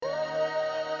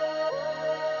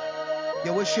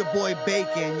Yo, it's your boy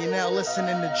Bacon. You're now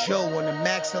listening to Joe on the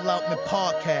Max Allotment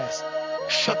Podcast.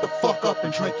 Shut the fuck up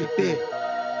and drink your beer.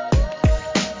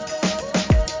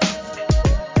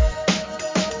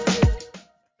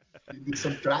 You do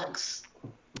some tracks.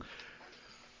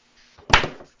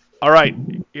 All right,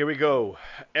 here we go.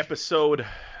 Episode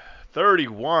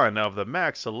 31 of the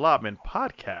Max Allotment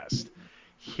Podcast.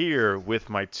 Here with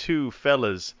my two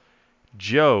fellas,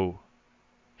 Joe,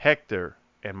 Hector,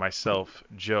 and myself,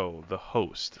 Joe, the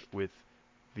host, with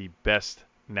the best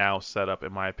now setup,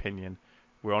 in my opinion.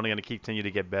 We're only going to continue to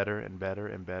get better and better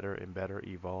and better and better.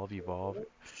 Evolve.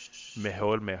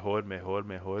 Mejor, mejor, mejor,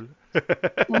 mejor.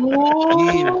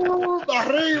 Ooh,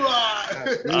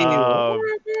 arriba. um,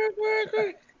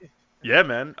 Yeah,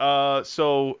 man.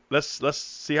 So let's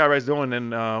see how everybody's doing,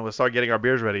 and let's start getting our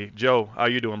beers ready. Joe, how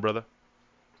you doing, brother?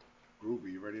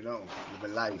 Groovy, you already know.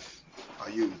 Living life. How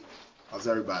you? How's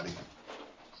everybody?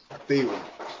 Activo.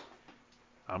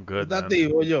 I'm good, ¿Estás man.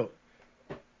 activo, yo?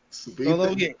 ¿Todo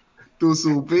Supiste. bien? Tú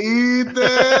supiste.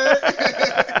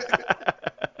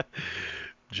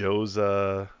 Joe's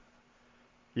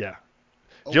yeah.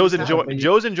 Always happy.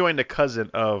 Joe's enjoying the cousin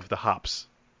of the hops.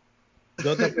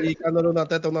 Yo estoy pellicándole una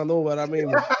teta a una nube ahora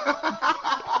mismo.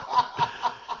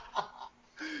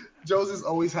 Joe's is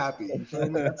always happy. You feel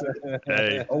me? That's it.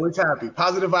 Hey, Always happy.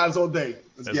 Positive vibes all day.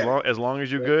 Let's as get it. long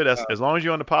as you're good, as long as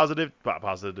you're on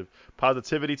the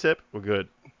positivity tip, we're good.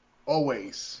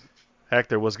 Always.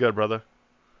 Hector, what's good, brother?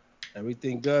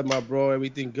 Everything good, my bro.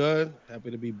 Everything good.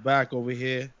 Happy to be back over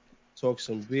here. Talk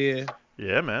some beer.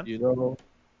 Yeah, man. You know,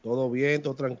 todo bien,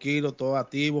 todo tranquilo, todo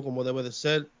activo, como debe de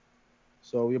ser.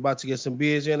 So we're about to get some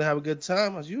beers in and have a good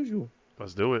time as usual.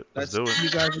 Let's do it. Let's Let's do see you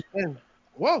it. guys again.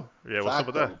 Whoa. Yeah, what's up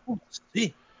with that? Facto.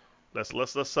 See. Let's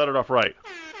set it off right.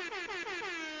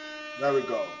 There we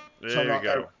go. There Turn we on go.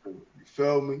 everything. You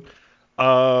feel me?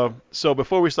 So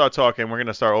before we start talking, we're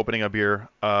gonna start opening a beer.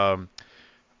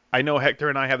 I know Hector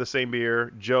and I have the same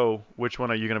beer. Joe, which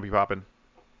one are you gonna be popping?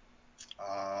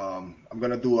 I'm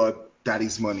gonna do a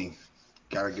Daddy's Money.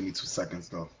 Gotta give me 2 seconds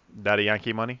though. Daddy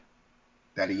Yankee money.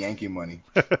 Daddy Yankee Money.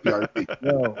 BRB.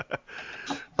 Yo,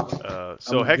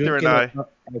 So I'm Hector and drinking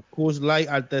I, a Coors Light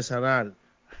Artesanal.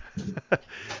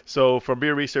 so from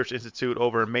Beer Research Institute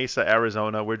over in Mesa,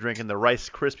 Arizona, we're drinking the Rice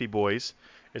Krispie Boys.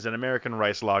 It's an American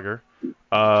rice lager.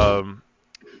 Um,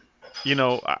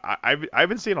 I've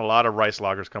been seeing a lot of rice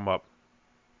lagers come up.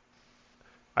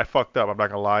 I fucked up. I'm not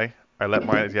gonna lie. I let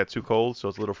mine get too cold, so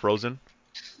it's a little frozen.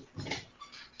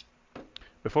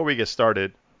 Before we get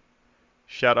started,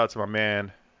 shout out to my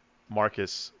man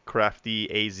Marcus Crafty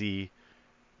AZ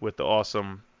with the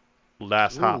awesome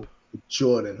last hop. Ooh,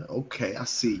 Jordan. Okay, I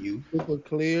see you. super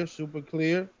clear, super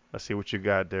clear. Let's see what you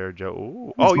got there, Joe. Ooh.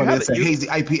 This Oh, you money had is a you hazy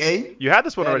IPA. you had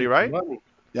this one That already, is right? money.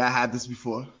 Yeah, I had this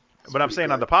before. It's But I'm pretty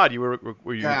saying on good. the pod, were Yeah,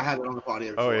 I you? had it on the party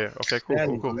Oh before. yeah. Okay. Cool. That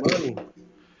Cool. is Cool. money.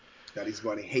 Daddy's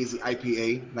Money. Hazy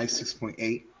IPA. Nice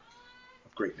 6.8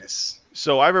 of greatness.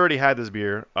 So I've already had this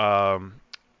beer.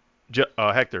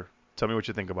 Hector, tell me what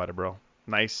you think about it, bro.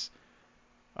 Nice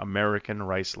American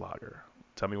rice lager.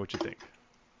 Tell me what you think.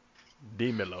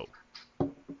 Dímelo.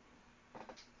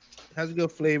 Has a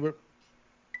good flavor.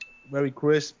 Very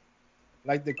crisp.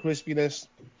 Like the crispiness.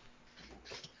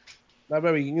 Not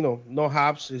very, no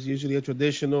hops. It's usually a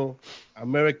traditional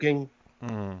American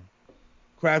Mm.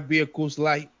 craft beer Coors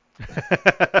Light.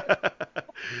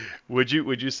 Would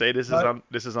you say But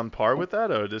this is on par with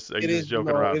that, or just are you it just is,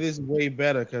 joking around? it is way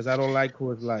better because I don't like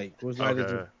Coors Light. Coors Light is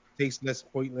just Okay. tastes less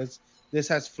pointless. This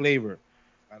has flavor.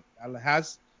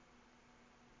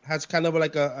 Has kind of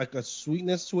like a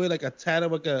sweetness to it, like a tad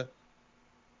of like a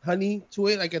honey to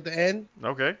it, like at the end.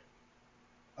 Okay.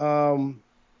 Um,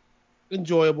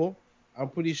 Enjoyable. I'm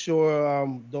pretty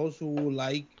sure those who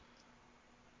like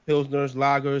pilsners,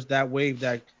 lagers, that wave,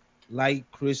 that light,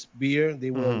 crisp beer,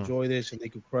 they will Mm-hmm. enjoy this and they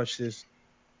could crush this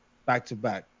back to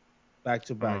back, back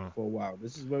to back Mm. for a while.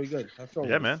 This is very good. How strong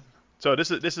Yeah, is it? man. So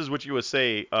this is what you would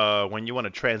say when you want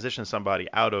to transition somebody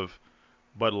out of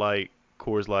Bud Light,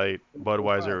 Coors Light, 2.5.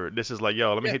 Budweiser. This is like, yo,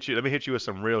 Yeah, let me hit you with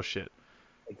some real shit.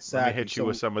 Let me exactly. hit you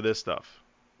with some of this stuff.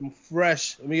 Some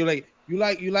fresh. I mean, you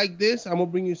like this. I'm gonna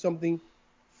bring you something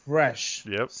fresh.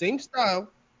 Yep. Same style,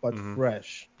 but Mm-hmm.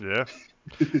 fresh. Yeah.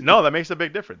 No, that makes a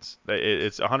big difference.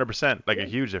 It's 100% like a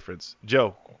huge difference.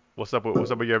 Joe, what's up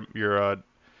with your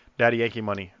daddy Yankee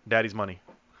money, daddy's money?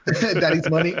 Daddy's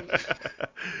Money.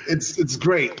 It's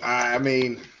great. I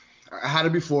mean, I had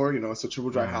it before. It's a triple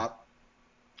dry Mm. hop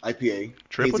IPA,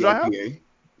 Triple hazy dry hop? IPA.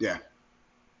 Yeah,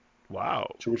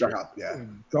 Wow. triple dry hop. Yeah.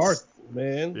 Dark,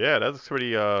 man. Yeah, that's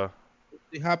pretty What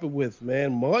they happy with,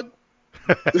 man? Mud?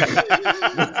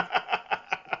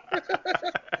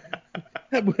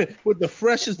 with the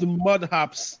freshest mud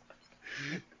hops.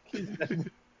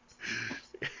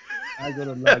 I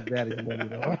gotta knock daddy's money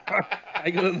though.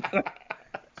 I gotta knock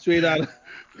straight out.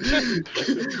 When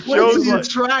Joe's did you like,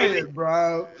 try it,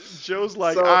 bro? Joe's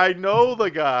like, So, I know the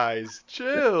guys.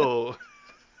 Chill.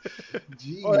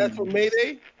 Oh, that's for jeez.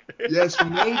 Mayday. Yes, for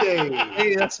Mayday.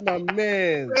 Hey, that's my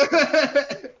man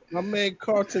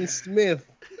Carlton Smith,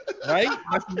 right?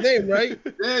 That's his name, right?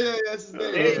 Yeah, that's his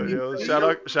name. Hey, you Yo, see? shout He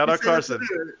out said it Carson.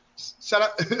 today. Shout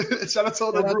out, shout out to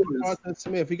all the Shout out to brewers. Carlton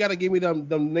Smith. He gotta give me the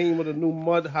name of the new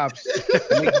mud hops.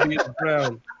 Make beer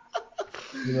brown.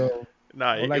 You know,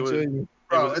 Nah, I would like to.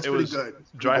 Bro, it's it pretty was good. It's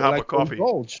pretty dry I would good. hop like with to coffee.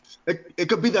 indulge. It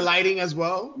could be the lighting as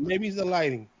well. Maybe it's the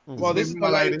lighting. Mhm. Well, this Maybe is my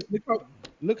the lighting. lighting.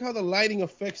 Look how the lighting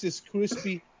affects this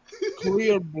crispy,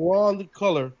 clear blonde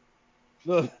color.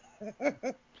 Look,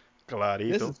 this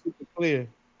Clarito. is super clear.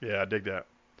 Yeah, I dig that.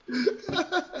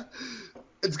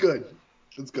 It's good.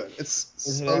 It's good. It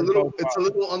It's a has little. both It's a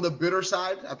little on the bitter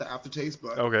side at the aftertaste,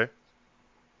 but Okay.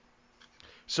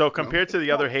 So you know, compared to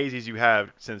the other hazies you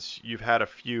have, since you've had a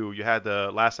few, you had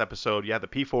the last episode, you had the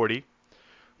P40.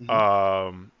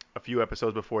 mhm. A few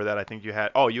episodes before that, I think you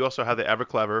had. Oh, you also had the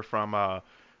Everclever from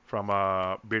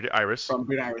Bearded Iris, From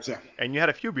Green Iris, yeah. and you had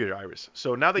a few Bearded Iris.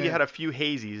 So now that you Yeah. had a few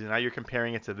hazies, and now you're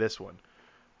comparing it to this one,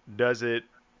 does it?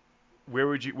 Where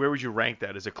would you rank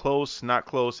that? Is it close? Not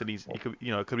close? And it could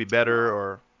it could be better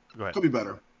or go ahead. Could be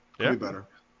better. Could Yeah. be better.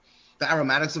 The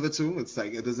aromatics of it too. It's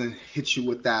like it doesn't hit you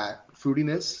with that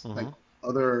fruitiness like hmm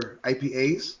other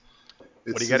IPAs. What are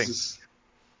you It's getting? just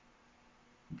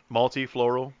Malty,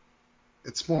 floral.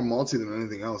 it's more malty than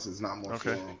anything else. It's not more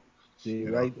Okay. floral. See,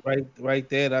 You know, right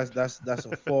there. That's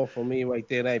a fall for me right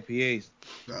there. In IPAs.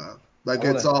 uh, I like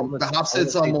wanna, it's I wanna, the hops. I wanna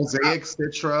It's taste the Mosaic, hops.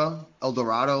 Citra,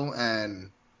 Eldorado, and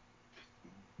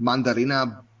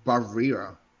Mandarina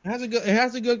Barbera. It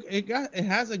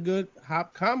has a good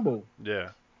hop combo. Yeah.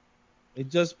 It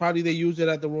just probably they use it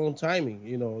at the wrong timing.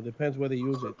 It depends where they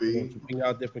use Could it. be. To bring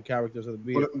out different characters of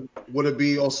the Would beer. would it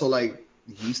be also like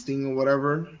yeasting or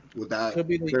whatever? Would that Could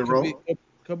be the play a could be role?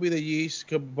 could be the yeast,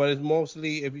 but it's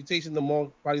mostly if you're tasting the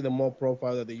malt, probably the malt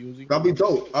profile that they're using. That'd be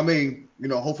dope. I mean,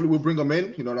 hopefully we'll bring him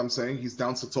in. You know what I'm saying? He's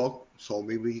down to talk, so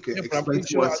maybe he can Yeah, but I'm explain pretty to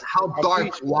sure us how I'm pretty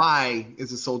dark. sure Why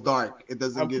is it so dark? It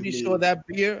doesn't I'm give pretty sure me. that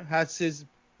beer has his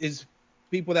is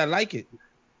people that like it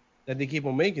that they keep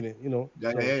on making it. Yeah,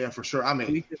 yeah, So yeah, for sure. I to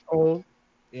mean, each his own.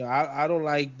 I don't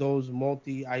like those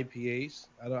multi IPAs.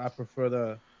 I prefer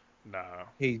the Nah.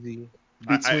 hazy,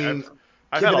 I, I between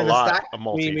I've had keeping a it a lot stack. of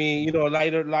malty. creamy.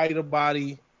 Lighter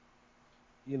body.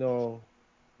 You know,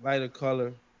 lighter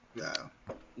color. Yeah.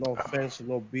 No offense,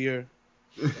 no beer.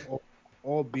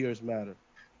 All beers matter.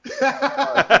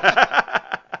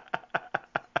 But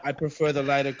I prefer the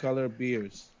lighter color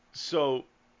beers. So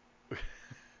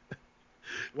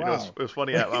Wow. it's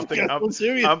funny. I'm thinking. That's so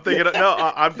serious. I'm thinking. No,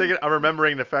 I'm thinking. I'm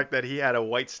remembering the fact that he had a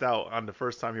white stout on the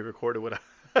first time he recorded with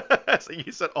us. So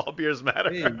you said all beers matter.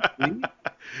 Hey, see?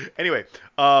 Anyway,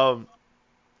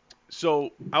 so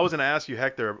I was gonna ask you,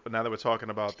 Hector. Now that we're talking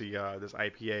about the this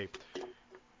IPA,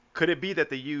 could it be that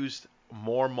they used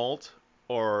more malt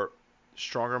or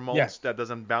stronger malts Yes. that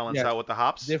doesn't balance Yes. out with the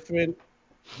hops? Different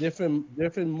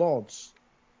different malts.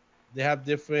 They have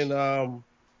different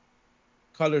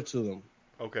color to them.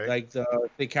 Okay. Like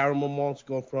the caramel malts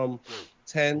go from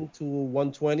 10 to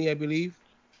 120, I believe.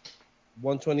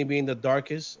 120 being the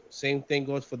darkest. Same thing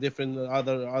goes for different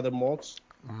other malts.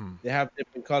 Mm, They have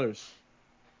different colors.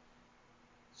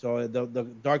 So the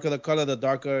darker the color, the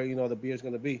darker the beer is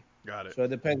gonna be. got it. So it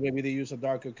depends. Maybe they use a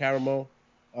darker caramel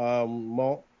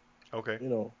malt. Okay. You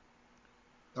know,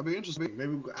 That'd be interesting.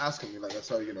 Maybe we could ask him. Like, that's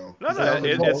how No, he's no. down caramel to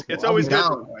It, talk. it's malt. it's So I'll be always good.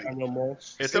 down. Like, Caramel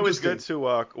malts. it's It's always good interesting.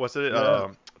 to what's it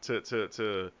Yeah.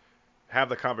 to have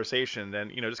the conversation. Then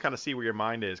just kind of see where your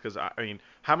mind is, because I mean,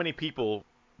 how many people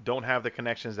don't have the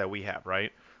connections that we have,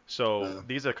 right? So Yeah.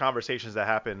 these are conversations that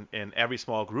happen in every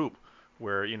small group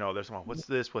where there's someone, what's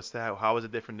this, what's that, how is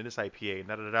it different than this IPA,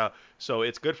 da da da. So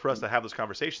it's good for us to have those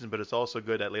conversations, but it's also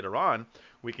good that later on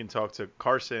we can talk to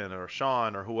Carson or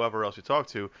Sean or whoever else we talk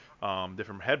to,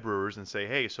 different head brewers, and say,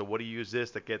 hey, so what do you use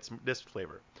this that gets this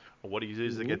flavor, or what do you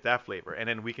use to Hmm. get that flavor, and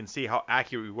then we can see how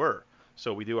accurate we were.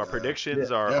 So we do our Yeah. Yeah.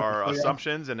 predictions, our, Yeah, for our sure. Yeah.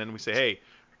 assumptions, and then we say, hey,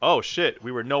 oh shit,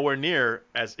 we were nowhere near,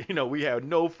 as we had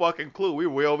no fucking clue. We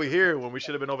were way over here when we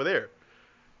should have been over there.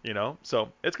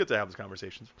 So it's good to have those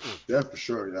conversations. Yeah, for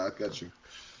sure. Yeah, I got you.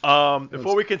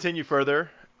 Before we continue further,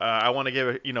 I want to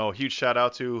give a huge shout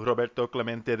out to Roberto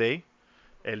Clemente Day,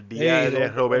 El Hey, Día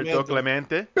de Roberto Roberto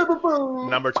Clemente. Clemente,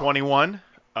 number 21,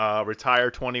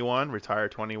 retire 21, retire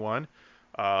 21.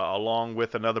 along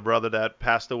with another brother that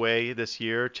passed away this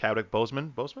year, Chadwick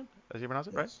Boseman. Boseman, as you pronounce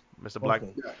it, right? Yes. Mr. Black,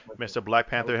 Bothman. Yeah. Mr. Black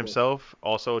Panther Chadwick Boseman. himself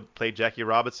also played Jackie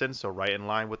Robinson, so right in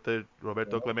line with the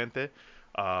Roberto Clemente.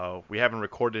 We haven't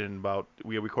recorded in about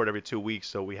we record every 2 weeks,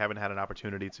 so we haven't had an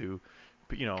opportunity to,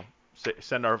 you know,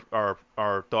 send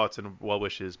our thoughts and well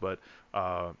wishes. But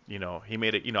he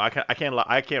made it.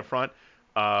 I can't front.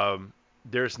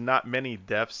 There's not many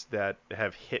deaths that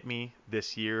have hit me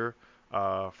this year.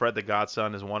 Fred the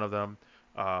Godson is one of them.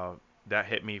 That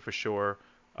hit me for sure.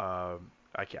 I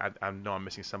know I'm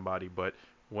missing somebody, but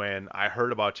when I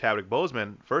heard about Chadwick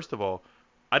Boseman, first of all,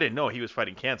 I didn't know he was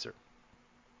fighting cancer.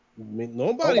 I mean,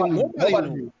 nobody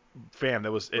knew. Fam,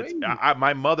 that was it's. Crazy.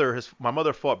 My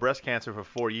mother fought breast cancer for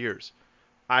 4 years.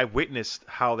 I witnessed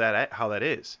how that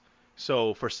is.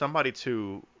 So for somebody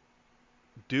to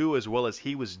do as well as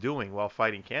he was doing while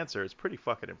fighting cancer, it's pretty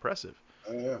fucking impressive.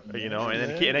 Yeah. And then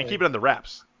Man, keep it on the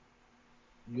wraps.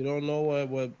 you don't know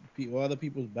what other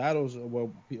people's battles or what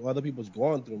other people's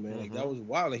going through, man. Like that was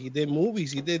wild. Like he did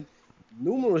movies. He did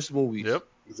numerous movies. Yep.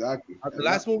 Exactly. The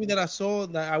last movie that I saw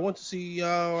that I went to see,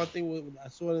 I think I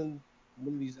saw it in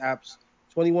one of these apps,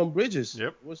 21 Bridges.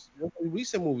 Yep. It was one of the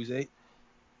recent movies, eh?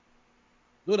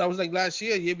 Dude, that was like last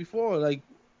year before. Like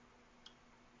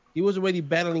he was already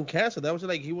battling cancer. That was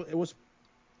like it was.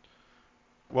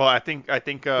 Well, I think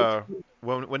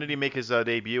when did he make his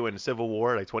debut in Civil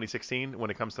War, like 2016,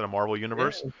 when it comes to the Marvel Yeah,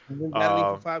 universe? he's been battling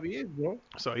for Uh, 5 years, bro.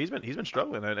 so he's been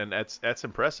struggling, and that's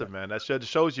impressive, man. That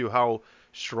shows you how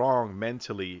strong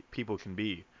mentally people can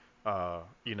be. That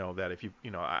if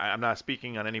I'm not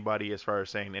speaking on anybody as far as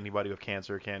saying anybody with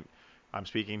cancer can't. I'm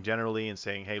speaking generally and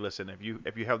saying, hey, listen, if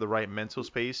you have the right mental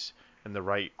space and the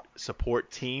right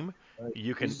support team, Like,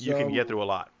 you can he's you can get through a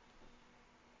lot.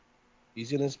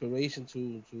 he's an inspiration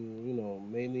to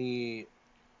many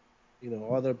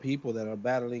other people that are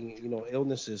battling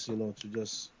illnesses, to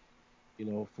just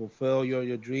fulfill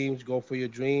your dreams, go for your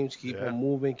dreams, keep on Yeah.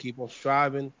 moving, keep on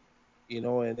striving,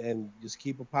 and just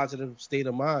keep a positive state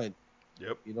of mind,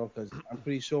 Yep. because I'm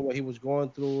pretty sure what he was going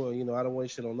through, I don't want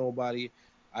to shit on nobody.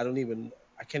 I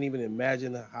can't even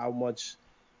imagine how much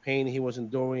pain he was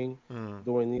enduring Mm.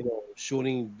 during,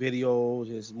 shooting videos,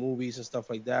 his movies and stuff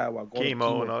like that while going to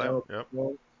Chemo and all that. chemotherapy, Yep.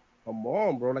 bro. Come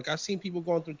on, bro. Like I've seen people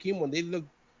going through chemo and they look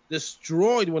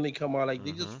destroyed when they come out. Like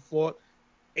they just Hmm. fought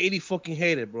 80 fucking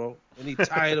hated, bro. And they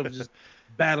tired of just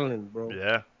battling, bro.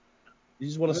 Yeah. You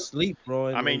just want to sleep, bro,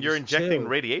 I mean, and you're just injecting chill.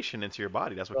 radiation into your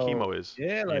body. That's what So chemo is.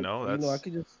 yeah, like I That's.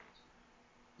 could just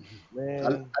I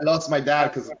man. lost my dad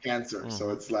God, because of cancer, so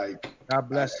Hmm. it's like God I,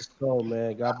 bless his soul,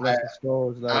 man. God I bless his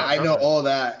soul. It's like No, I know trust me. all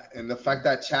that, and the fact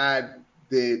that Chad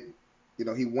did,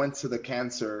 he went to the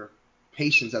cancer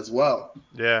patients as well.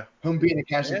 Yeah. Him being a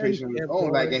cancer yeah, patient on his yeah,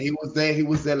 own, like, bro. and he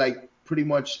was there, like, pretty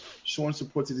much showing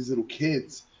support to these little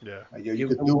kids. Yeah. Like, yo, you Give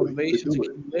could him do it, you could motivation to do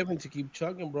it. keep living, to keep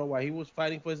chugging, bro. While he was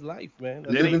fighting for his life, man. A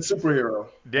That's Didn't he? living superhero.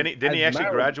 Didn't he actually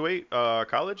admirable. graduate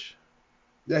college?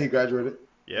 Yeah, he graduated.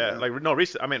 Yeah. Yeah, Like no,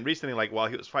 recent. I mean, recently, like while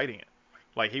he was fighting it,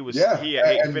 like yeah, he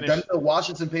and finished. Denzel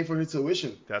Washington paid for his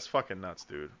tuition. That's fucking nuts,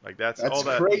 dude. Like that's That's all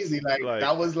that. crazy. Like, Like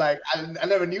that was like, I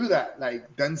never knew that.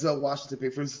 Like, Denzel Washington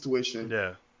paid for his tuition,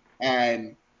 yeah.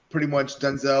 and pretty much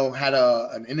Denzel had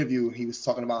an interview. He was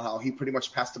talking about how he pretty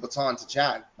much passed the baton to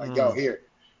Chad. Like, yo, Mm. here,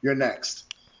 you're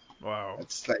next. Wow.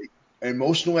 It's like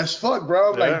emotional as fuck,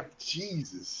 bro. Yeah. Like,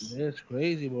 Jesus. Yeah, it's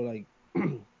crazy, bro. Like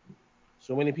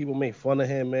so many people made fun of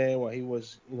him, man, while he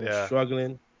was, Yeah.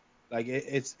 struggling. Like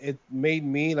it made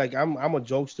me like I'm a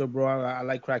jokester, bro. I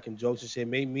like cracking jokes and shit. It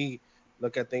made me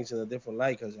look at things in a different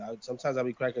light because sometimes I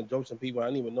be cracking jokes and people I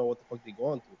don't even know what the fuck they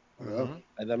going through. Yeah. Hmm.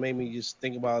 Like that made me just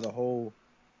think about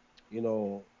you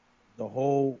know, the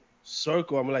whole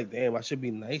circle. I'm like, damn, I should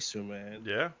be nicer, man.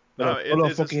 Yeah. No, Pero todos los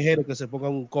it's just. fucking haters que se pongan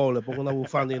un cole, le pongan una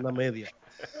bufanda y una media.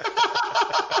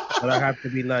 But I have to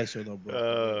be nicer though, bro, for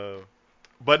real. Uh,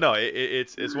 but no,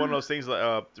 it's one of those things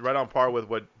right on par with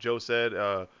what Joe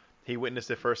said. He witnessed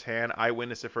it firsthand. I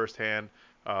witnessed it firsthand.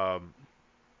 Um,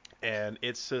 and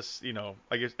it's just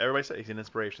I guess everybody says he's an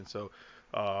inspiration. So,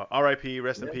 R.I.P.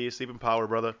 Rest in Yeah. peace, sleep in power,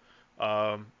 brother.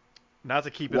 Um, not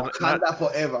to keep it Wakanda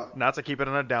forever. not to keep it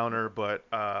on a downer, but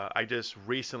I just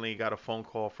recently got a phone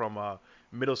call from a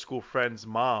middle school friend's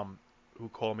mom who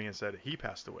called me and said he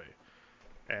passed away,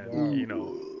 and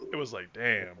Wow. it was like,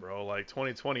 damn, bro, like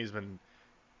 2020 has been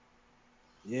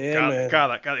Yeah, God, man. God,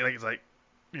 like it's like,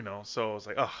 so it's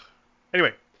like, ugh.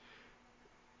 Anyway,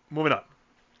 moving on.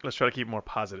 Let's try to keep it more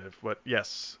positive. But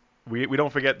yes, we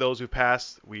don't forget those who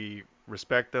passed. We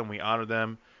respect them. We honor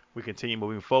them. We continue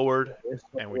moving forward,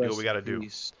 and we do what we Rest in got to do.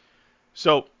 peace.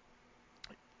 So,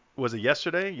 was it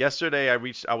yesterday? Yesterday,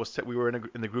 we were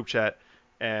in the group chat,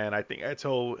 and I think I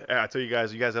told you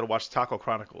guys had to watch Taco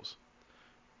Chronicles.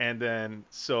 And then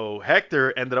so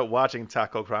Hector ended up watching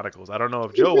Taco Chronicles. I don't know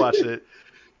if Joe watched it.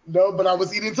 No, but I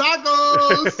was eating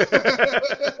tacos.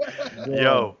 Bro.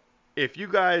 Yo, if you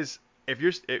guys if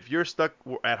you're stuck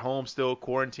at home still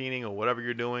quarantining or whatever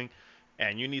you're doing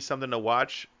and you need something to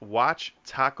watch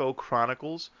Taco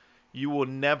Chronicles. You will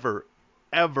never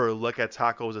ever look at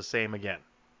tacos the same again.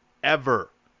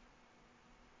 Ever.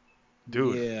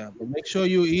 Dude. Yeah, but make sure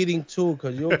you're eating too,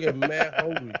 cause you'll get mad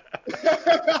hungry. It's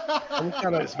I'm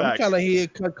trying facts. to hear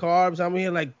cut carbs. I'm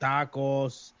here like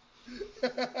tacos,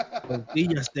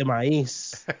 tortillas de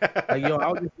maíz. Like yo,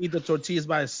 I'll just eat the tortillas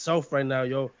by itself right now,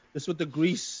 yo. Just with the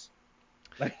grease.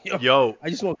 Like yo, Yo, I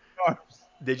just want carbs.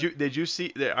 did you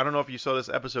see? I don't know if you saw this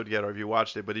episode yet or if you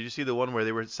watched it, but did you see the one where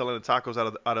they were selling the tacos out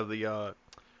of The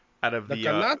the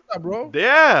canasta, bro.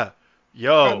 yeah,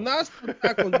 yo. Canasta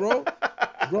tacos, bro.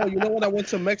 Bro, you know when I went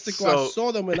to Mexico, I So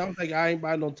saw them and I was like, I ain't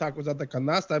buying no tacos at the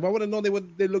canasta. If I would have known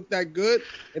they look that good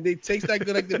and they taste that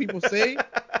good like the people say,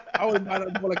 I would buy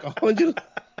them for like 100. I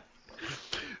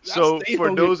So stayed for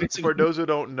hungry those basically. who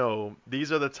don't know,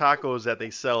 these are the tacos that they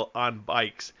sell on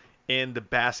bikes in the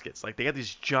baskets. Like they got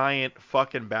these giant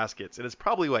fucking baskets, and it's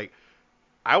probably like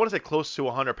I want to say close to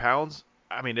 100 pounds.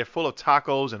 I mean, they're full of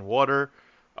tacos and water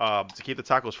to keep the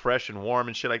tacos fresh and warm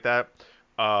and shit like that.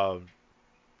 Um,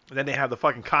 then they have the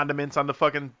fucking condiments on the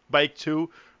fucking bike too.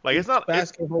 Like it's Each not it,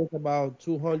 basket holds about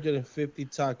 250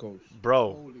 tacos.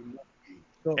 bro. Holy moly.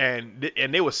 So, And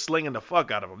they were slinging the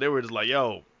fuck out of them. They were just like,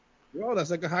 yo, bro,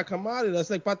 that's like a hot commodity. That's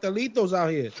like patelitos out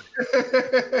here.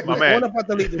 my The man. corner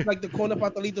patelitos. It's like the corner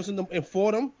patelitos in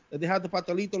Fordham. That they have the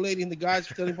patelito lady and the guys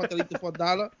selling patelitos for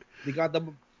 $1. They got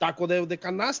the taco de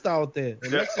canasta out there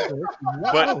in Mexico. It's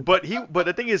wild. But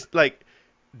the thing is like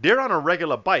they're on a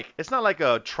regular bike. It's not like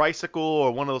a tricycle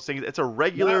or one of those things. It's a Not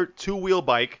regular two-wheel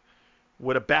bike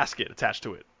with a basket attached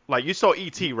to it. Like you saw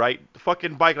ET, right? The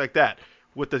fucking bike like that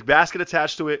with the basket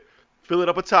attached to it. Fill it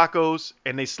up with tacos,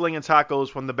 and they slinging tacos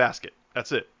from the basket.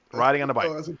 That's it. That's Riding on the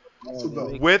bike. that's oh, awesome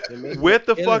though. With they make with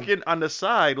the killing. fucking on the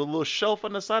side, a little shelf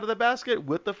on the side of the basket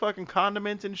with the fucking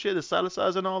condiments and shit, the salad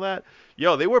size and all that.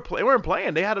 Yo, they weren't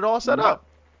playing. They had it all set up.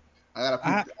 I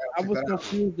I gotta I check was that out.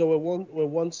 confused though with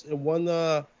one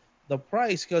the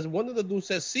price because one of the dudes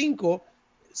said cinco.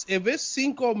 If it's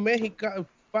cinco Mexican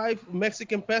 5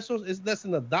 Mexican pesos, it's less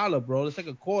than $1, bro. It's like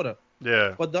a quarter.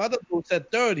 Yeah. But the other dude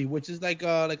said 30, which is like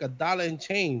 $1 and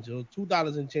change or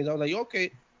 $2 and change. I was like,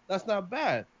 okay, that's not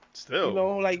bad. You Still,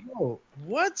 know, like yo,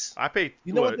 what? I paid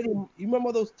You know what? what? You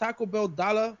remember those Taco Bell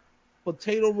dollar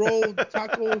potato roll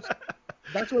tacos?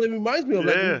 That's what it reminds me of,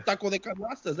 like Yeah. those taco de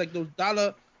canastas, like those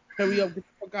dollar hurry up, get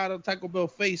the fuck out of Taco Bell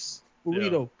face Yeah.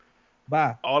 burrito.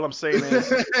 Bye. All I'm saying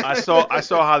is, I saw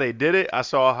how they did it. I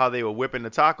saw how they were whipping the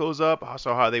tacos up. I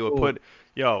saw how they would Oh, put,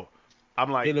 yo, I'm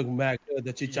they like, look mad good.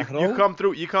 The you chicharrón. come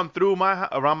through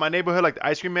around my neighborhood like the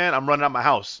ice cream man. I'm running out my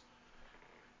house.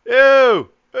 Ew, ew.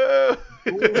 Oh,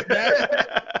 that's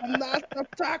the canasta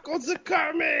tacos are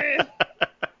coming.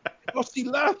 Oh, she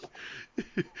left.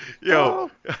 Yo,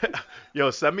 Oh, yo,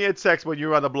 send me a text when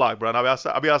you're on the block, bro. And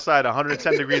I'll be outside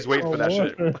 110 degrees waiting oh for that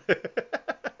shit. Lord.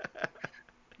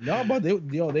 No, but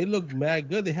they look mad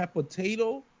good. They have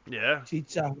potato, Yeah,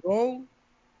 chicharrón,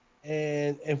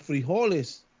 and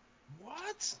frijoles.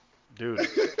 What? dude,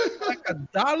 Like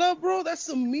 $1, bro? That's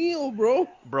a meal, bro.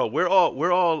 bro, we're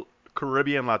all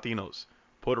Caribbean Latinos,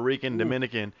 Puerto Rican, Mm,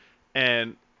 Dominican,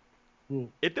 and mm.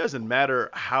 it doesn't matter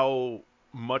how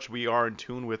much we are in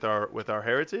tune with our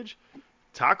heritage.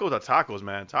 Tacos are tacos,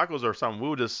 man. Tacos are something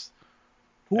we'll just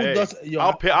Who hey, does yo?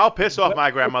 I'll piss off Black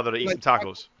my people grandmother to eat like some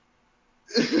tacos.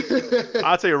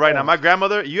 I'll tell you right now, oh, my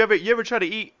grandmother. You ever try to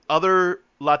eat other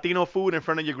Latino food in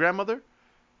front of your grandmother,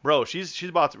 bro? She's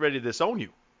about ready to disown you.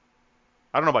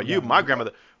 I don't know about you, but nah, my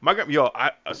grandmother, yo,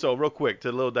 so real quick to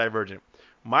a little divergent.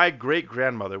 My great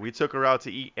grandmother, we took her out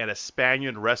to eat at a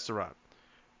Spaniard restaurant,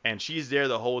 and she's there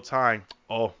the whole time.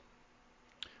 Oh,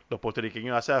 los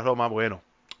puertorriqueños hacen arroz más bueno.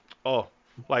 Oh,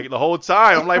 like the whole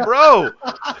time. I'm like, bro.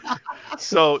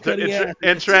 So cutting ass.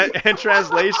 in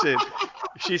translation,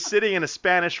 she's sitting in a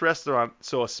Spanish restaurant,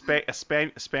 so a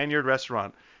Spaniard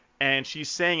restaurant, and she's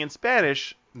saying in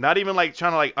Spanish, not even like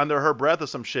trying to like under her breath or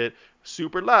some shit,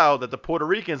 super loud that the Puerto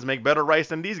Ricans make better rice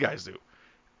than these guys do.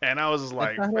 And I was just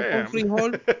Este like, arroz con fam.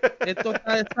 frijol. Esto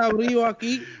está desabrido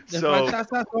aquí. Le So falta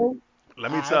sazón.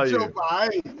 let me Ah, tell Joe you,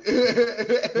 Biden.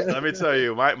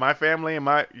 my family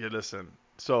and you listen.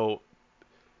 So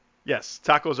yes,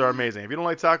 tacos are amazing. If you don't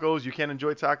like tacos, you can't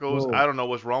enjoy tacos. Bro, I don't know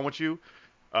what's wrong with you.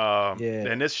 yeah,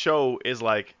 And this show is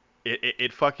like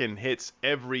it fucking hits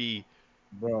every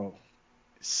bro.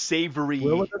 savory.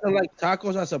 Whoever doesn't like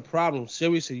tacos, that's a problem.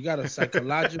 Seriously, you got a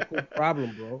psychological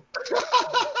problem, bro.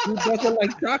 Who doesn't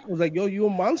like tacos? Like, yo, you a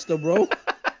monster, bro.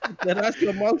 That's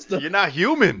your monster. You're not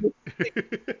human.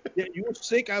 Yeah, you're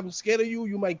sick. I'm scared of you.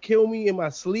 You might kill me in my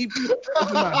sleep. Come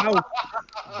to my house.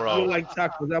 You Bro, don't like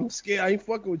tacos. I'm scared. I ain't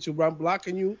fucking with you, bro. I'm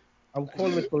blocking you. I'm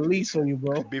calling the police on you,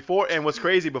 bro. what's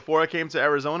crazy, before I came to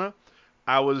Arizona,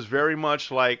 I was very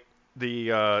much like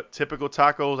the typical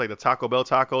tacos, like the Taco Bell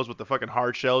tacos with the fucking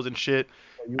hard shells and shit.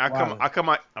 You I come,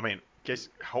 I mean,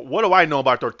 what do I know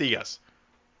about tortillas?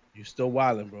 You still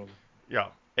wilding, bro. Yo,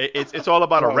 it's all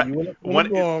about Bro, you in the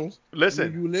Bronx.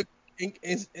 Listen, You live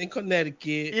in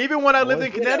Connecticut. even when I I lived wanna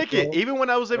in hear that, Connecticut, bro. even when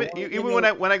I was living, I wanna even hear when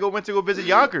that. I went to go visit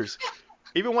Yonkers,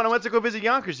 even when I went to go visit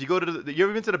Yonkers, you go to you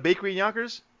ever been to the bakery in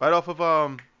Yonkers, right off of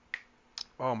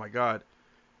oh my God,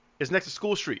 it's next to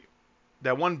School Street,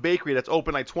 that one bakery that's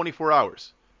open like 24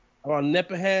 hours. On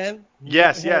Neppahan.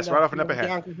 Yes, Neppahan, yes, right off of that's Neppahan.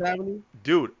 Yonkers Avenue.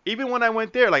 Dude, even when I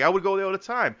went there, like I would go there all the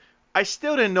time. I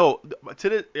still didn't know to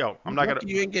this. I'm You not gonna. lucky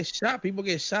you ain't get shot. People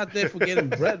get shot there for getting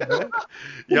bread, bro.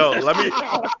 Yo,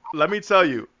 let me tell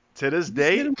you. To this Just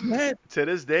day, getting bread. to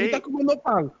this Tú day, estás comiendo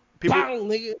pan. people Pan,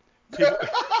 nigga. people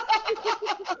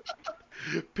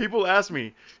people ask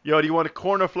me, yo, do you want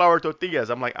corn or flour tortillas?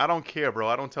 I'm like, I don't care, bro.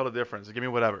 I don't tell the difference. Give me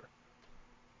whatever.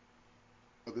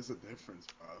 Oh, there's a difference,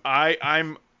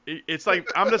 bro. It's like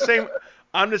I'm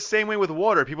the same way with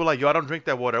water. People are like, yo, I don't drink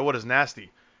that water. Water's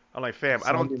nasty. I'm like, fam,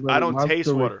 Sounding I very don't taste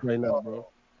monster-ish water. right now, bro.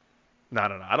 No,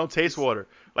 I don't taste water.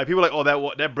 Like people are like,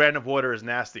 oh, that brand of water is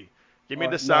nasty. Give me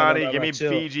Dasani, No, give me chill.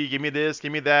 Fiji, give me this,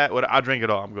 give me that. What I'll drink it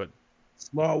all. I'm good.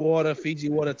 Smart water, Fiji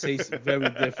water tastes very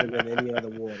different than any other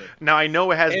water. Now I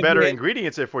know it has better Evian,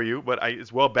 ingredients in for you, but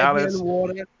it's well Evian balanced.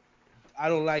 water, I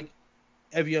don't like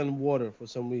Evian water for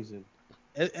some reason.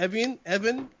 Evan,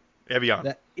 Evian.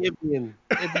 the Evian.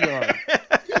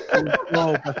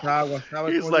 No, pasaba,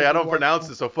 sabe He's like, coño I don't como pronounce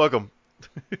it, so fuck him.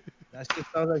 that shit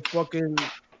sounds like fucking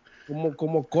como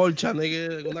colcha,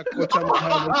 nigga, una colcha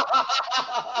mojada. Nigga.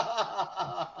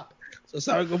 So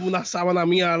sabe como una sábana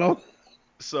mía, ¿no?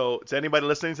 So to anybody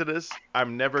listening to this,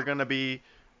 I'm never gonna be,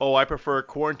 oh, I prefer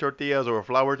corn tortillas or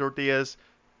flour tortillas.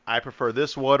 I prefer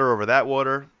this water over that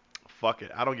water. Fuck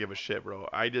it. I don't give a shit, bro.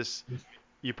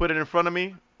 You put it in front of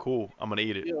me, cool. I'm gonna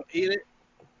eat it. You know, eat it.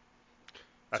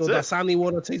 That's So it. Dasani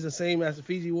water tastes the same as the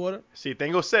Fiji water? See,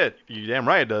 Tango said, you damn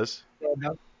right it does.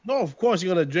 No, of course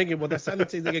you're gonna drink it, but Dasani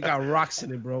tastes like it got rocks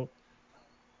in it, bro.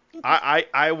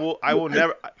 I will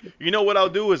never. You know what I'll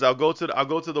do is I'll go to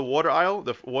the water aisle,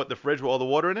 the fridge with all the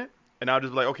water in it, and I'll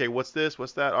just be like, okay, what's this?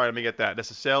 What's that? All right, let me get that.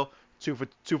 That's a sale. Two for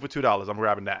 $2. I'm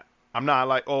grabbing that. I'm not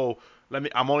like, oh,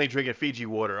 I'm only drinking Fiji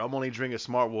water. I'm only drinking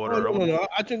Smart water. No.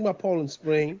 I drink my Poland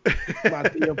Spring, my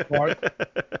Deer Park.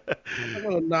 I'm not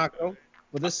gonna knock them,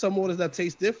 but there's some waters that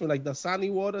taste different. Like Dasani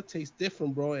water tastes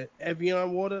different, bro. And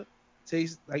Evian water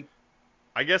tastes like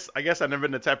I guess I've never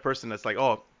been the type of person that's like,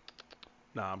 oh,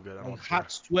 nah, I'm good. I don't want hot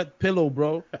sweat pillow,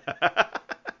 bro.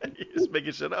 You're just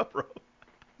making shit up, bro.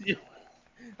 You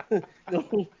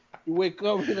wake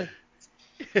up, you're like,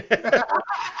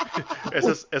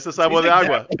 Ese sabor de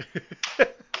agua.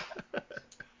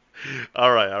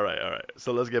 All right.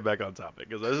 So let's get back on topic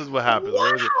because this is what happens.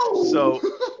 So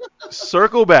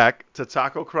circle back to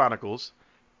Taco Chronicles.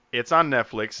 It's on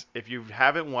Netflix. If you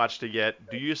haven't watched it yet,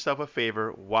 do yourself a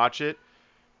favor, watch it.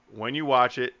 When you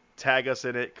watch it, tag us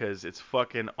in it because it's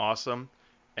fucking awesome.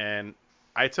 And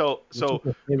I tell what's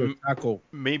your favorite taco?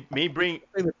 me bring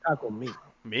Favorite taco, me.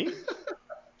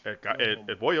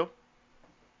 El pollo.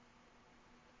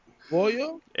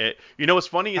 Pollo? You know what's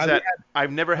funny is that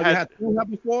I've never Have you had tinja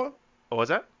before? Oh, what's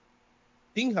that?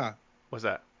 Tinja. What's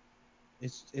that?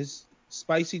 It's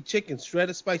spicy chicken,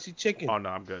 shredded spicy chicken. Oh no,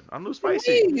 I'm good. I'm a little What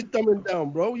spicy. you thumbing down,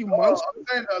 bro? You monster. I'm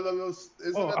saying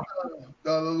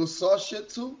the little sauce shit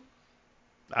too?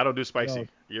 I don't do spicy.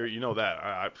 No. You know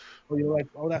that. Oh, you like?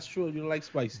 Oh, that's true. You like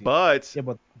spicy. But Yeah,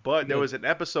 but there was an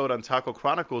episode on Taco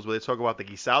Chronicles where they talk about the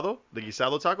guisado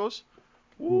tacos.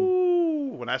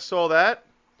 Ooh, when I saw that,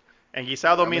 and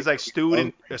guisado means like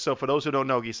stewed. So for those who don't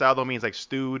know, guisado means like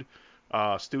stewed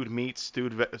meat,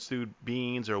 stewed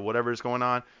beans or whatever is going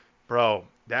on. Bro,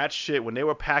 that shit, when they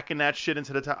were packing that shit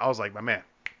into the I was like, my man.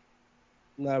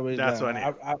 Not really. That's what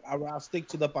I need. I'll stick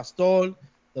to the pastor,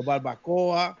 the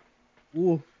barbacoa.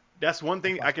 Ooh. That's one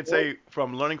thing I can say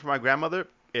from learning from my grandmother.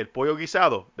 El pollo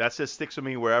guisado. That just sticks with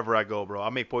me wherever I go, bro. I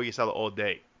make pollo guisado all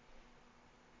day.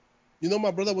 You know,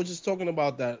 my brother was just talking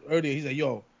about that earlier. He's like,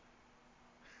 yo,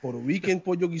 Puerto Rican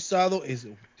pollo guisado is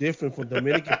different from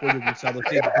Dominican pollo guisado.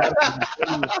 Yo,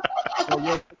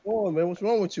 come on, man. What's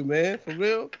wrong with you, man? For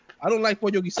real? I don't like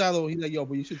pollo guisado. He's like, yo,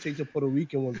 but you should taste the Puerto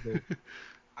Rican ones, though.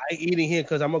 I ain't eating here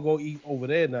because I'm gonna go eat over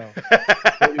there now.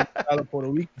 Puerto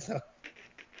Rico.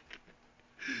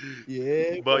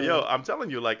 Yeah, But yo, man. I'm telling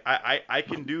you, like I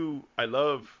can do. I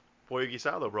love pollo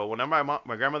guisado, bro. Whenever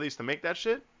my grandmother used to make that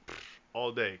shit,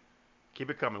 all day. Keep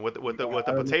it coming with the I don't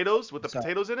know. potatoes with the So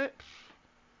potatoes in it.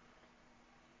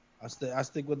 I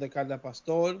stick with the carne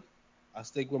pastor. I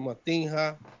stick with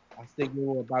matinja. I stick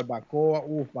with barbacoa.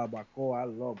 Ooh, barbacoa. I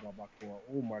love barbacoa.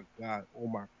 Oh my god. Oh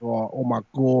my god. Oh my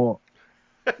god.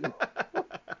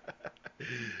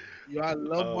 Yo, I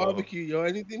love Oh, barbecue. Yo,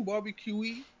 anything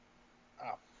barbecue-y,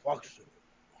 I fucks with it.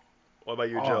 what about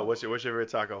you, Joe? Oh. What's your favorite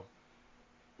taco?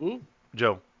 Hmm?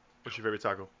 Joe, what's your favorite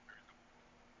taco?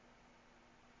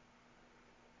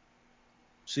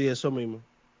 Sí, eso mismo.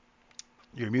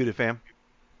 You're muted, fam.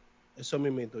 Eso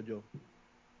mismo, yo.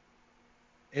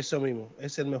 Eso mismo.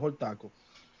 Es el mejor taco.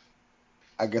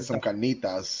 I get El some taco.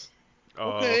 carnitas.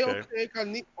 Oh, Okay, okay. okay,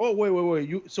 carne. Oh, wait.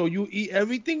 You eat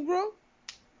everything, bro?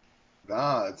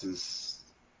 Nah, it's just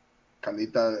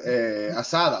carnitas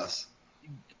asadas.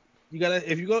 You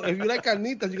gotta if you like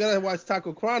carnitas, you gotta watch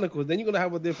Taco Chronicles. Then you're gonna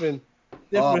have a different.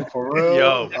 Oh, I for real?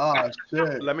 Yo, Oh,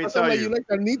 shit. let me thought tell like you you. like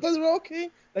carnitas, bro. Okay,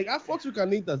 like I fucks with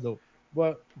carnitas though,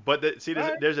 but But see, all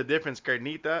right. there's a difference.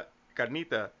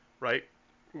 Carnita, right?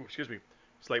 Ooh, excuse me.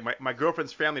 It's like my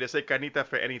girlfriend's family. They say carnita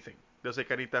for anything. They'll say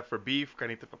carnita for beef,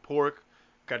 carnita for pork,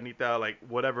 carnita like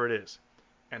whatever it is.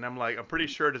 And I'm like, I'm pretty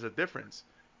sure there's a difference.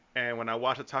 And when I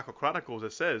watch the Taco Chronicles,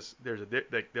 it says there's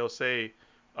like they'll say,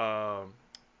 I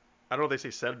don't know if they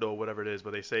say cerdo or whatever it is,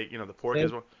 but they say the pork is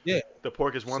Same, one, yeah, the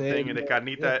pork is one same, thing, and yeah.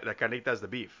 the carnita is the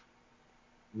beef.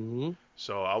 Hmm.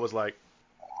 So I was like,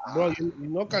 Bro, you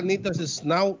know carnitas is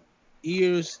snout,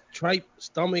 ears, tripe,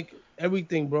 stomach,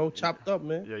 everything, bro, chopped up,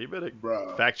 man. yeah, you better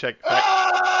Bro. fact check fact.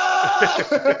 You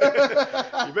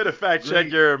Ah! better fact check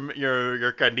Great.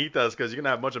 your carnitas because you're gonna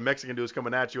have a bunch of Mexican dudes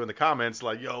coming at you in the comments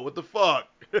like, "Yo, what the fuck?"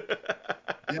 Yeah,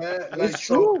 It's like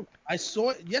so. true. I saw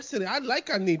it yesterday. I like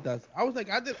carnitas. I was like,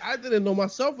 I didn't know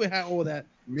myself it had all that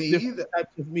Me different either.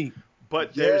 types of meat.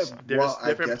 But Yeah, there's well, I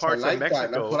different guess I parts of like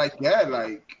that. That's what Mexico. I get.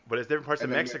 Like, But it's different parts of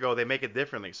and then Mexico. They make it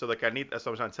differently. So the carnitas, that's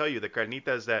what I'm trying to tell you. The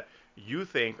carnitas that you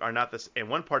think are not in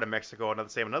one part of Mexico are not the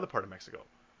same in another part of Mexico.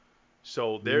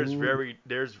 So Mm.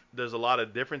 there's a lot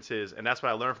of differences, and that's what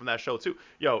I learned from that show too.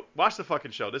 Yo, watch the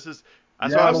fucking show. That's what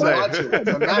yeah, I'm I'm gonna saying. watch it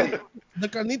tonight. The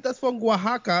carnitas from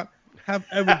Oaxaca have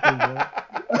everything, bro.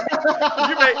 did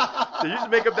you make did you just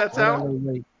make up that sound?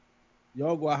 Wait.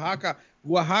 Yo,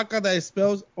 Oaxaca that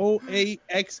spells Oaxaca.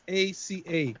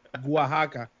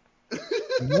 Oaxaca.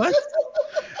 What?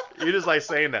 You just like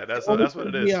saying that. Only That's what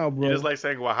it freak me is. out, You just bro. like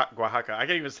saying Oaxaca. I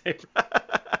can't even say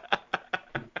that.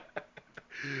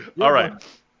 All Yo, right.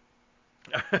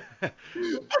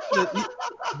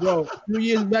 bro, a few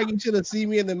years back, you should have seen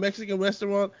me in the Mexican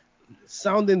restaurant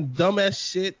sounding dumb as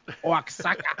shit.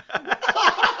 Oaxaca.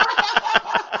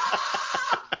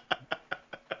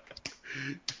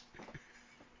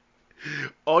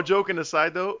 All joking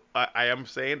aside, though, I am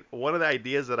saying one of the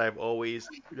ideas that I've always,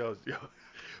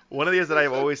 one of the ideas that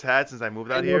I've always had since I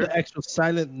moved I out know here. the extra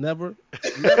silent never.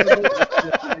 Never know the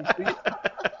X.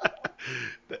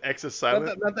 The X is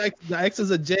silent. Not the X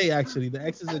is a J actually. The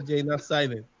X is a J, not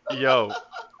silent. Yo,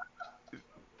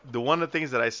 the one of the things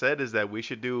that I said is that we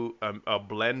should do a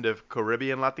blend of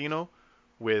Caribbean Latino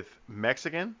with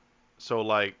Mexican. So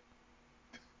like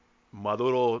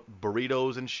Maduro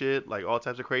burritos and shit, like all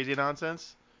types of crazy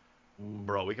nonsense.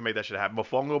 Bro, we Mm. can make that shit happen.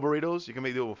 Mofongo burritos. You can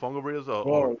make do mofongo burritos or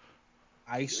Bro,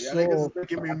 I Yeah, niggas saw, is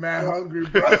making me I mad saw, hungry,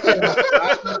 bro. I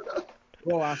saw,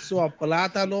 bro, I saw a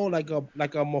plátano like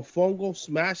a mofongo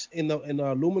smashed in a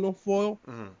aluminum foil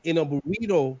Mhm. in a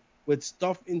burrito with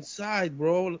stuff inside,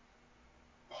 bro.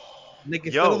 Like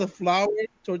instead of Yo, the flour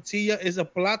tortilla is a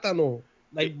plátano,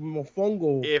 i- like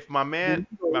mofongo if my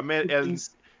burrito man with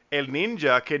El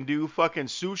Ninja can do fucking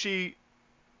sushi,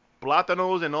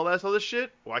 plátanos, and all that other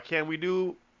shit, why can't we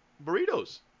do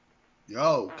burritos?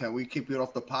 Yo, can we keep it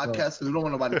off the bro. podcast? Because we don't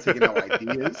want nobody taking our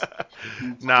ideas.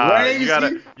 You Nah,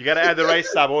 crazy? you gotta add the right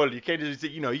sabor. You can't just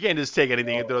you can't just take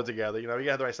anything and throw it together. You gotta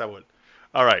have the right sabor.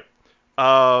 All right.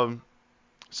 Um.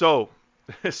 So,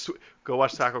 go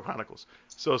watch Taco Chronicles.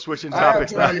 So switching I am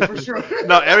topics now. trying for sure.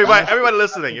 No, That's everybody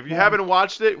listening, if you haven't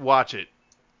watched it, watch it.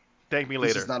 Thank me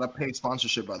This is later. not a paid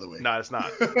sponsorship, by the way. No, it's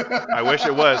not. I wish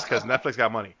it was because Netflix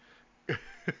got money.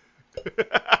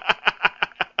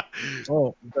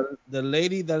 oh the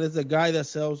lady that is the guy that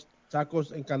sells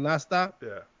tacos en canasta.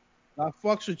 Yeah. I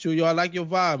fucks with you, yo. I like your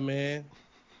vibe, man.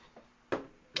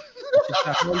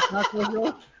 Chicharrón tacos,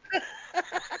 yo.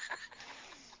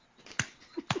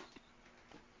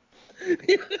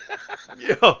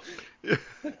 Yo.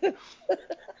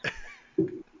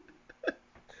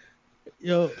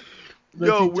 Yo, the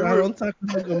Yo, we were chicharrón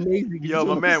tacos look amazing. You Yo,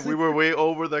 my know man, we were way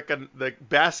over the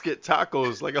basket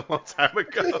tacos like a long time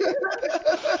ago.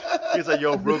 He's like,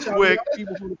 yo, the real quick, charioki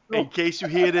before the in show. case you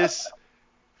hear this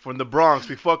from the Bronx,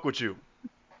 we fuck with you.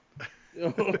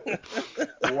 Yo.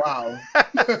 Wow.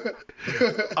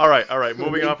 All right. So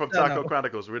Moving they on from shout Taco out.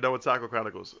 Chronicles. We're done with Taco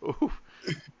Chronicles. Ooh.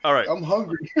 All right. I'm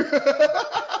hungry.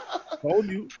 Told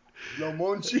you. Lo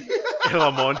Monchi.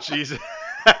 El Monchis. You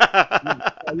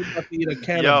about to eat a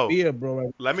can of Yo, beer,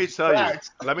 bro. let me tell you.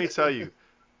 Facts. Let me tell you.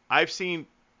 I've seen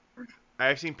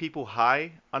people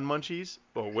high on munchies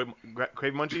or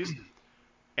crave munchies,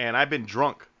 and I've been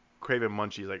drunk craving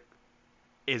munchies. Like,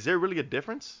 is there really a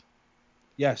difference?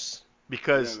 Yes. Yeah,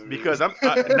 Because there because is.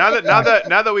 I'm now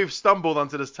that we've stumbled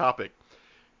onto this topic.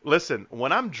 Listen,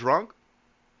 when I'm drunk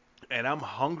and I'm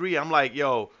hungry, I'm like,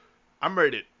 yo, I'm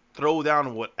ready to throw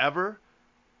down whatever.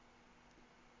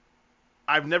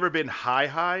 I've never been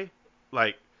high,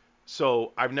 like,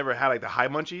 so I've never had like the high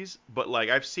munchies, but like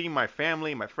I've seen my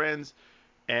family, my friends,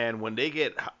 and when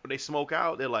they smoke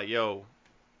out, they're like, yo,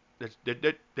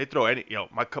 they throw any,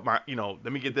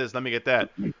 let me get this, let me get that.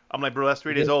 I'm like, bro, that's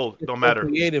 3 days old, It's don't so matter.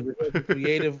 creative. It's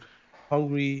creative,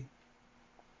 hungry.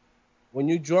 When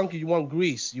you're drunk, you want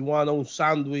grease. You want un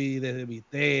sándwich de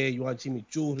vite. You want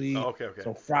chimichurri, Okay.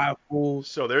 some fried food.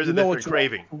 So there is You a know different what you want?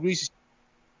 craving. Some grease.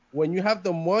 When you have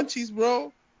the munchies,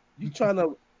 bro, you trying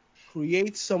to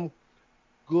create some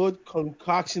good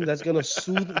concoction that's gonna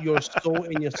soothe your soul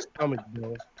and your stomach,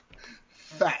 bro.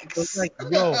 So it's Facts. like,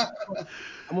 yo, I'm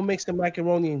gonna make some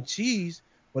macaroni and cheese,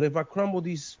 but if I crumble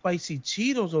these spicy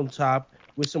Cheetos on top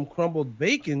with some crumbled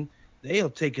bacon, they'll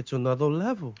take it to another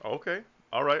level. Okay.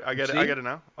 All right. I You get it. I see? get it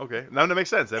now. Okay. Now that makes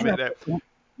sense. I And I mean, that put some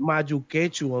maju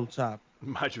ketchup on top.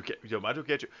 Mayo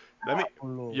Ketchu. Let me.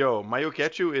 Pablo. Yo, Mayo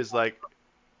Ketchu is like.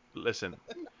 Listen,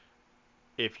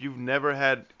 if you've never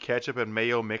had ketchup and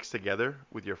mayo mixed together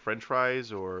with your French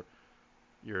fries or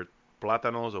your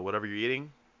plátanos or whatever you're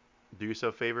eating, do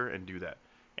yourself a favor and do that.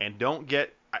 And don't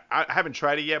get. I haven't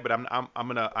tried it yet, but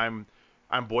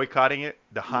I'm boycotting it.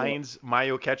 The No. Heinz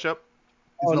Mayo Ketchup.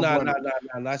 It's Oh, no no, bueno. no, no,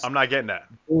 no. That's I'm not getting that.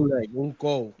 bootleg. Un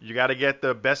go. You got to get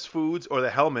the Best Foods or the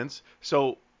Hellmann's.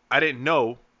 So I didn't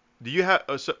know. Do you have?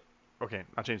 Okay,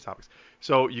 I'll change topics.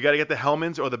 So you got to get the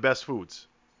Hellmann's or the Best Foods.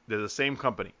 They're the same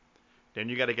company. Then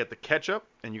you got to get the ketchup,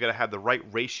 and you got to have the right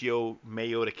ratio,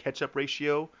 mayo to ketchup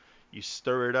ratio. You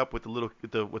stir it up with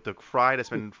the fry that's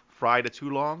been fried too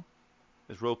long.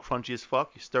 It's real crunchy as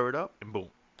fuck. You stir it up, and boom.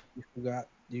 You forgot.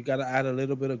 You gotta add a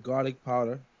little bit of garlic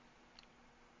powder.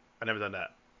 I never done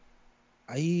that.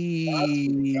 Got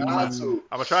Ayy. to.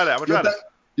 I'm gonna try that. I'm gonna Yo, try te, that.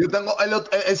 yo tengo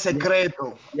el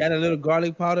secreto. You add a little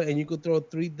garlic powder, and you could throw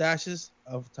 3 dashes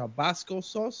of Tabasco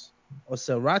sauce or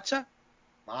sriracha.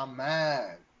 My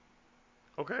man.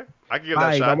 Okay, I can give that a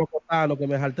Ay, shot. vamos a cortarlo que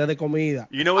me jalté de comida.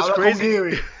 You know what's Habla con crazy?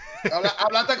 Ivy.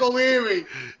 Hablate con Ivy.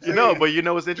 Sí. But you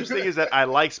know what's interesting is that I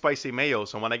like spicy mayo.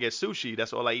 So when I get sushi,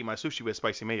 that's all I eat my sushi with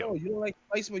spicy mayo. Oh, you don't like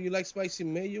spicy, but you like spicy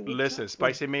mayo? What's Listen, up?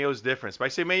 spicy mayo is different.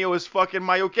 Spicy mayo is fucking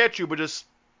mayo ketchup, but just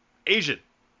Asian.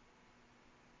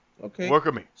 Okay. Work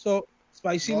with me. So,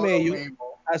 spicy No lo mayo mismo.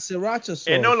 has sriracha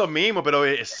And no lo sauce. mismo, but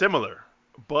it's similar.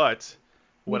 But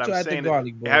You what I'm try the saying,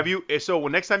 garlic, bro. have you? So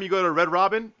when next time you go to Red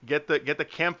Robin, get the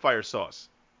campfire sauce.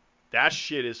 That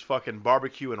shit is fucking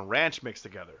barbecue and ranch mixed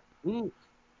together. Mm.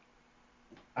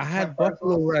 I had Campfire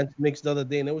buffalo sauce. ranch mixed the other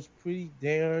day, and it was pretty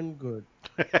darn good.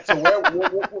 So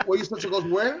where you said to go?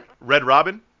 Where? Red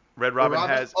Robin. Red The Robin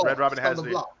Robin? has Oh, it's on the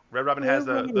block.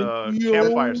 the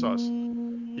campfire sauce.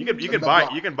 You Yo. can On the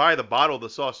buy block. the bottle of the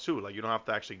sauce too. Like you don't have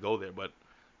to actually go there, but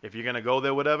if you're gonna go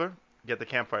there, whatever, get the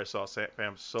campfire sauce,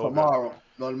 fam. So good. Tomorrow.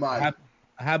 I Normal. had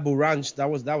I had buranch. That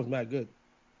was mad good.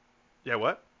 Yeah,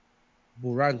 what?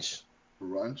 Buranch.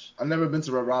 Brunch. I've never been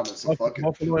to Red Robin, so fuck it.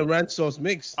 Buffalo and ranch sauce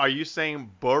mixed. Are you saying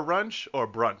brunch or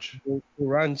brunch?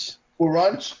 Buranch.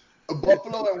 Brunch, a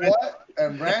buffalo and what?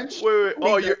 And ranch? Wait.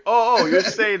 Oh, you're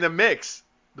saying the mix,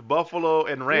 the buffalo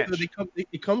and Yeah, ranch.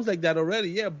 it comes like that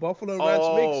already. Yeah, buffalo and ranch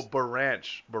Oh, mix. It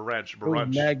was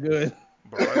brunch, mad good.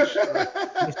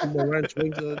 brunch. Made some more ranch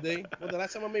wings the other day. Well, the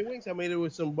last time I made wings, I made it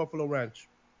with some buffalo ranch.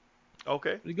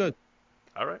 Okay, Pretty good.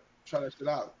 all right. Try that shit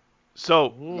out. So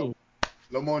Mm.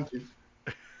 Lo Monchi.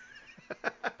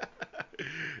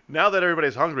 now that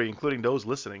everybody's hungry, including those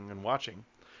listening and watching,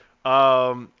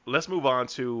 let's move on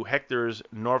to Hector's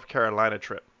North Carolina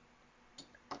trip.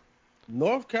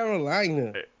 North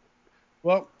Carolina. Eh,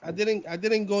 Well, I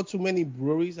didn't go to many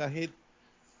breweries. I hit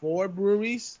 4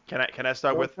 breweries. Can I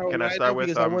start North with can I start Carolina with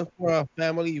because I went for a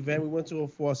family event. We went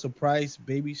for a surprise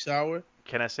baby shower.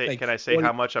 Like can I say 40.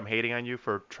 how much I'm hating on you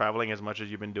for traveling as much as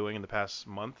you've been doing in the past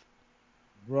month?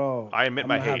 bro. I admit I'm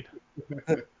my gonna have.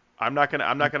 hate. I'm not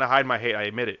gonna hide my hate. I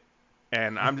admit it.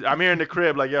 And I'm here in the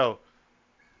crib like, yo,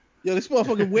 Yo, this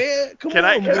motherfucker, where? Come can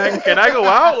I on, can I man. can I go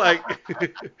out? Like,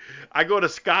 I go to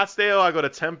Scottsdale, I go to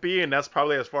Tempe, and that's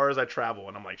probably as far as I travel.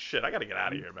 And I'm like, shit, I gotta get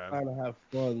out of I'm here, man. trying to have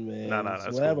fun, No, man. no, It's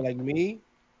that's whatever. cool. Like me,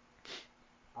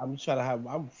 I'm trying to have.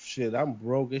 I'm shit. I'm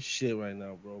broke as shit right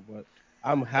now, bro. But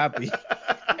I'm happy.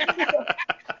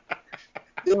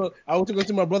 Yo, I was talking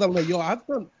to my brother. I'm like, yo, I've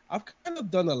kind of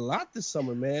done a lot this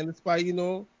summer, man. Despite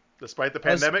Despite the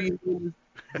us pandemic. being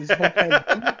in this whole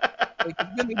pandemic. Like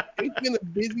it's been a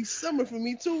busy summer for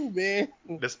me too, man.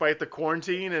 Despite the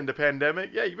quarantine and the pandemic,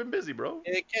 yeah, you've been busy, bro.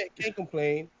 Yeah, can't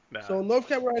complain. Nah. So North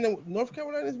Carolina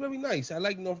is very nice. I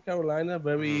like North Carolina. Mm.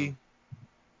 Very,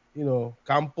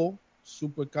 campo,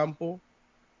 super campo.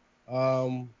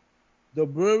 Um, the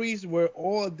breweries were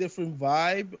all a different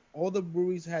vibe. All the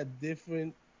breweries had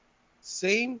different,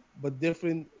 same but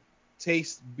different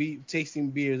tasting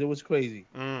beers. It was crazy.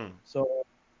 Mm. So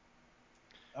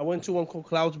I went to one called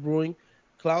Clouds Brewing.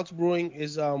 Clouds Brewing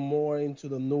is more into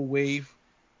the new wave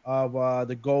of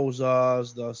the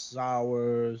Gozas, the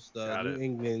sours, the Got New it.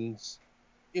 Englands,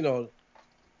 you know,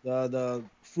 the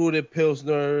fruited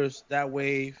pilsners. That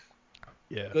wave,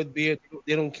 Yeah. good beer.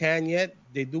 They don't can yet.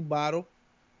 They do bottle.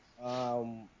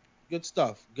 Um, good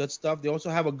stuff. Good stuff. They also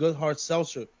have a good hard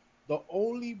seltzer. The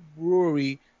only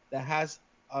brewery that has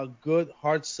a good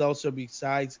hard seltzer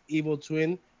besides Evil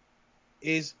Twin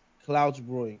is Clouds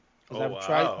Brewing. Because Oh I've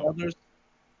tried wow. others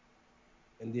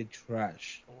and they're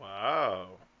trash. Wow.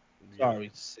 You Sorry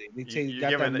to say. They you taste you're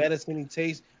got that giving the medicine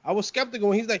taste. I was skeptical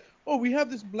when he's like, "Oh, we have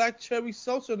this black cherry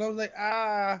seltzer," and I was like,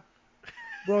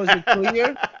 bro, is it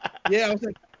clear? Yeah, I was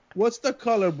like, "What's the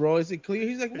color, bro? Is it clear?"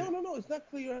 He's like, "No, no, no, it's not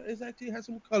clear. It's actually has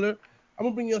some color. I'm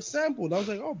gonna bring you a sample." And I was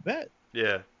like, "Oh, bet."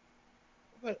 yeah. I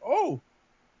was like, "Oh,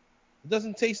 it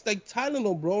doesn't taste like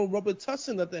Tylenol, bro. Rubber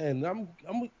tussin at the end." I'm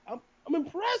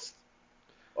impressed.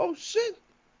 Oh shit.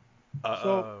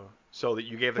 So So that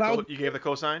Cloud, you gave the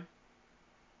cosign?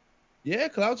 yeah,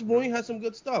 Clouds No. Brewing has some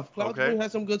good stuff. Clouds Okay. Brewing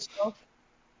has some good stuff.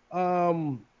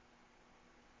 Um,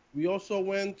 we also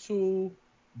went to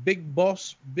Big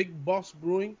Boss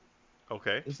Brewing.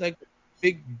 Okay. It's like a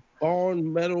big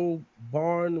metal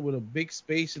barn with a big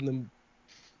space in the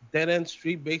dead end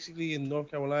street, basically in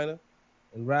North Carolina,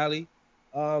 in Raleigh.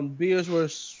 Beers were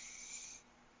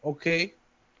okay.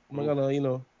 I'm not Ooh.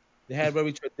 gonna, they had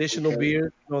very traditional Okay.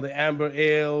 beers, the amber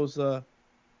ales.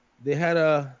 They had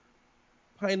a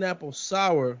pineapple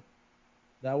sour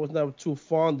that I was not too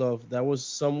fond of. That was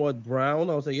somewhat brown.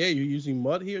 I was like, "Hey, you're using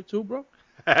mud here too, bro?"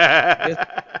 I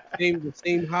guess the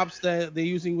same hops that they're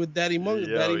using with yo, Daddy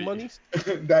Monies.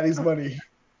 Daddy's money.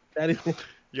 Daddy,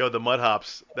 yo, the mud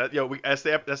hops. That yo, that's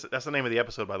the name of the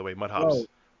episode, by the way. Mud bro. hops.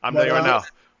 I'm Mud telling you right Yeah, now.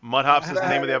 hops. Mud I hops had, is the I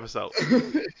name of the episode.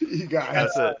 You had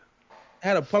That's guys. it.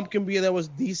 had a pumpkin beer that was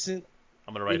decent.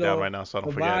 I'm gonna write You it down know, right now so I the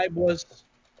don't forget. vibe was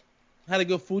had a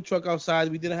good food truck outside.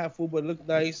 We didn't have food, but it looked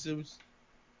nice. It was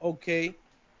okay.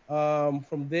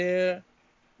 From there,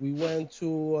 we went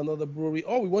to another brewery.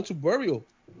 Oh, we went to Burial.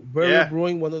 Burial Yeah.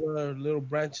 Brewing, one of the little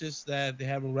branches that they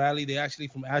have in Raleigh. They're actually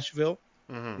from Asheville.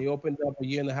 Hmm. They opened up a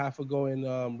year and a half ago in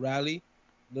Raleigh.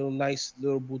 Little nice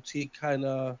little boutique kind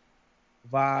of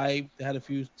vibe. They had a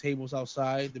few tables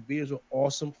outside. The beers were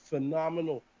awesome,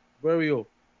 phenomenal. Burial.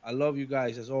 I love you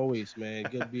guys as always, man.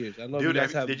 Good beers. I don't know if you Dude,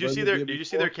 guys have Burial beer did you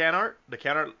see their before. can art? The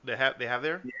can art they have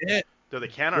there? Yeah, Dude, the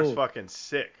can art's dude. fucking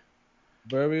sick.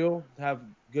 Burial have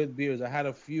good beers. I had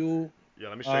a few Yeah,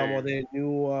 let me show of you. their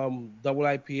new double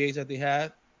IPAs that they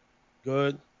had.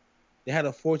 Good. They had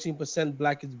a 14%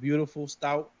 Black is Beautiful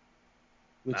stout,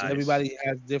 which Nice. everybody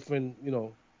has different,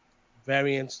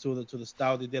 variants to the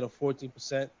stout. They did a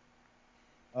 14%.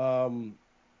 Um,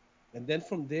 and then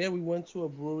from there we went to a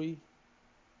brewery.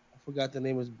 I forgot the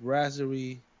name. It was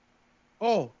Brasserie.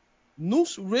 Oh,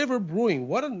 Noose River Brewing.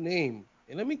 What a name!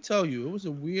 And let me tell you, it was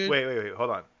a weird. Wait, hold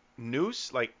on.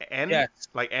 Noose, Yes,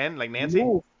 Like Nancy?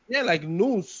 Noose. Yeah, like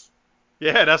Noose,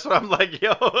 Yeah, that's what I'm like,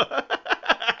 yo.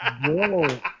 bro.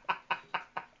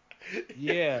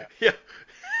 Yeah, Yeah.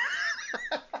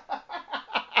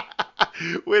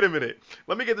 Wait a minute.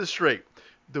 Let me get this straight.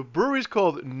 The brewery's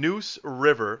called Noose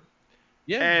River,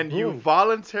 yeah, and you brewing.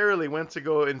 voluntarily went to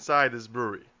go inside this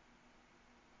brewery.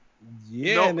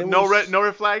 Yeah, and it was, No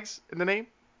red flags in the name?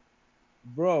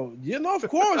 bro. Of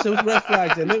course, it was red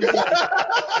flags, and it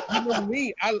was like,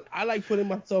 me. I like putting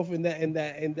myself in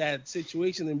that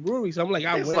situation in breweries. So I'm like,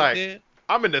 I It's went like, there.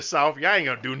 I'm in the South. Y'all ain't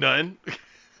gonna do nothing.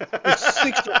 It was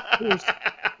six.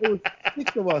 It was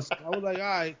six of us. I was like, all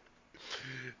right,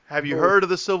 Have you go. heard of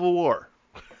the Civil War?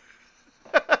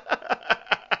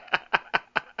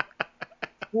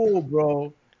 cool,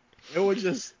 bro. It was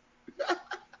just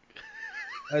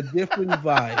a different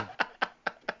vibe,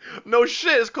 No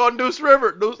shit, it's called Noose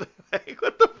River. Noose. Hey,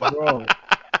 what the bro. fuck?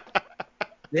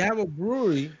 They have a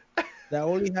brewery that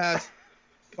only has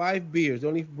 5 beers. They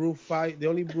only brew five. They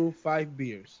only brew 5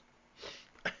 beers.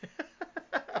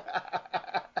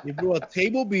 They brew a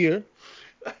table beer,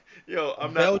 Yo, a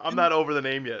I'm Belgian not over the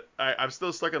name yet. I'm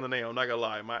still stuck on the name. I'm not gonna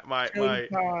lie. cherry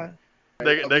pie.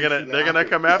 They're gonna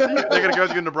come after you. They're gonna go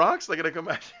after you in the Bronx. They're gonna come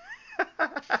after you.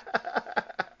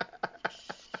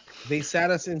 They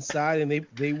sat us inside and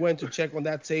they went to check on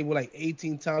that table like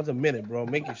 18 times a minute, bro,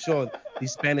 making sure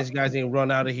these Spanish guys ain't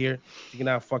run out of here taking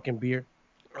out fucking beer.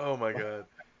 Oh my god.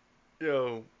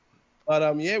 Yo,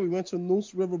 But yeah, we went to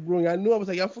Noose River Brewing. I knew I was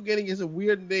like, I'm forgetting it's a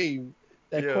weird name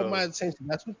that caught my yo. attention.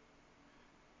 That's what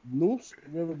Noose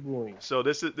River Brewing. So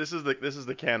this is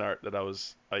the can art that I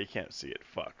was. Oh, you can't see it.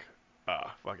 Fuck.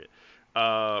 Fuck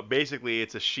it. Basically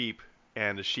it's a sheep,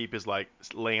 and the sheep is like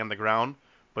laying on the ground,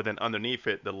 but then underneath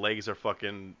it the legs are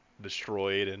fucking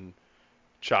destroyed and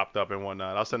chopped up and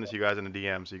whatnot. I'll send this to you guys in the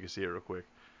DM so you can see it real quick.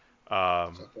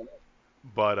 Um,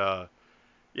 but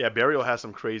yeah, Burial has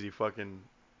some crazy fucking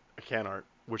can art,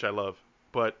 which I love.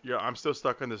 But yeah, I'm still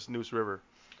stuck on this Noose River.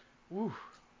 Woo.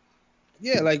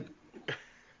 Yeah, like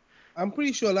I'm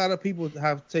pretty sure a lot of people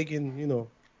have taken,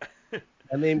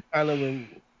 a name kind of in.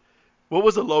 What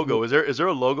was the logo? Is there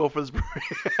a logo for this brewery?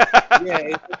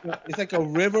 Yeah, it's like a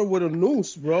river with a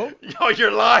noose, bro. Yo,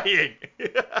 you're lying.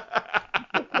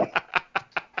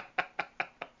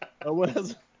 What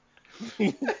else?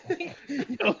 Yo,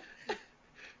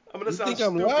 I'm gonna you sound think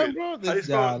I'm lying, stupid. bro? How do you This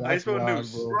spell guy, how do you that's spell wild,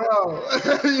 noose? bro.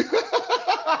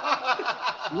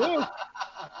 Bro. Look,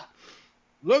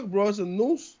 look, bro, it's a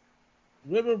noose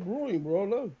river brewing, bro.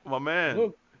 Look, My man.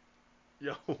 look,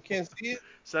 Yo. you can't see it.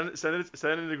 Send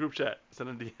it in the group chat. Send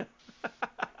it in DM.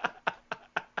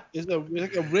 It's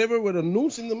like a river with a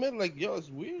noose in the middle. Like, yo, it's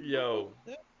weird, bro. Yo.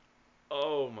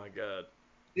 Oh my god.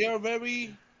 They are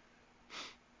very.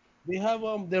 They have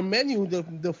their menu.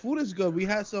 The food is good. We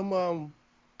had some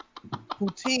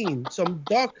poutine, some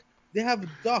duck. They have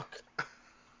duck.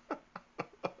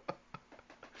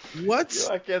 Yo, What?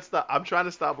 I can't stop. I'm trying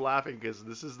to stop laughing because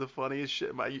this is the funniest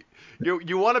shit.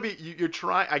 You want to be. You're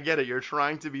trying. I get it. You're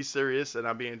trying to be serious, and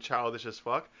I'm being childish as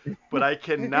fuck. But I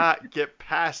cannot get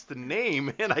past the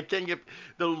name, and I can't get.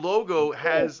 The logo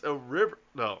has a river.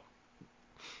 No.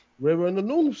 River and the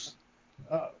noose.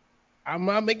 Uh, I'm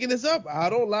not making this up. I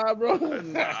don't lie, bro.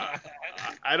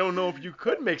 I don't know if you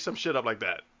could make some shit up like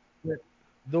that.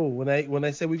 Though when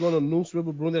I say we're going to Noose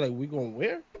River Brewing, they're like, we going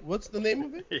where? What's the name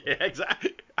of it? Yeah,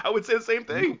 exactly. I would say the same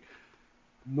thing.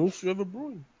 Noose River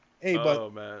Brewing. Hey, but Oh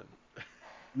man.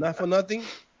 not for nothing.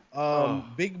 Oh.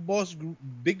 Big Boss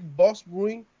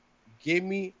Brewing gave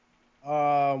me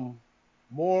um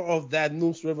more of that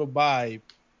Noose River vibe,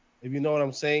 if you know what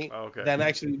I'm saying, Okay. than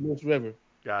actually Noose River.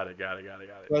 Got it. Got it. Got it.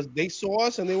 Got it. Because they saw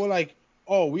us and they were like,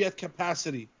 oh, we had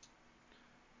capacity.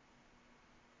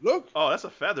 Look, Oh, that's a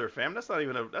feather, fam. That's not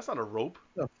even a. That's not a rope.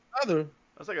 the feather.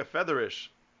 That's like a featherish.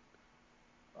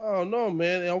 Oh no,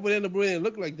 man. Over there in the brewing, it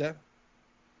looked like that.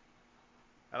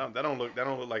 I don't. That don't look. That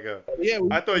don't look like a. Yeah, we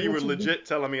I thought you were were too big. legit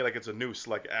telling me like it's a noose,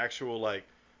 like actual like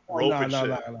Oh, rope no, and no,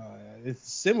 no, shit. no.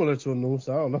 It's similar to a noose.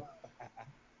 I don't know.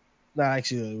 Nah,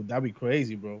 actually, that'd be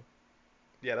crazy, bro.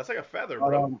 Yeah, that's like a feather, But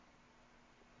bro.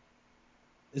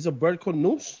 is a bird called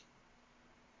noose?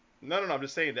 No, no, no. I'm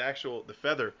just saying the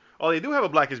feather. Oh, they do have a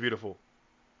black is beautiful.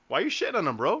 Why you shitting on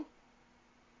them, bro?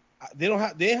 They don't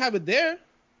have. They didn't have it there.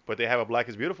 But they have a black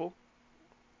is beautiful.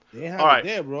 They didn't All have it right.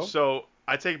 there, bro. So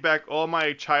I take back all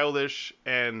my childish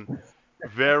and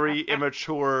very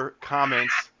immature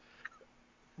comments,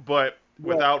 but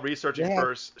Well, without they researching have.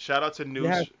 first. Shout out to They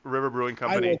have. Noose River Brewing I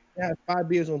was. Company. They had 5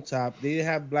 beers on top. They didn't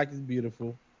have black is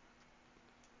beautiful.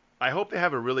 I hope they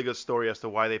have a really good story as to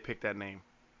why they picked that name.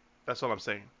 That's all I'm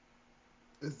saying.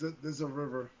 There's a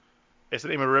river. It's the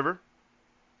name of a river.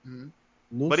 Hmm.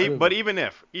 Noose But River. even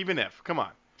if, come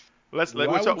on, Why would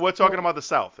we're you talking about the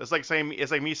South. It's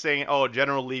like me saying, oh,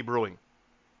 General Lee Brewing.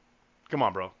 Come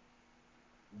on, bro.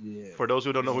 Yeah, For those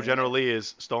who don't know who Yeah. General Lee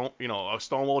is,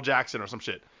 Stonewall Jackson or some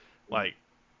shit. Like,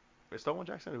 is Stonewall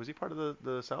Jackson, was he part of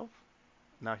the South?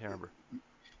 No, I can't remember. You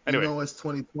Anyway, know it's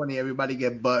 2020. Everybody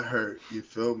get butt hurt. You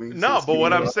feel me? So no, let's but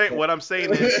keep it what I'm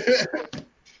saying is up.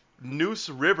 Noose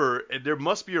River. There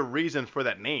must be a reason for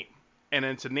that name, and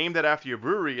then to name that after your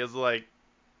brewery is like,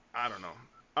 I don't know.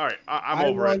 All right, I'm I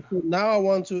over it. want to now. I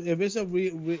want to. If it's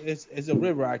it's a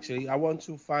river actually. I want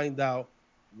to find out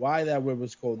why that river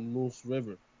is called Noose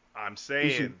River I'm We should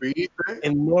saying read that.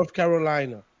 in North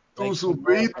Carolina. Like Those who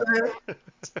breathe there.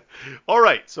 All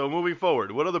right. So moving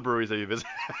forward, what other breweries have you visited?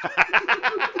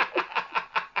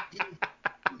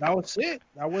 that was it.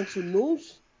 I went to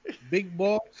Noose, Big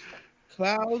Boss,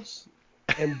 Clouds,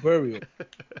 and Burial.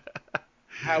 I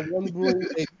had one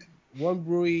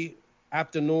brewery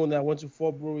afternoon. I went to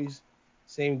 4 breweries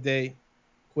same day.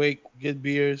 Quick, good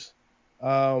beers.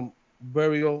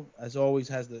 Burial, as always,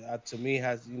 has the to me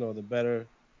has the better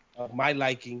of my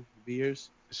liking beers.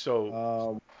 So,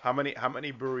 Um, how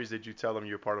many breweries did you tell them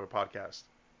you're part of a podcast?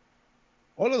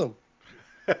 all of them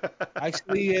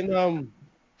actually.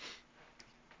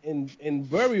 In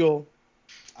Burial,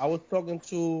 I was talking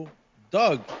to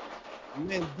Doug.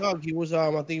 Man, Doug, he was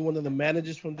I think one of the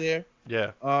managers from there.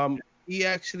 Yeah. Um, he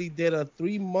actually did a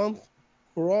 3 month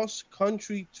cross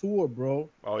country tour, bro,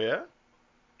 Oh yeah.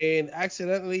 and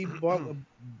accidentally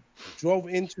drove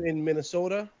into in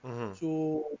Minnesota Hmm.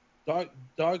 to Dark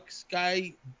Dark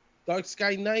Sky Dark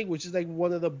Sky Night, which is like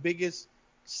one of the biggest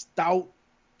stout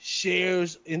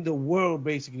shares in the world,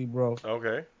 basically, bro.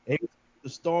 Okay. And the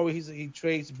story, he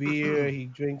trades beer, he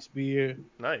drinks beer,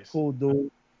 Nice. cool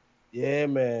dude. Yeah,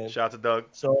 man. Shout out to Doug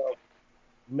So,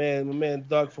 man, my man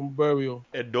Doug from Burial.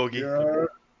 and Doggy. Yeah,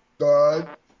 God.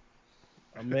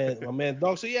 My man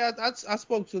Doug. So yeah, I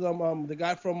spoke to them. The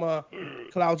guy from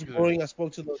Clouds Excuse me. Brewing. I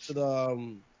spoke to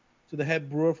the head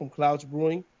brewer from Clouds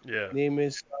Brewing. Yeah. Name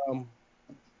is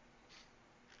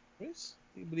Chris.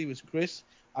 I believe it's Chris.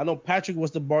 I know Patrick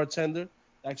was the bartender.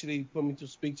 Actually, put me to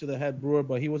speak to the head brewer,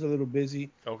 but he was a little busy.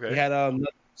 He Okay. had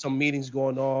some meetings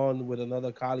going on with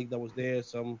another colleague that was there,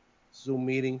 some Zoom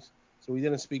meetings. So we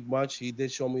didn't speak much. He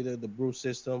did show me the brew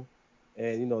system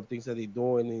and things that they're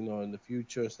doing, in the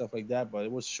future and stuff like that. But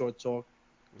it was short talk.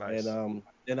 And Nice.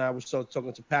 then I was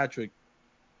talking to Patrick,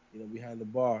 behind the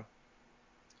bar.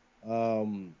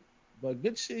 Um, but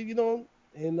good shit,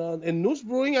 in Noose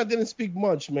Brewing, I didn't speak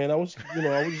much, man. I was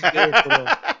just there for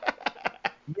the.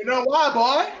 You know why,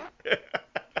 boy?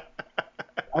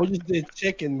 I was just there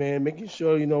checking, man, making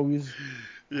sure we was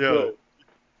Yo,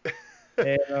 good.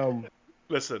 And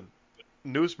listen.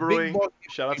 News Big Brewing. Boss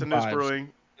Shout out to gave me News vibes.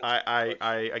 Brewing.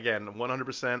 I again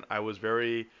 100%. I was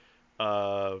very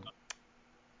uh,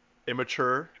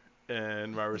 immature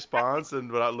in my response and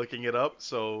without looking it up.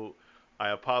 So I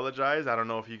apologize. I don't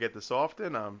know if you get this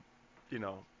often. You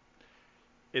know,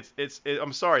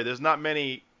 I'm sorry. There's not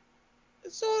many.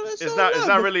 It's It's all not. It's love.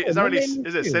 not It's really. cool. It's not My really. name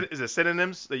is you. Is it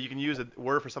synonyms that you can use a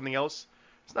word for something else?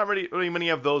 It's not really many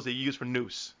of those that you use for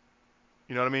noose.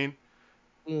 You know what I mean?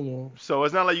 You know. So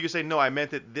it's not like you can say no. I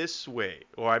meant it this way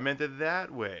or I meant it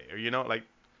that way or like.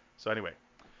 So anyway,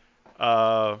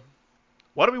 uh,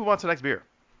 why don't we move on to the next beer?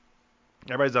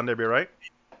 Everybody's done their beer, right?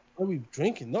 What are we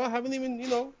drinking? No, I haven't even. We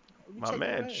My chugging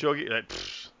man, away. Shogi,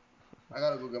 I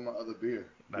gotta go get my other beer.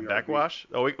 that BRB. backwash.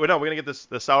 Oh, no, we're gonna get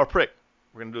the sour prick.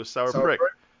 We're gonna do a sour Sour prick.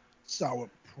 prick? Sour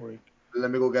prick. Let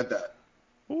me go get that.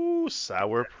 Ooh,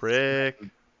 sour prick.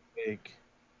 Prick.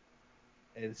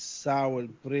 El sour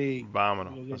prick. Vámonos.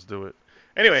 We gonna get Let's do it.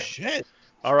 Anyway, shit.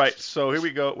 all right. So here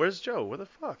we go. Where's Joe? Where the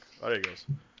fuck? Oh, there he goes.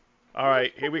 All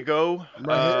right, here we go. I'm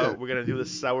right here. We're gonna do the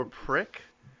sour prick.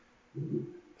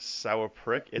 Sour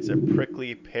prick. It's a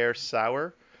prickly pear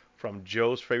sour from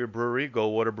Joe's favorite brewery,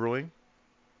 Goldwater Brewing.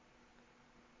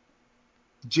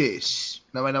 Jish.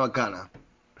 Una vaina bacana.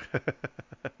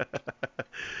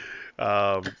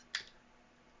 um,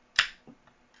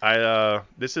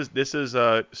 this is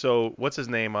so what's his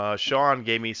name? Sean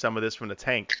gave me some of this from the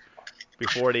tank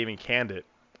before they even canned it,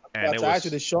 and About it to ask you,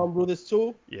 was did Sean brew this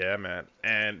too? yeah, man.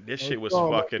 And this Oh, shit was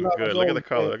Sean, much fucking love good. as Look at the always,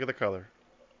 color. man. Look at the color.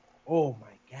 Oh my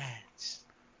God.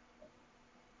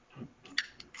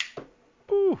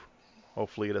 Ooh.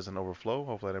 Hopefully it doesn't overflow.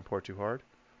 Hopefully I didn't pour too hard.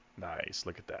 Nice.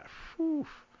 Look at that. Whew.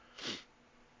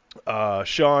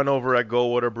 Sean over at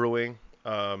Goldwater Brewing.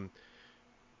 Um,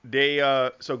 they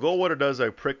so Goldwater does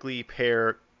a prickly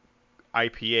pear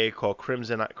IPA called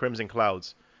Crimson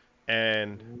Clouds,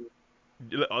 and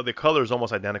the color is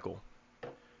almost identical.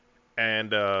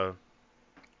 And look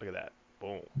at that,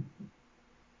 boom.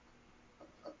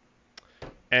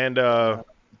 And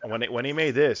when he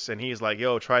made this, and he's like,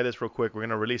 "Yo, try this real quick. We're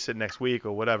gonna release it next week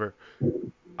or whatever."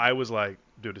 I was like,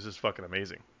 "Dude, this is fucking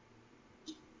amazing."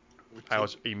 I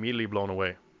was immediately blown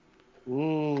away.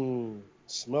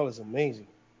 Smell is amazing.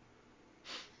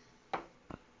 Yo,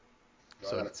 I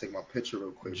So gotta take my picture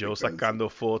real quick Joe because sacando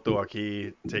foto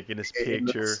aquí, taking his it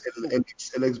picture.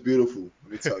 looks it looks beautiful.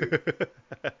 Let me tell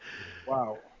you.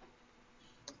 Wow.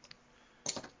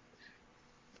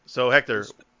 So Hector,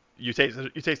 It's, you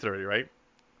tasted already, right?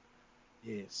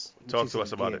 yes. Let me Talk taste to it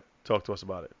us about again. it. Talk to us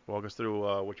about it. Walk us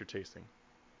through what you're tasting.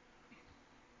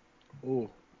 Oh,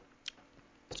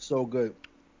 so good.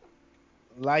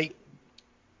 light,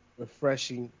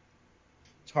 refreshing,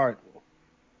 tart.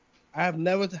 I have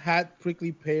never had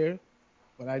prickly pear,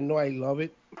 but I know I love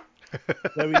it.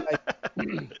 Very like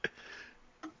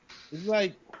it's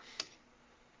like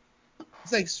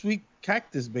it's like sweet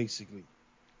cactus basically.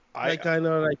 I Like kind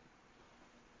of like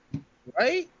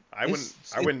right. I wouldn't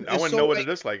It's I it, wouldn't I it's wouldn't so know what like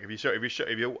it is like if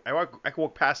you I could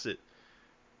walk past it.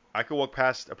 I could walk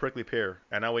past a prickly pear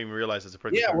and I wouldn't even realize it's a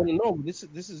prickly yeah. I pear. wouldn't know. But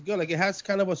this is good. Like it has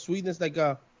kind of a sweetness like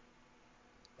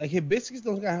hibiscus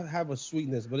don't have a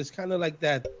sweetness, but it's kind of like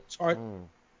that tart, Mm.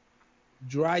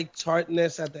 dry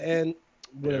tartness at the end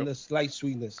with a Yep. little slight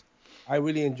sweetness. I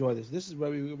really enjoy this. This is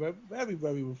very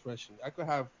refreshing. I could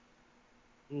have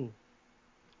mm,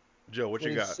 Joe, what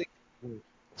you got? 26. Mm,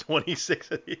 26.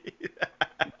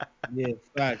 yeah,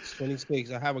 facts. 26.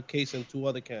 I have a case and two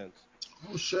other cans.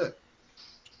 Oh shit.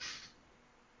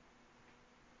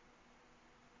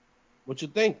 What you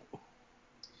think?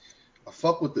 I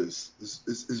fuck with this. This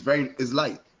is very is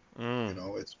light.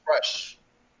 Mm. It's fresh.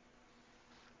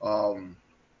 Um,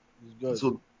 It's this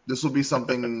good. will this will be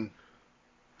something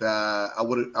that I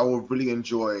would really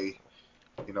enjoy.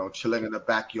 Chilling in the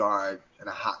backyard in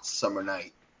a hot summer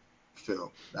night.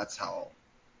 Feel that's how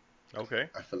Okay.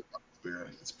 I feel about this beer.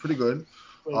 It's pretty good.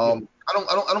 Pretty good.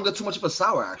 I don't get too much of a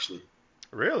sour actually.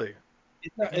 Really?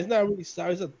 It's not. It's not really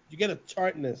sour. You get a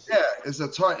tartness. Yeah, it's a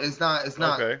tart. It's not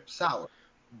Okay. sour.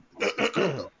 It's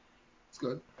good though. It's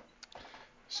good.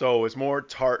 So it's more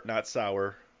tart, not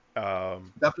sour.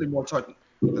 Um, Definitely more tart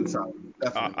than sour.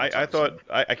 Definitely more I tart than thought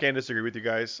sour. I can't disagree with you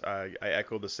guys. I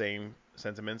echo the same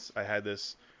sentiments. I had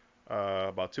this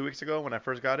about 2 weeks ago when I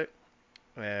first got it,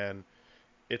 and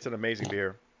it's an amazing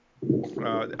beer.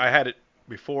 I had it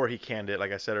before he canned it,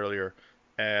 like I said earlier,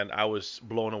 and I was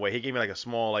blown away. He gave me like a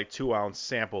small, like 2 ounce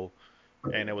sample,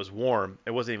 and it was warm.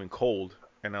 It wasn't even cold,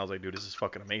 and I was like, dude, this is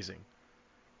fucking amazing.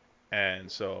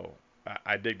 And so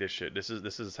I dig this shit. This is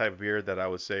the type of beer that I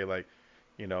would say like,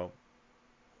 you know,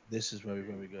 This is very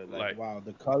good. Like like, wow,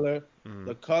 mm,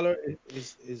 the color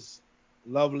is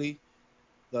lovely.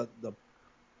 The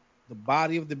the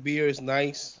body of the beer is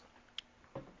nice.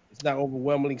 It's not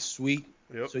overwhelmingly sweet.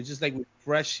 yep, So it's just like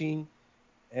refreshing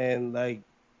and like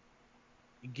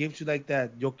it gives you like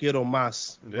that yo quiero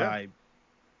más yeah. vibe.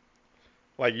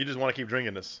 Like you just want to keep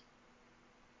drinking this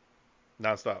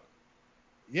nonstop.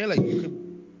 Yeah, like you could.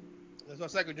 That's why I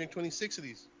said I could drink 26 of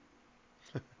these.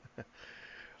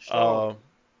 Strong. Um,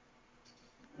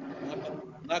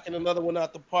 Knocking another one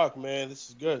out the park, man. This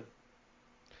is good.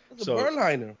 That's a so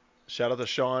Berliner. shout out to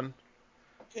Sean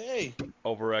Okay.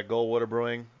 over at Goldwater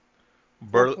Brewing.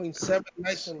 Ber- 4.7,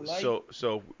 nice and light.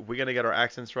 so we're gonna get our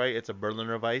accents right. It's a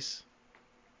Berliner Weiss.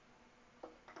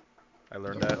 I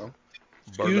learned There we that. go.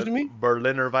 Excuse me?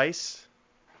 Berliner Weiss.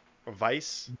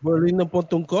 Weiss. Berliner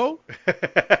Pontunko?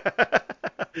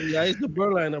 Yeah, it's the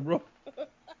Berliner, bro.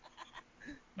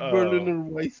 Oh, Berliner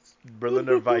Weiss.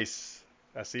 Berliner Weiss.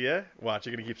 Así es. Watch,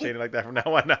 you're gonna keep saying it like that from now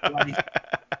on. Weiss.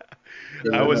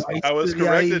 There I we was go. Weiss I was to the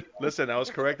eye. corrected. Listen, I was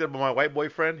corrected by my white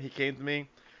boyfriend. He came to me.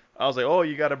 I was like, "Oh,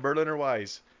 you got a Berliner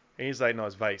Weiss," and he's like, "No,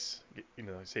 it's Weiss.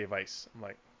 Say Weiss." I'm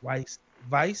like, Weiss.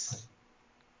 Weiss?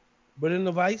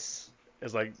 Berliner Weiss?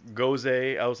 "It's like Goze."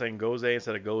 I was saying Goze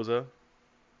instead of Goza.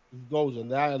 It goes on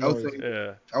that I was annoys saying, me.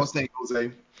 Yeah. I was saying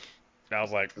Jose. I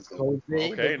was like, Let's go. Goze,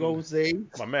 the okay,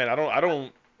 Goze. my man. I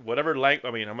don't. Whatever language.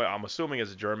 I mean, I'm assuming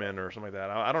it's German or something like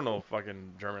that. I don't know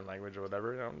fucking German language or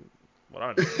whatever. What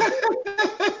I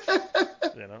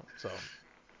know. So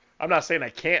I'm not saying I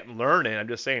can't learn it. I'm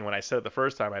just saying when I said it the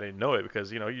first time, I didn't know it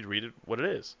because you read it what it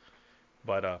is.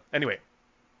 But anyway,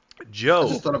 I Joe,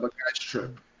 just thought of a guy's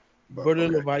trip, but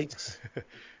Berliner okay. Weiss.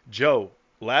 Joe,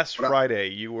 last But Friday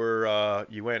you were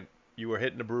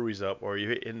hitting the breweries up or you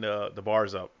hitting the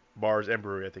bars up, bars and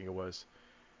brewery I think it was.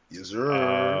 yes,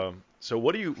 sir. So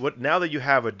what now that you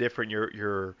have a different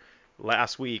your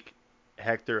last week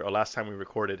Hector or last time we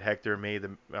recorded Hector made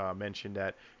the mention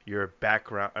that your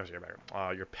background I'm sorry, your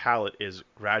background your palate is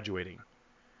graduating.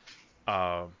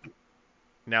 Um,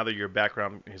 now that your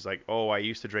background is like, oh, I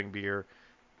used to drink beer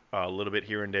a little bit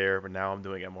here and there, but now I'm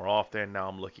doing it more often. Now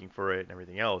I'm looking for it and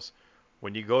everything else.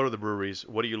 When you go to the breweries,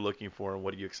 what are you looking for and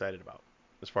what are you excited about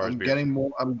as far as I'm beer? getting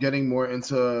more. I'm getting more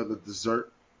into the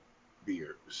dessert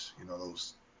beers.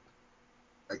 Those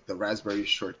like the raspberry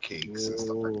shortcakes and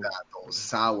stuff like Oh, that. Those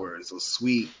sours, those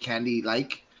sweet candy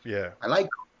like. Yeah. I like.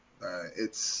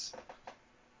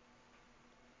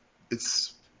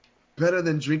 It's better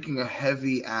than drinking a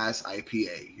heavy ass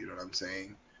IPA. You know what I'm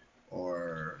saying?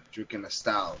 Or drinking a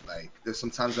stout. Like there's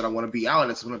some times that I want to be out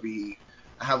and it's gonna be.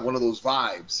 I have one of those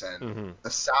vibes and Hmm.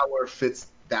 the sour fits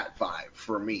that vibe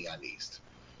for me at least.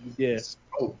 yeah. It's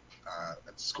dope. I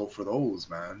just go for those,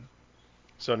 man.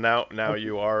 So now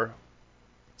you are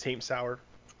Team Sour.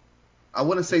 I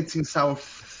wouldn't say Team Sour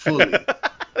fully.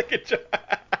 Look at you.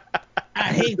 I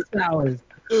hate sours.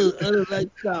 I don't like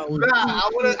sours. Nah,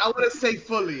 I wouldn't say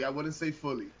fully. I wouldn't say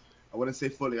fully. I wouldn't say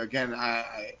fully. Again,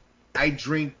 I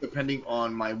drink depending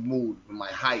on my mood, my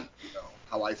height,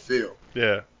 how I feel.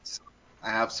 Yeah. So I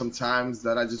have some times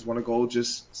that I just want to go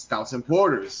just stouts and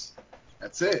porters.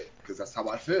 That's it, because that's how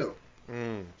I feel.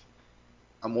 Mm.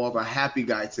 I'm more of a happy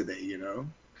guy today.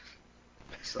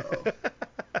 So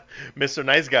Mr.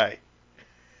 Nice Guy.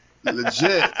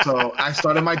 legit. So I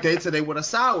started my day today with a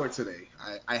sour today.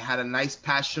 I had a nice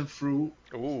passion fruit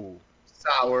Ooh.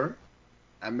 sour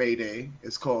at Mayday.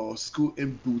 It's called Scoot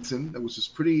and Bootin', which is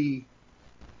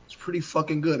it's pretty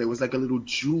fucking good. It was like a little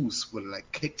juice with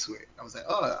like kick to it. I was like,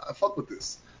 oh, I fuck with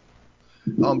this.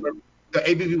 The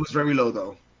ABV was very low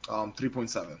though,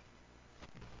 3.7.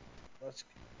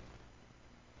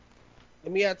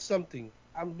 Let me add something.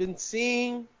 I've been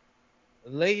seeing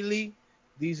lately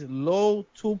these low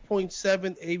 2.7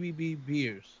 ABV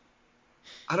beers.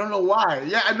 I don't know why.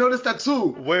 Yeah, I noticed that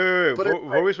too. Wait. But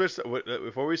Before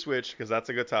we switch, because that's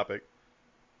a good topic.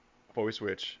 Before we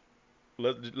switch,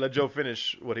 let Joe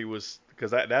finish what he was,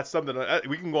 because that's something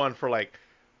we can go on for like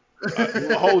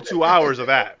a whole 2 hours of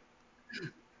that.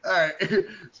 all right.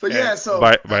 So And yeah, so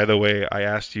by the way, I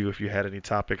asked you if you had any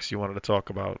topics you wanted to talk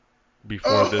about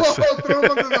before this. throw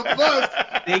him under the bus.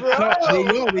 They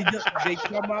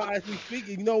come out as we speak.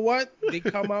 You know what? They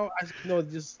come out as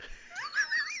just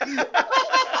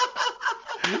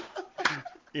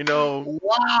You know,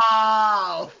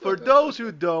 Wow. for those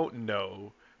who don't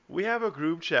know, we have a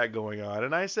group chat going on,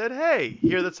 and I said, hey,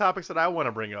 here are the topics that I want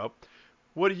to bring up.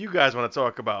 What do you guys want to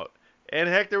talk about? And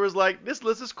Hector was like, this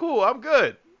list is cool. I'm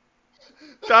good.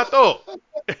 Tato.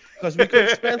 because we could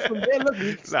expand from there. Look, we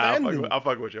Nah, expanding. I'll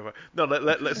fuck with you. No,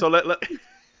 let.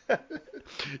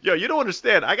 Yo, you don't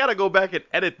understand. I gotta go back and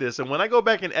edit this, and when I go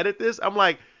back and edit this, I'm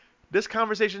like, this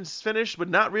conversation's finished, but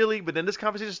not really. But then this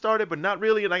conversation started, but not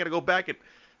really, and I gotta go back and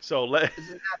so let.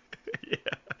 Yeah,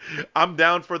 I'm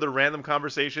down for the random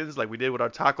conversations like we did with our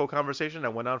taco conversation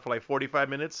that went on for like 45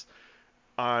 minutes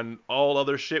on all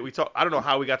other shit. We talked. I don't know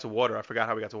how we got to water. I forgot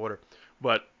how we got to water,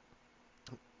 but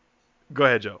go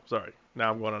ahead, Joe. Sorry.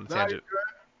 Now I'm going on a Nah, tangent.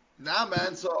 nah,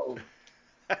 man. So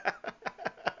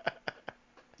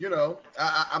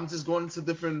I'm just going to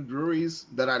different breweries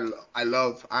that I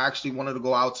love. I actually wanted to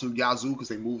go out to Yazoo because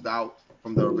they moved out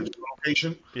from the original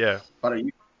location Yeah. about a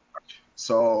year.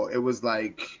 So it was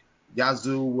like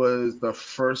Yazoo was the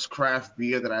first craft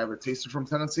beer that I ever tasted from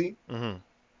Tennessee, Mm-hmm.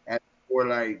 and we're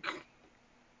like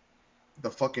the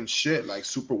fucking shit, like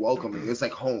super welcoming. It's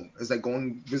like home. It's like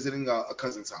going visiting a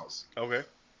cousin's house. Okay.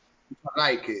 I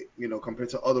like it, compared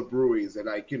to other breweries that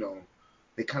like,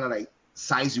 they kind of like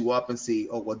size you up and say,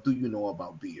 oh, what do you know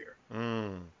about beer?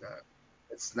 Mm.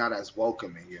 It's not as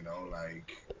welcoming,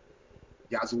 like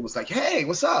Yazoo was like, hey,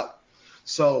 what's up?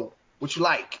 So what you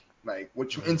like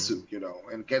what you Mm-hmm. into,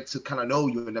 and get to kind of know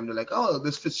you, and then they're like, oh,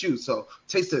 this fits you, so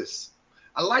taste this.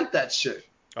 I like that shit.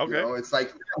 Okay. It's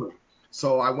like family.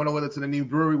 So I went over to the new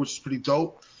brewery, which is pretty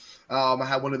dope. I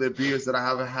had one of their beers that I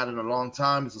haven't had in a long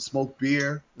time. It's a smoked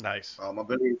beer. Nice. I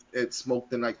believe it's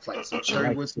smoked in like some I cherry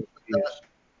like whiskey. those beers.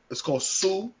 It's called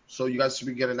Sue, so you guys should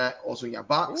be getting that also in your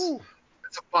box. Ooh.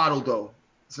 It's a bottle though.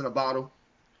 It's in a bottle,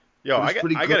 Yo, but it's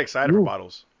pretty I good. get excited for Ooh,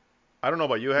 bottles. I don't know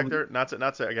about you, Hector. Not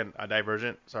to again a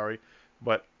divergent. Sorry,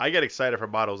 but I get excited for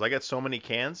bottles. I get so many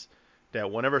cans that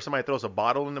whenever somebody throws a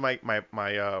bottle into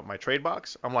my trade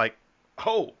box, I'm like,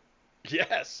 oh,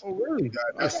 yes. oh really?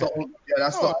 That's Okay. Oh,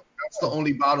 that's the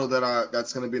only bottle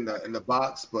that's gonna be in the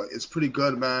box, but it's pretty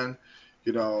good, man.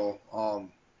 You know,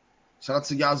 shout out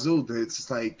to Yazoo. It's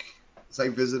like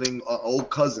visiting an old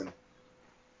cousin,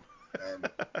 and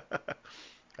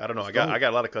I don't know. it's I dope.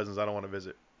 got a lot of cousins I don't want to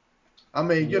visit. I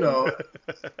mean, yeah.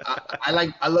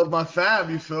 I love my fam.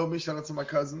 You feel me? Shout out to my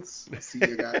cousins. I see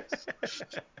you guys.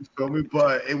 You feel me?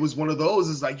 But it was one of those.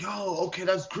 It's like, yo, okay,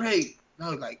 that's great.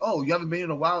 No, like, oh, you haven't been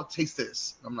in a while. Taste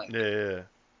this. I'm like, Yeah.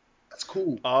 that's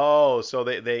cool. Oh, so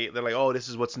they're like, oh, this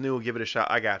is what's new. Give it a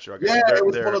shot. I got you. I got Yeah, you. it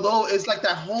was one They're of those. It's like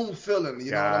that home feeling.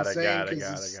 You know what I'm got it. saying? Got it.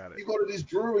 Because Got it. Got it. you go to these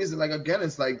breweries and like again,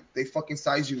 it's like they fucking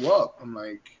size you up. I'm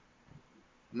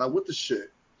not with the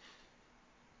shit.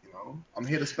 I'm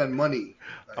here to spend money.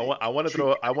 Like I want to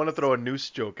treat throw me a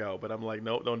noose joke out, but I'm like,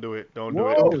 no, don't do it. Don't do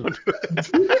it. nice. Whoa.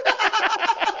 Don't do it.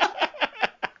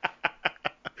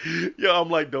 Yo, I'm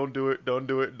like, don't do it. Don't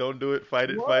do it. Don't do it. Fight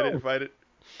it. Fight it. Whoa. Fight it.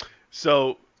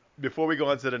 So, before we go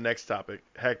on to the next topic,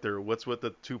 Hector, what's with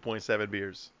the 2.7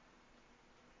 beers?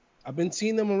 I've been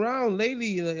seeing them around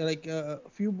lately. Like a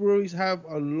few breweries have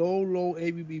a low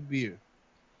ABV beer,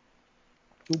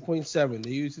 2.7. They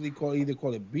usually either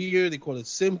call it beer, they call it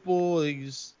simple. They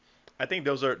just I think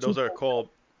two. those are called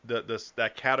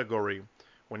that category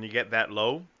when you get that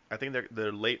low. I think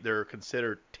they're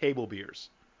considered table beers.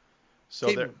 So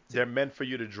Table. they're meant for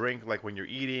you to drink like when you're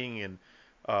eating and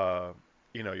uh,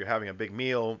 you're having a big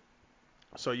meal,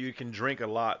 so you can drink a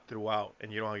lot throughout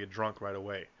and you don't get drunk right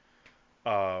away.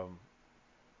 Um,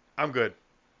 I'm good.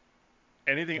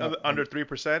 Anything Uh, under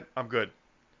 3%, I'm good.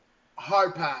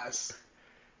 Hard pass.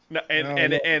 No, I don't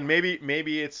know. and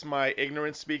maybe it's my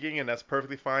ignorance speaking, and that's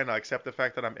perfectly fine. I accept the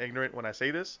fact that I'm ignorant when I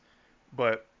say this,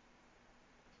 but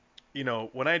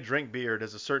when I drink beer,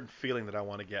 there's a certain feeling that I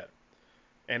want to get,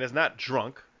 and it's not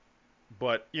drunk,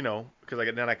 but because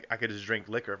I could just drink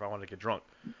liquor if I wanted to get drunk.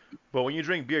 But when you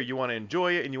drink beer, you want to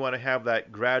enjoy it and you want to have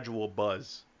that gradual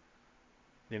buzz.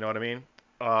 You know what I mean?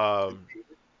 Um,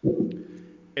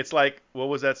 it's like what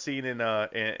was that scene in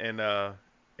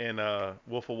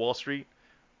Wolf of Wall Street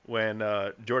when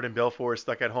Jordan Belfort is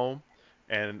stuck at home,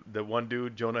 and the one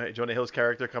dude Jonah Hill's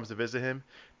character comes to visit him,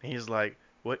 and he's like,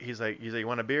 "What?" He's like, "You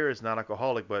want a beer? It's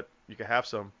non-alcoholic, but you can have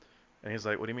some." And he's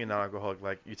like, "What do you mean non-alcoholic?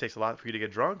 Like, it takes a lot for you to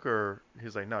get drunk?" Or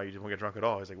he's like, "No, you just won't get drunk at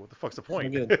all." He's like, "What the fuck's the I'm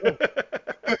point?" getting drunk.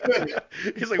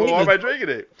 He's like, "Well, why am I drinking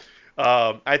it?"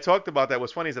 I talked about that.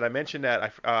 What's funny is that I mentioned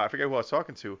that I forget who I was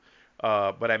talking to,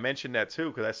 but I mentioned that too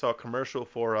because I saw a commercial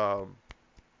for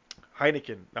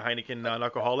Heineken, the Heineken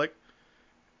non-alcoholic,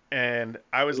 and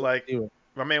I was like,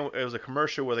 my man, it was a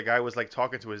commercial where the guy was like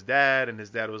talking to his dad, and his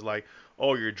dad was like,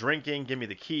 "Oh, you're drinking? Give me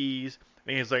the keys."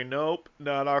 And he's like, "Nope,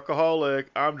 not alcoholic.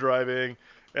 I'm driving."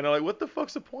 And I'm like, "What the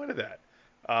fuck's the point of that?"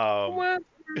 Um,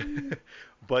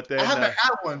 but I then, haven't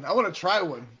had one. I want to try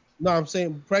one. No, I'm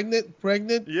saying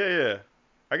pregnant yeah,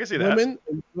 I can see that. women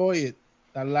enjoy it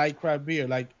that like craft beer.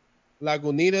 Like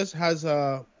Lagunitas has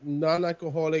a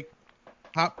non-alcoholic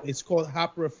hop. It's called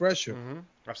hop refresher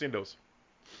I've seen those.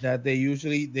 that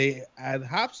they add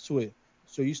hops to it,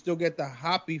 so you still get the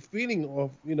hoppy feeling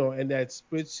of and that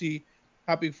spritzy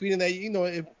hoppy feeling that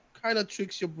it kind of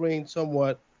tricks your brain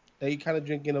somewhat that you kind of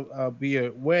drinking a beer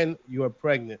when you are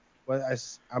pregnant. But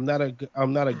I'm not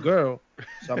a girl,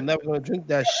 so I'm never gonna drink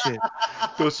that shit.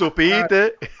 Tu I'm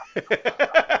supiste.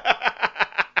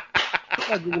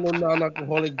 not drinking no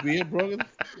non-alcoholic beer, bro. Get the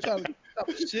fuck out of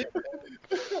stop shit.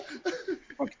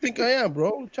 Fuck you think I am,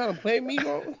 bro? Trying to play me,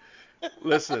 bro?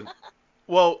 Listen,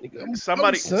 well, Nigga, I'm young,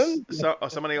 somebody son.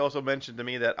 somebody also mentioned to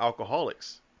me that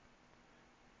alcoholics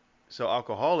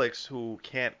who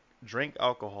can't drink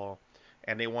alcohol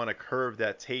and they want to curb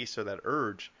that taste or that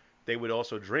urge, they would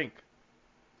also drink.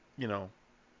 You know,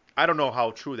 I don't know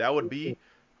how true that would be.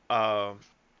 Um,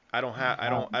 I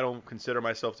don't consider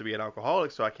myself to be an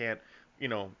alcoholic, so I can't,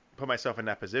 put myself in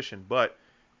that position. But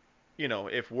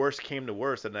if worse came to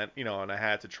worse, and that, and I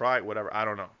had to try it, whatever, I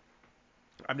don't know.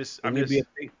 I'm Then you be just,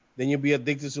 addicted. Then you be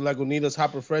addicted to Lagunitas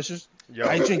hot refreshers.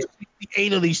 I yo, drink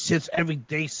 68 of these shits every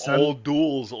day, son. all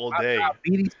duels all My day.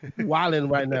 diabetes is wilding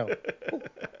right now.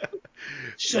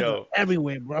 Sugar Yo,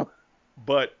 everywhere, bro.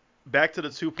 but back to the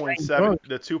I'm 2.7, drunk.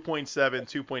 the 2.7,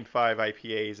 2.5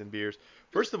 IPAs and beers.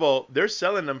 First of all, they're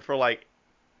selling them for like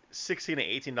 $16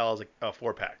 to $18 a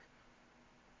 4 pack.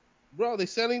 Bro, they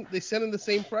selling the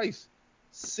same price.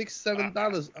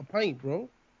 $6-7 a pint, bro.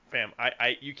 Fam,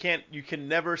 you can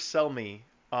never sell me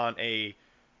on a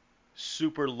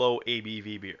super low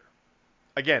ABV beer.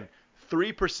 Again,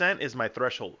 3% is my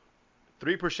threshold.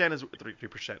 3% is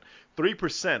 3%.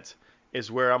 3% is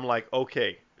where I'm like,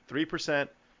 okay, 3%.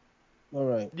 All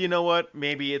right. You know what?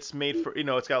 Maybe it's made for,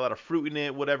 it's got a lot of fruit in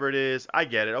it, whatever it is. I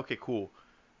get it. Okay, cool.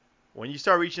 When you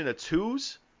start reaching the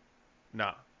twos,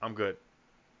 nah, I'm good.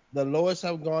 The lowest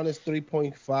I've gone is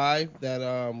 3.5.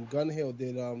 That Gun Hill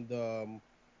did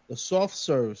the soft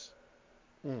serves.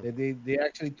 Mm. They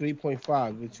actually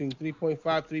 3.5 between 3.5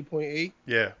 3.8.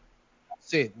 Yeah.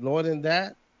 That's it. Lower than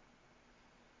that,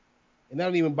 and I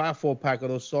don't even buy a 4 pack of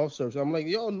those soft serves. I'm like,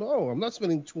 yo, no, I'm not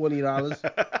spending $20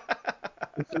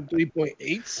 for some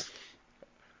 3.8s.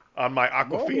 On my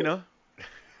No, Aquafina.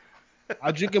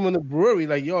 I drink them in the brewery.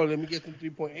 Like, yo, let me get some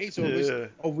 3.8. So if it's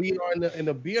Yeah. we are in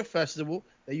a beer festival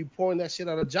that you pouring that shit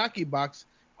out of jockey box,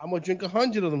 I'm gonna drink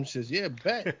 100 of them shits. Yeah,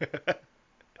 bet.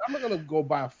 I'm not gonna go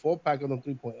buy a 4 pack of them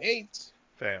 3.8s.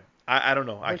 Fam. I don't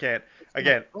know. I can't.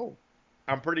 Again, Oh,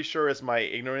 I'm pretty sure it's my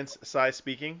ignorance side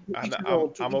speaking. to each his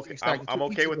own. To I'm each okay. exactly. I'm To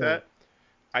each okay his with own. that.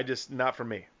 I just not for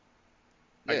me.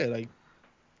 I Yeah, like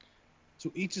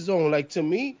to each his own. Like to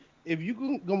me, if you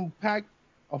can go pack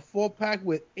a 4 pack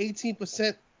with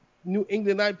 18% New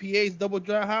England IPAs, double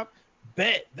dry hop,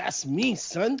 bet that's me,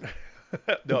 son.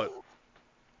 no.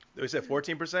 They said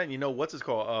 14%. You know what's it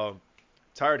called?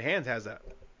 Tired Hands has that.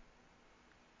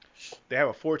 They have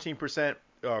a 14%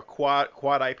 quad Oh,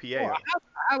 IPA.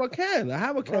 I have a can. I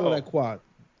have a can of Bro, that quad.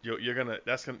 you're gonna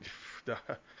that's gonna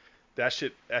that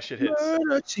shit hits.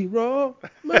 Murder She Roll.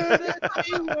 Murder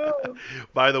She Roll.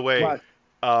 By the way,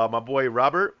 What? my boy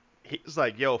Robert, he's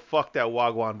like, yo, fuck that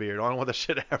Wagwan beer. I don't want that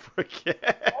shit ever again.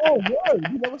 Oh, word.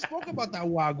 We never spoke about that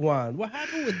Wagwan. What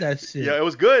happened with that Yeah, shit? it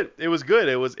was good. It was good.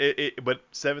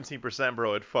 But 17%,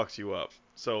 bro, it fucks you up.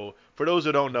 So for those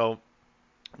who don't know,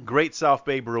 Great South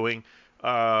Bay Brewing,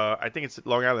 I think it's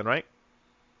Long Island, right?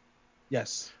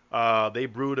 Yes. They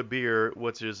brewed a beer,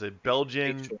 which is a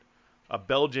Belgian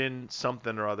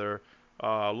something or other.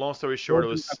 Long story short, it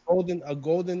was A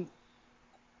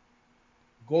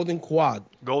golden quad.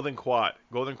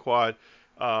 Golden Quad,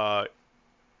 uh,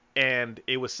 and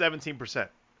it was 17%.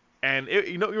 And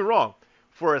you're wrong.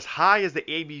 For as high as the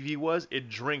ABV was, it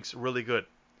drinks really good.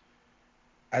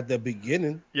 At the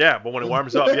beginning. Yeah, but when it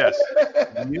warms up, yes.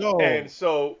 Yo, And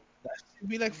so, that should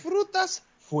be like frutas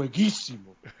fueguísimo.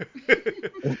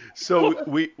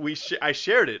 I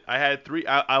shared it. I had three.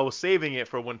 I was saving it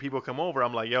for when people come over.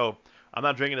 I'm like, yo, I'm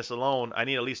not drinking this alone. I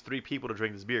need at least 3 people to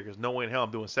drink this beer because no way in hell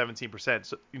I'm doing 17%.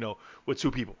 So, with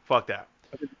 2 people. Fuck that.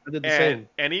 I did the And same.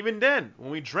 and even then,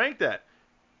 when we drank that,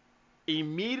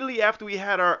 immediately after we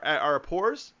had our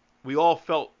pours, we all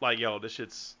felt like, yo, this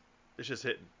shit's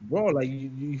hitting, Bro, like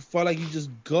you felt like you just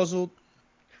guzzled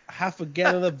half a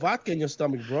gallon of vodka in your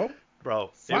stomach, bro. bro.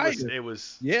 It Fire. was it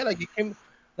was. Yeah, like it came,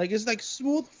 like it's like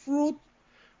smooth fruit.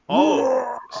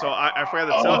 Oh, so I forgot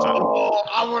to tell. Oh,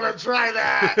 I want to try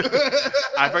that.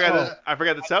 Oh, I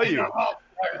forgot to tell you. I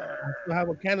still have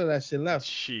a can of that shit left.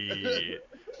 Shit.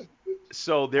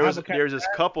 So I have a can. there's this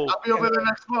couple I'll be over there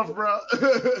next month, bro.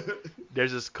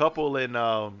 in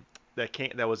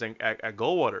that was at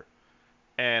Goldwater,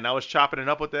 and I was chopping it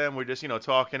up with them. We're just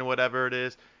talking whatever it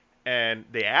is, and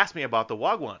they asked me about the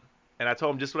Wagwan, and I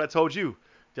told them just what I told you.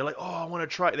 They're like, oh, I want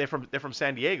to try. They're from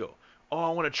San Diego. Oh,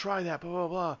 I want to try that. Blah blah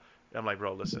blah. And I'm like,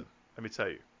 bro, listen, let me tell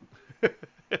you.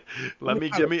 Let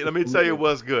me tell you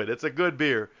what's good. It's a good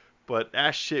beer, but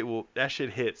that shit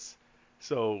hits.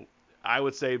 So I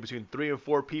would say between 3 and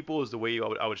 4 people is the way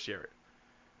I would share it.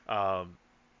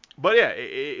 But yeah,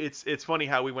 it's funny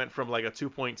how we went from like a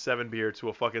 2.7 beer to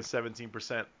a fucking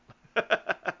 17%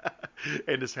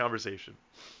 in this conversation.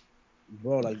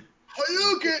 Bro, like,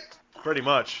 Hayuken. Pretty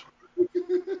much.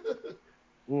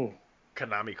 mm.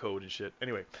 Konami code and shit.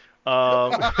 Anyway,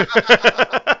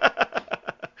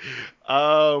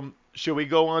 um, should we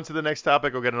go on to the next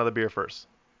topic or get another beer first?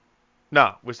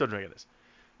 No, we're still drinking this.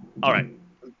 All right.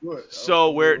 Good.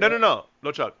 So we're no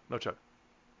chug, no chug.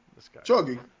 This guy.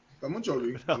 Chuggy. I'm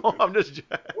chuggy. No, I'm just.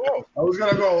 Oh, I was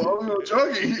gonna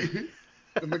chuggy.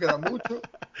 To make it a mucho.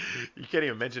 You can't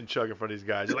even mention chug in front of these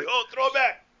guys. You're like, oh, throw it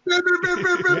back.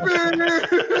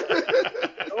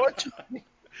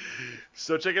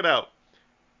 So check it out.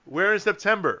 We're in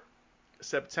September.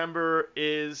 September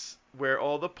is where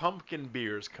all the pumpkin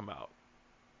beers come out.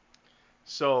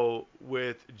 So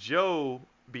with Joe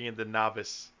being the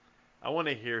novice, I want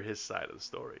to hear his side of the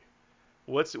story.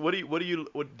 Do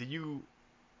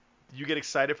you get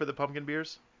excited for the pumpkin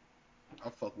beers?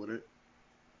 I'll fuck with it.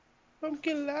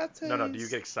 Pumpkin No. Do you lattes.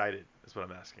 get excited? That's what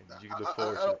I'm asking. Do you look I,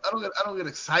 forward I, to don't, it? I don't get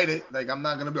excited. Like I'm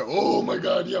not gonna be like, oh my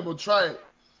god, yeah, I'm gonna try it.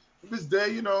 This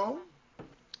day,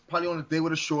 probably on a date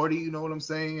with a shorty, you know what I'm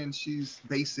saying, and she's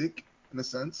basic in a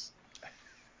sense.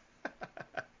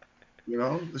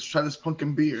 Let's try this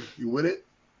pumpkin beer. You with it?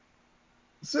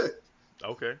 That's it.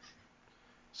 Okay.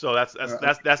 So that's that's Uh,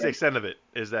 that's that's the extent of it.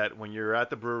 Is that when you're at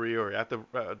the brewery or at the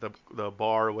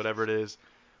bar or whatever it is,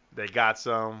 they got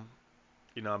some.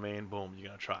 You know what I mean? Boom, you're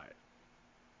gonna try it.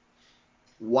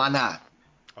 Why not?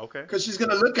 Okay. Because she's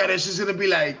gonna look at it. She's gonna be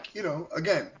like,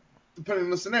 again, depending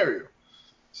on the scenario.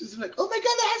 She's like, oh my god,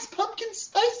 it has pumpkin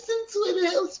spice into it.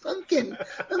 It has pumpkin.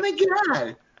 Oh my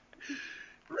god.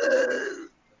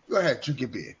 Go ahead, drink your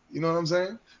beer. You know what I'm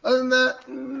saying? Other than that,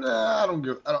 nah, I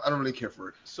don't really care for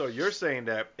it. So you're saying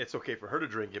that it's okay for her to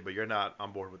drink it, but you're not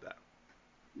on board with that.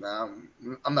 Nah,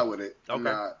 I'm not with it. I'm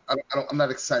Okay. not. I'm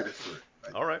not excited for it.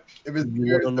 Like, All right. if it's You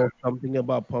beer, want to know something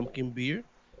about pumpkin beer?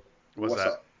 What's what's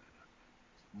that? up?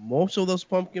 Most of those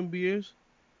pumpkin beers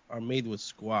are made with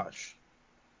squash.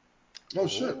 Oh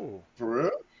shit, Oh, for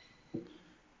real?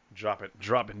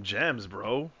 dropping gems,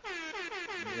 bro.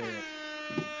 Yeah.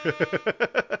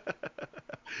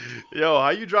 Yo, how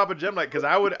you drop a gem like? Cause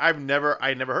I never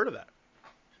heard of that.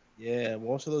 Yeah,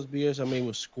 most of those beers are made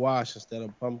with squash instead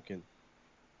of pumpkin.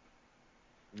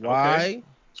 Okay. Why?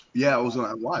 Yeah, I was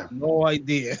gonna. Why? No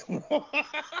idea.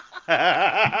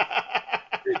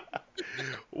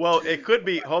 Well, it could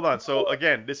be. Hold on. So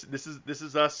again, this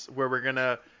is us where we're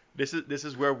gonna. This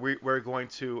is where we're going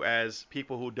to, as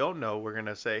people who don't know, we're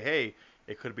gonna say, hey,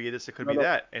 it could be this, it could No, be no.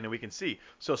 that, and then we can see.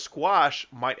 So squash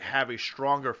might have a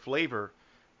stronger flavor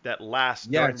that lasts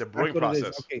during Yes, the that's brewing what it is.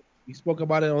 process. Okay, we spoke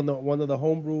about it on one of the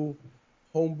homebrew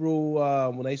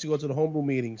when I used to go to the homebrew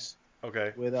meetings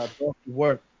Okay. with Dorothy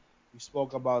work. We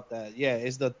spoke about that. Yeah,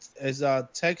 it's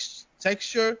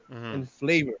texture Mhm. and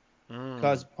flavor Mm.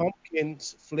 because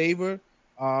pumpkin's flavor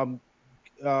um,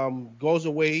 goes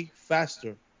away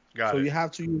faster. Got So it. you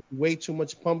have to use way too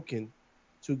much pumpkin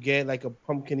to get like a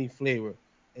pumpkiny flavor.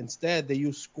 Instead, they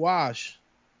use squash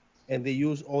and they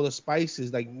use all the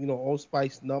spices like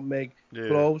allspice, nutmeg, Yeah.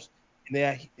 cloves, and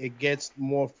it gets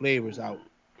more flavors out, Oh,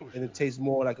 and excuse it me. tastes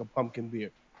more like a pumpkin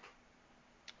beer.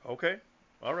 Okay.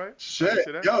 All right. I can Shit,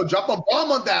 see that. yo, drop a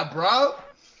bomb on that, bro.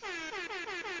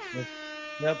 Yep.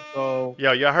 Yep. So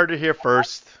Yeah, y'all heard it here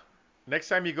first. Next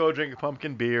time you go drink a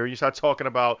pumpkin beer, you start talking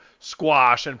about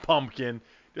squash and pumpkin,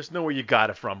 just know where you got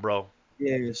it from, bro.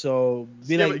 yeah. So Just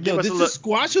be like, give yo, us a this is look.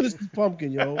 squash or this is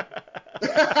pumpkin, yo. Don't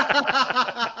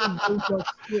talk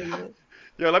shit, yo.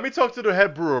 Yo, let me talk to the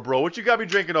head brewer, bro. What you got me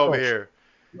drinking over Yo, here?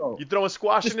 yo, You throwing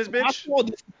squash this in this squash bitch? or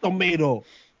this is tomato?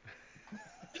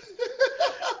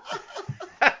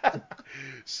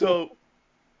 So,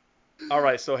 all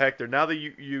right. So Hector, now that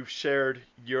you've shared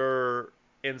your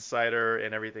insider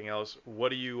and everything else, what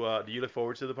do you look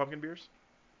forward to the pumpkin beers?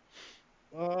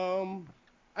 Um,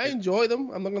 I Is, enjoy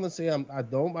them. I'm not gonna say I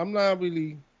don't. I'm not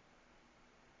really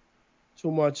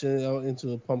too much into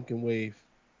the pumpkin wave.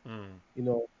 mm, You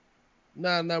know,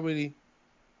 not really.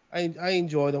 I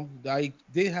enjoy them. I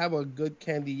did have a good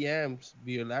candy yams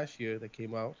beer last year that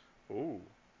came out. ooh,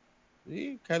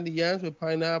 Yeah, candy yams with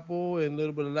pineapple and a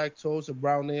little bit of lactose, a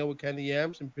brown ale with candy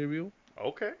yams, imperial.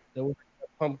 okay, That was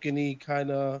a pumpkiny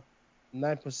kind of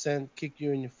 9% kick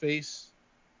you in your face.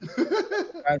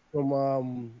 Guys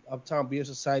from Uptown Beer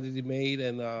Society they made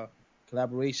and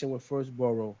collaboration with First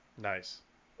Borough. nice.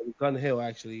 Gun Hill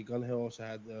actually. Gun Hill also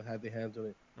had their hands on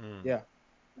it. Mm, Yeah.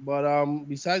 But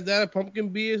besides that, pumpkin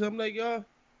beers, I'm like,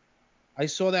 I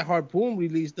saw that Harpoon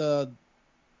released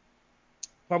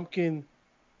pumpkin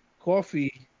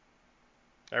coffee.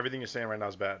 everything you're saying right now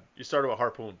is bad. You started with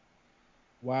harpoon.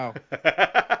 Wow.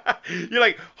 You're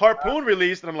like harpoon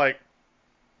released, and I'm like,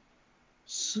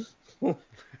 Go,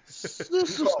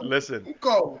 listen,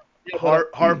 go. Yeah, but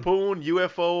harpoon,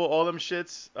 UFO, all them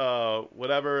shits,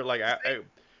 whatever. Like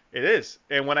it is.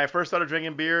 And when I first started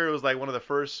drinking beer, it was like one of the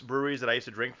first breweries that I used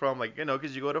to drink from. Like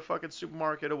because you go to a fucking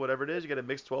supermarket or whatever it is, you get a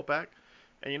mixed 12 pack,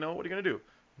 and what are you gonna do?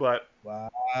 But wow,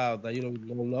 that you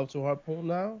don't love to Harpoon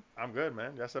now? I'm good,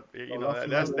 man. That's a Don't love to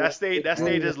that's Harpoon. that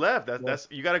stage is left. Well, That's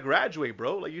you gotta graduate,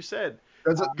 bro. Like you said,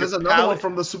 your There's another one palate.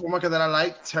 from the supermarket that I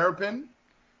like, Terrapin.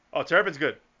 Oh, Terrapin's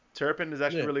good. Terrapin is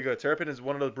actually yeah. really good. Terrapin is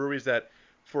one of those breweries that,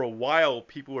 for a while,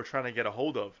 people were trying to get a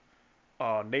hold of,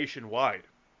 nationwide.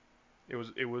 It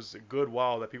was a good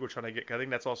while that people were trying to get. I think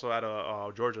that's also out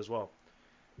of Georgia as well.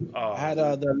 I had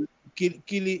Um, the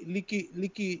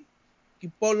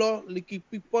Liki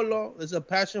Pipolo. There's a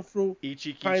passion fruit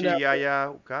Ichi Kichi pineapple.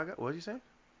 Yaya Gaga. What did you say?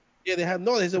 Yeah, they have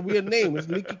no. There's a weird name. It's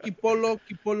Liki Kipolo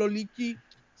Liki.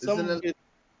 Isn't Some it?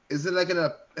 Is it like in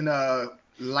a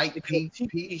light it's a pink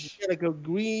tiki, peach? yeah, like a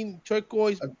green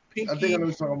turquoise I think I pinky. know what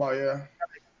you're talking about. Yeah.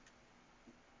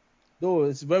 No,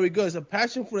 it's very good. It's a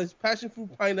passion fruit. It's passion fruit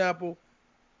pineapple.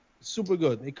 Super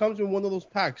good. It comes in one of those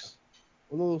packs,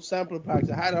 one of those sampler packs.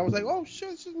 I had it. I was like, oh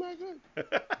shit, this is not good.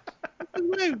 This is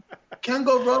great. Can't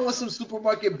go wrong with some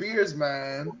supermarket beers,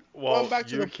 man. Going Well, back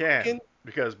to you the can pumpkin,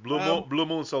 because um, Blue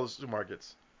Moon sells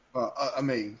supermarkets. I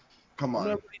mean, come I'm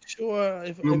not on, really sure Blue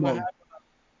if I have Moon.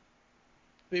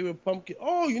 favorite pumpkin.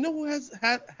 Oh, you know who has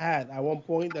had at one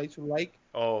point that I used to like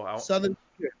Oh, Southern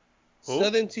Tier. who?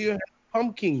 Southern Tier had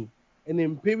pumpkin, an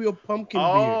imperial pumpkin beer.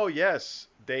 Oh yes,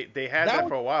 they had That that was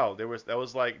for a while. That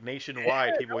was like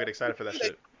nationwide. People get excited for that like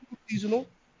shit. seasonal.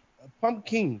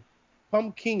 Pumpkin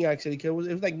actually. 'Cause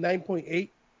it was like 9.8,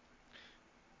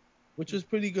 which was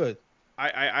pretty good.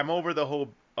 I'm over the whole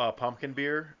pumpkin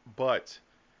beer, but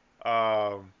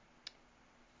um,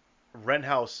 Ren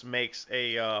House makes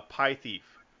a Pie Thief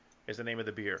is the name of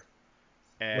the beer,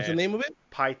 What's the and name of it?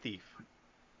 Pie Thief,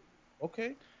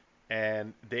 Okay.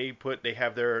 and they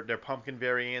have their pumpkin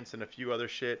variants and a few other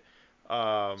shit.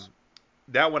 Um,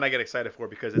 that one I get excited for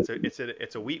because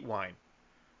it's a wheat wine,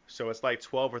 so it's like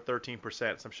 12 or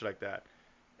 13%, some shit like that,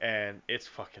 and it's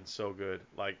fucking so good.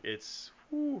 Like it's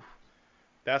whew,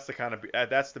 that's the kind of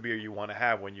that's the beer you want to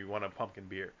have when you want a pumpkin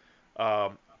beer.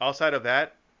 Outside of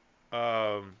that,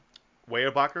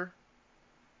 Weyerbacher,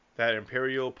 that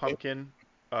Imperial Okay. Pumpkin.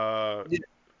 Uh, Yeah.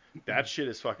 That shit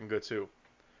is fucking good too.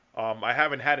 I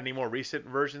haven't had any more recent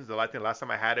versions. I think the last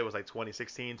time I had it was like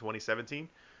 2016, 2017.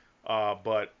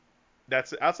 But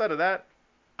that's outside of that,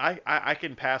 I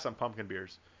can pass on pumpkin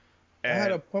beers. I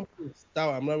had And a pumpkin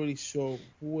stout. I'm not really sure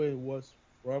who it was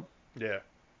from. yeah,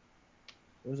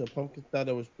 It was a pumpkin stout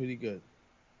that was pretty good.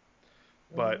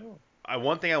 I don't but know.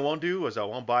 one thing I won't do is I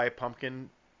won't buy pumpkin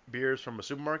beers from a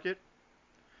supermarket.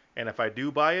 And if I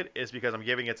do buy it, it's because I'm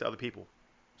giving it to other people,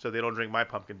 so they don't drink my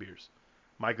pumpkin beers,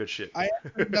 my good shit. I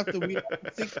actually got we have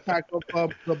a 6-pack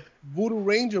of the Voodoo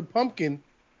Ranger pumpkin.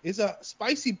 It's a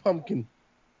spicy pumpkin.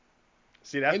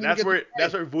 See, I that's didn't even that's get to where try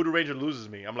that's it. where Voodoo Ranger loses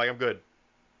me. I'm like, I'm good.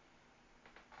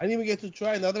 I didn't even get to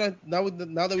try it. Now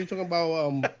that we're talking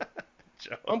about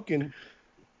Joe, pumpkin,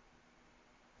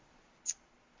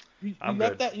 I'm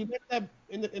good. you left that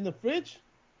in the fridge.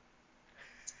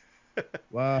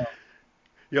 Wow.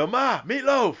 Yo, ma,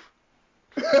 meatloaf.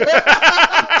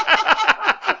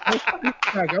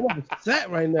 I'm upset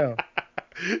right now.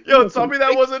 Yo, tell me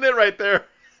that wasn't it right there.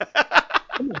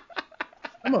 I'm,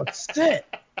 I'm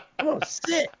upset. I'm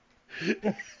upset.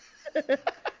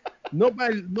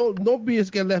 No beers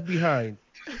get left behind.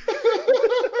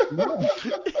 No.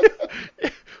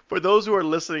 For those who are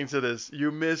listening to this,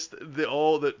 you missed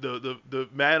the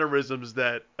mannerisms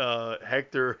that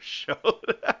Hector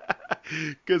showed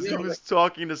because he Yeah, was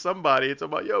talking to somebody. It's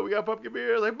about, yo, we got pumpkin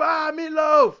beer. Like, bah,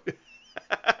 meatloaf.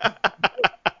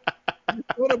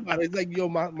 thought about it. It's like, yo,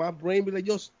 my brain be like,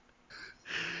 yo,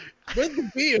 where's the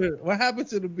beer? What happened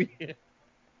to the beer?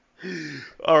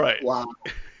 All right. Wow,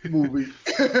 movie.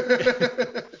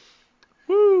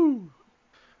 Woo.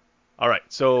 All right.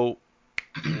 So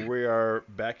we are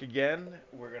back again.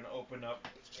 We're gonna open up.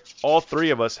 All three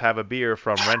of us have a beer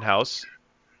from Ren House.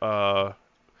 Uh,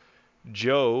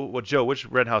 Joe, which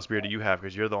Red House beer do you have?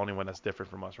 Because you're the only one that's different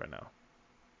from us right now.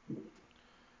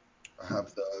 I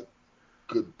have the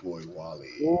good boy Wally.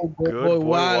 Oh, good Good boy, boy,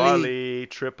 Wally. Wally,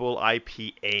 triple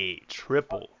IPA,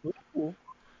 triple. Cool.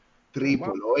 Oh,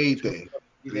 my Triple, oíste.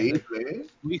 yeah, like Triple.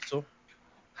 Suizo.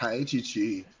 Hi,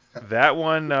 Chichi. That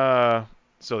one,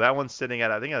 so that one's sitting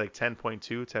at I think at like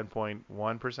 10.2,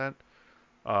 10.1%.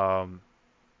 Um,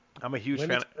 I'm a huge When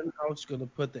fan. is House gonna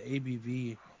put the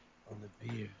ABV on the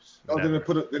beers? Oh, Never.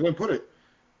 they didn't put it.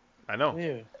 I know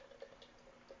Yeah.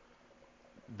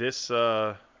 this.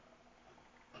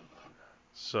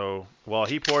 So while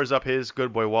he pours up his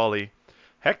good boy Wally,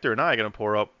 Hector and I are gonna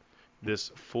pour up this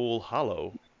Full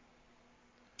Hollow.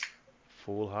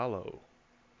 Full Hollow.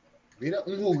 Mira,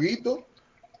 un juguito.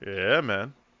 Yeah,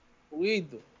 man.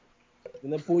 Juguito.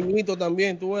 Tiene puñito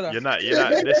también, tú verás. You're not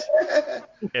this.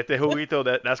 Este juguito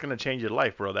that's gonna change your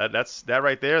life, bro. That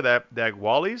right there. That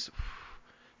Wally's.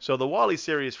 So the Wally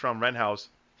series from Ren House,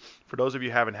 for those of you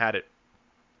who haven't had it,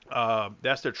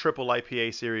 that's their triple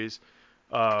IPA series.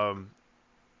 Um,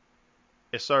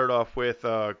 it started off with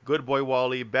Good Boy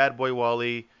Wally, Bad Boy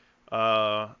Wally,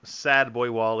 Sad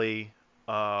Boy Wally,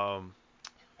 um,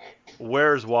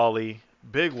 Where's Wally,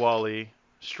 Big Wally,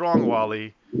 Strong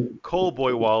Wally, Cold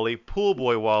Boy Wally, Pool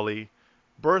Boy Wally,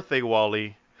 Birthday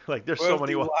Wally. Like there's so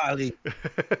many. Birthday Wally.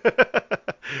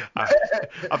 I,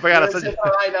 I forgot I Debe said ser you.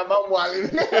 una vaina más Wally.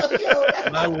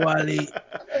 Man Wally.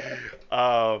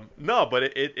 No,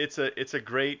 but it's a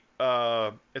great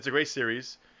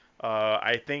series.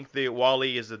 I think the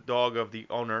Wally is the dog of the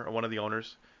owner, or one of the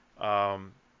owners,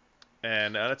 um,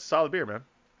 and it's a solid beer, man.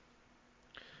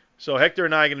 So Hector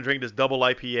and I are gonna drink this double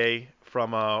IPA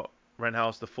from Ren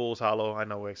House, the Fool's Hollow. I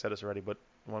know I said this already, but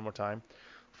one more time,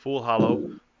 Fool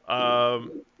Hollow.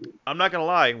 Um, I'm not gonna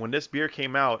lie, when this beer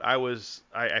came out,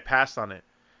 I passed on it.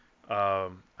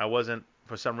 I wasn't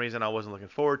for some reason I wasn't looking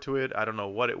forward to it. I don't know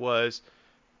what it was,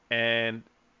 and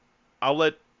I'll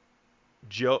let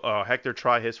Hector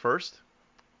try his first,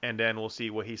 and then we'll see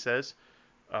what he says.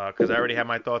 Because I already have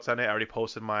my thoughts on it. I already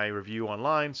posted my review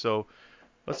online, so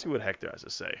let's see what Hector has to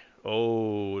say.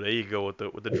 Oh, there you go with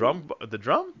the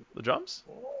drums.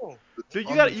 Oh, Dude,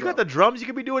 On the you got drum. the drums. You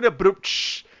could be doing it,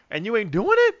 and you ain't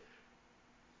doing it,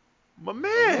 my my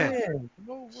man. man.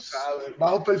 No, what's ¿Sabes?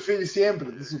 Bajo perfil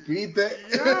siempre, ¿tú supiste?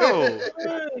 Yo,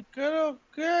 good? Good,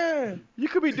 good. you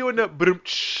could be doing the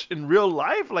in real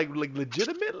life, like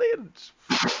legitimately.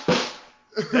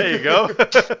 There you go.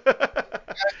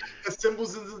 The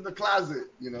symbols is in the closet,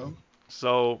 you know.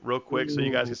 So real quick, so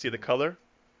you guys Ooh. can see the color.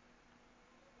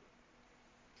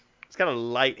 It's got a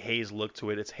light haze look to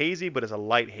it. It's hazy, but it's a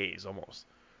light haze almost.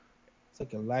 It's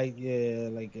like a light, yeah,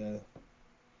 like a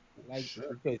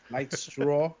Shit. light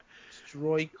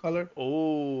strawy color.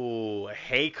 Oh, a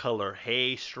hay color,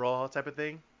 hay straw type of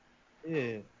thing.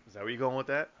 Yeah, Is that where you going with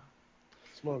that?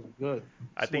 smells good.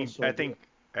 I Smells think so I good. think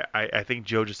I think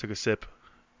Joe just took a sip.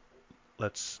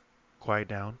 let's quiet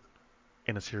down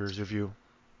in a serious review.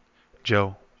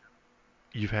 Joe,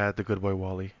 you've had the Good Boy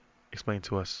Wally. Explain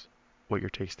to us what you're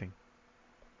tasting.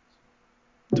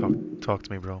 Talk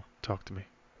to me, bro. Talk to me.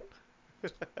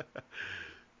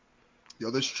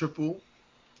 Yo, this triple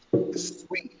is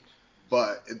sweet,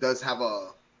 but it does have a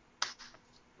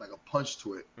punch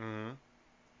to it. Mm-hmm.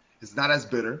 It's not as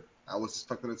bitter. I was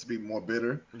expecting it to be more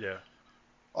bitter. Yeah.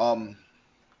 Um,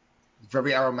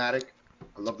 very aromatic.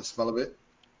 I love the smell of it.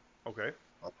 Okay.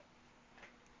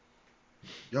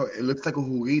 Yo, it looks like a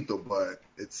juguito, but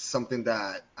it's something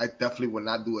that I definitely would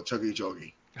not do a chuggy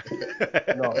chuggy.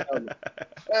 No, hell no.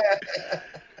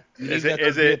 Is Leave it? that to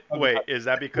Is be a it? Wait. Is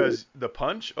that because the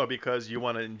punch or because you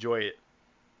want to enjoy it?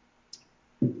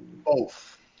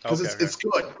 Both, because Okay. it's Okay.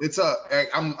 it's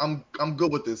good. I'm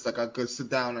good with this. Like I could sit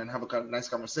down and have a nice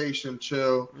conversation,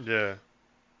 chill, Yeah.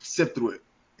 sip through it,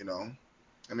 you know,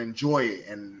 and enjoy it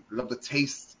and love the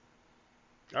taste.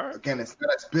 All right. Again, it's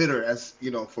not as bitter as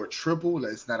for a triple.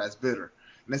 It's not as bitter,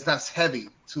 and it's not as heavy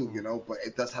too, Mhm. but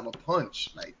it does have a punch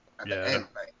like at the Yeah. end,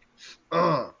 like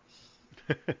uh.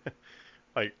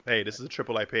 Like, hey, this is a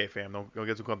triple IPA, fam. Don't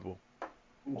get too comfortable.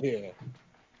 Yeah.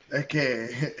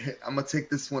 Okay, I'm gonna take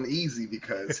this one easy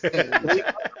because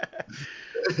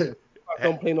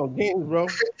Don't play no games, bro.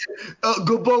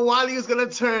 Good Boy Wally is gonna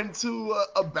turn to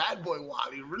a Bad Boy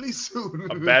Wally really A soon.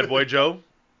 bad boy Joe.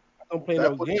 Don't play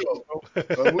Bad no Boy games, Joe,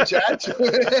 bro. muchacho. No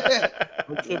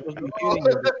No, triples be no. hitting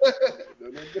you, bro. No,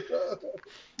 no,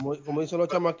 no. Como dicen los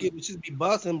chamaquitos, they just be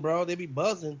buzzing, bro. They be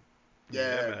buzzing. Yeah,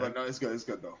 Yeah, man. but no, it's good. It's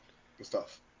good though. Good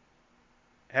stuff.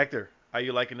 Hector, how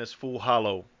you liking this full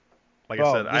hollow? Like I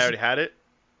Bro, said, I this is already had it.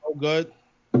 so good.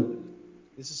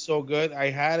 This is so good. I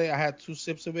had it. I had 2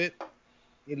 sips of it.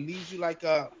 It leaves you like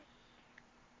a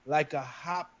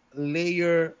hop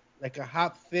layer, like a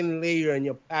hop thin layer in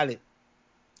your palate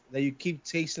that you keep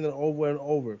tasting it over and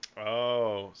over.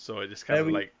 Oh, so it just kind of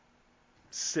Very like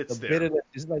the sits there. bitterness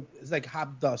is like it's like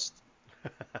hop dust.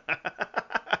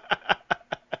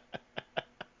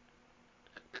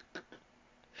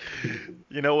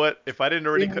 You know what?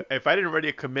 Creamy. If I didn't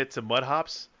already commit to mud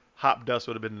hops, hop dust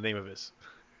would have been the name of this.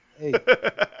 Hey,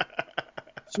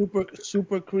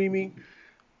 super creamy,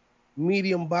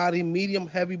 medium body, medium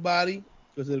heavy body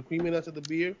because of the creaminess of the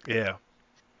beer. Yeah.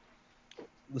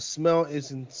 The smell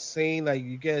is insane. Like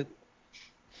you get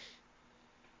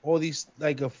all these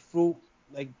like a fruit,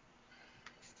 like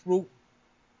fruit,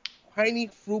 piney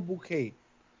fruit bouquet.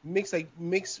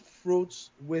 Mixed fruits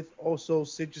with also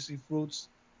citrusy fruits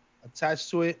attached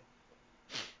to it.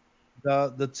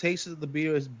 The taste of the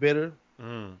beer is bitter.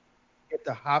 Mm. Get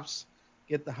the hops,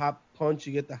 get the hop punch,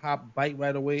 you get the hop bite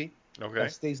right away. That Okay.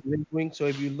 stays lingering. So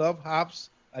if you love hops,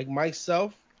 like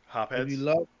myself, Hop if you heads.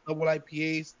 love double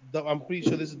IPAs, I'm pretty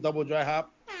sure this is double dry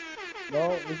hop.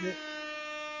 No, is it?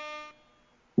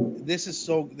 This is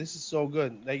so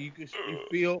good. Like you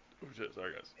feel, Oh, shit,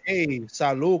 sorry guys. hey,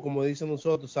 salud, como dicen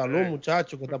nosotros, salud, Hey,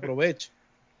 muchacho, que te aproveche.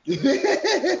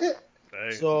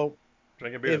 hey, So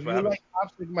drinking beer. if That's what you happens. like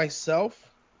hops like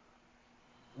myself,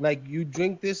 like you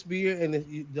drink this beer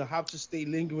and the hops just stay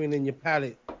lingering in your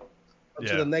palate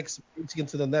until Yeah. the next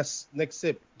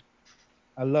sip.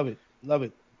 I love it, love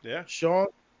it. Yeah. Sean,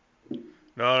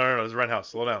 No. It's Rent House.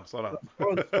 Slow down. Slow down.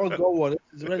 Sean Goldwater,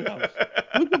 this is Ren House.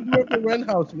 Who's the brewer for Ren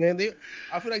House, man?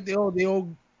 I feel like they all.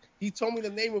 He told me the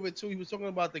name of it too. He was talking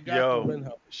about the guy from Yo, Ren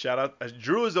House. shout out.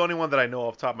 Drew is the only one that I know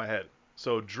off the top of my head.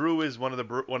 So Drew is one of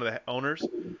the owners.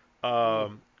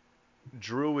 Um,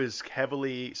 Drew is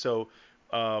heavily so.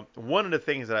 One of the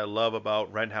things that I love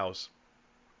about Rent House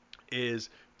is,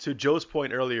 to Joe's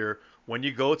point earlier, when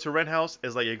you go to Rent House,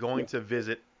 it's like you're going Yeah, to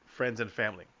visit friends and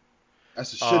family.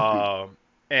 as it should be. Um, Love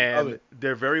and it.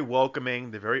 they're very welcoming.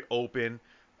 They're very open.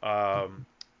 Um,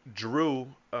 Drew,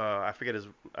 I forget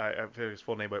his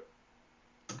full name, but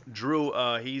Drew,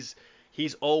 he's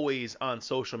always on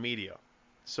social media.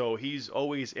 So he's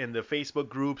always in the Facebook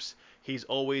groups. He's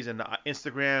always in the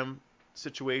Instagram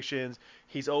situations.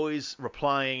 He's always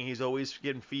replying. He's always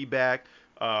getting feedback.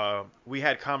 We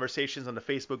had conversations on the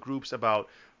Facebook groups about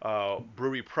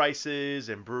brewery prices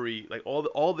and brewery like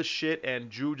all the shit. And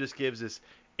Drew just gives this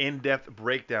in-depth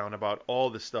breakdown about all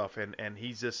the stuff. And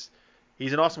he's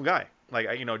an awesome guy. Like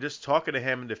just talking to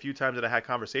him the few times that I had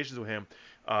conversations with him,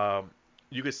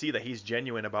 you can see that he's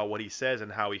genuine about what he says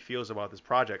and how he feels about his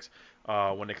projects.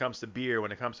 When it comes to beer,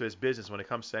 when it comes to his business, when it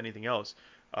comes to anything else.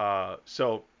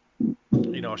 So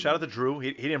shout out to Drew.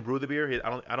 He didn't brew the beer.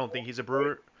 I don't think he's a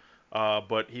brewer,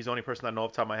 but he's the only person I know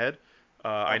off the top of my head.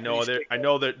 I appreciate I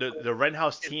know that the Ren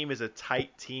House team is a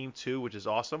tight team too, which is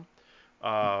awesome.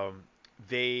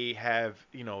 They have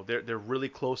they're really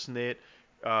close knit.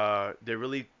 They're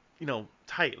really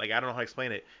tight. Like I don't know how to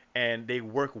explain it, and they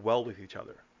work well with each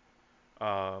other.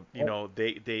 You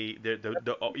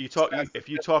talk if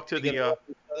you talk to They get the along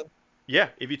with each other. yeah,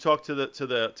 if you talk to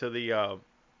the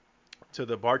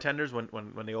bartenders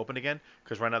when they open again,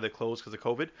 because right now they're closed because of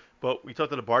COVID. But we talk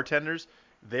to the bartenders,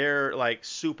 they're like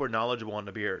super knowledgeable on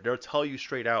the beer. They'll tell you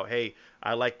straight out, hey,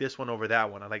 I like this one over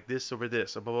that one. I like this over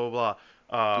this. Blah blah blah.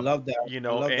 I love that.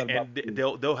 I love that about And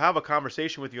food. they'll have a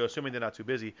conversation with you, assuming they're not too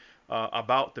busy,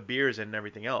 about the beers and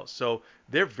everything else. So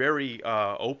they're very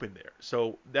open there.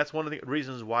 So that's one of the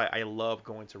reasons why I love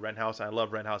going to Rent House. I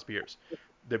love Rent House beers.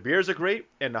 The beers are great,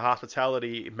 and the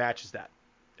hospitality matches that,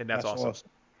 and that's That's awesome. awesome.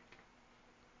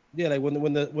 Yeah, like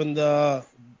when the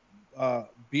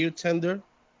beer tender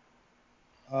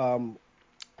um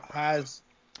has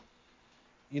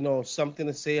something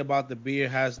to say about the beer,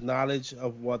 has knowledge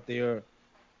of what they're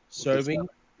What they said. serving,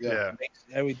 Yeah. Yeah. makes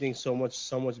everything so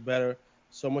much better,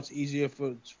 so much easier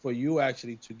for you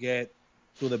actually to get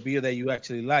to the beer that you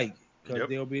actually like, because Yep.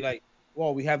 they'll be like,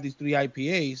 well, we have these three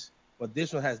IPAs, but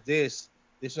this one has this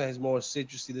one has more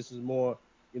citrusy, this is more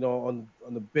on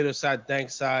the bitter side, dank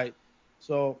side.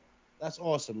 So that's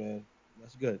awesome, man.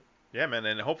 That's good. Yeah, man,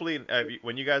 and hopefully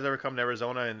when you guys ever come to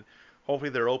Arizona, and hopefully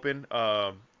they're open.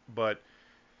 But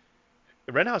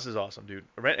Rent House is awesome, dude.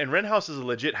 Rent House is a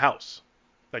legit house.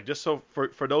 Like just so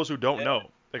for those who don't Yeah, know,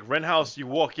 like Rent House, you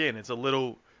walk in, it's a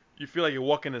little, you feel like you're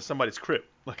walking into somebody's crib.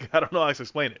 Like I don't know how to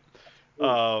explain it.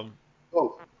 cool.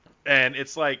 Oh, And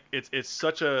it's like it's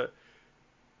such a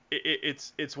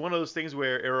it's one of those things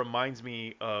where it reminds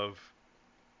me of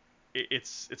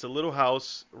it's a little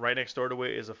house right next door to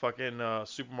it is a fucking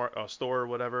supermarket store or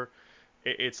whatever.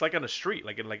 It's like on a street,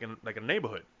 like a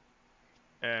neighborhood,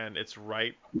 and it's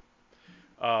right.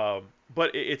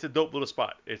 But it's a dope little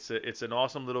spot. It's an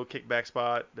awesome little kickback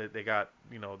spot that they got.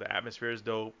 The atmosphere is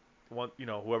dope.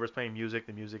 Whoever's playing music,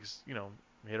 the music's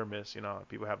hit or miss.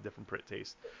 People have different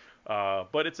taste.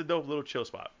 But it's a dope little chill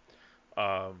spot.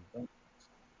 Um,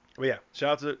 but yeah,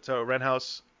 shout out to Rent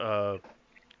House.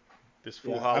 This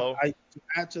Fool Yeah, Hollow. to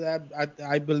add to that,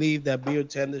 I believe that beer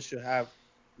tenders should have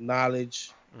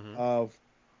knowledge Hmm. of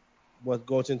what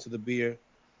goes into the beer,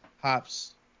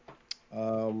 hops,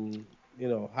 um,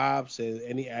 hops and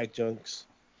any adjuncts.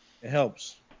 It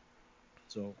helps.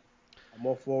 So I'm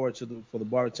all forward for the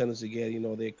bartenders to get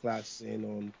their classes in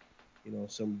on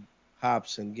some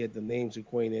hops and get the names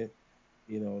acquainted.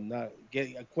 Not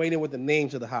get acquainted with the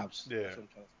names of the hops. Yeah. That's what I'm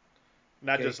trying to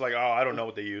Not say. just like, oh, I don't know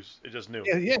what they use. It just new.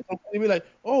 Yeah, yeah. Somebody be like,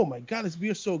 "Oh my God, this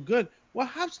beer's so good. What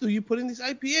hops do you put in this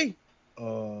IPA?"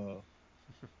 Uh,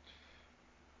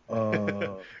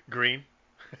 Green.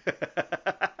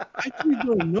 I actually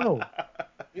don't know.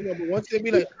 But once they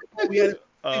be like, "Oh, we had a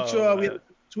Oh picture, we had man.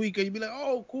 a tweaker," you be like,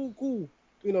 "Oh, cool, cool."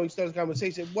 You start a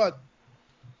conversation, but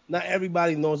not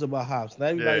everybody knows about hops. Not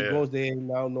Yeah, everybody yeah. goes there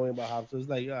now knowing about hops. So it's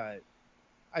like, all right,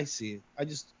 I see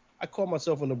it. I call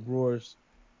myself on the brewers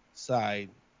side,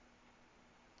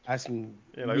 asking,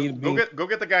 Yeah, like, being, go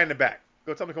get the guy in the back.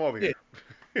 Go tell him to come over yeah. here.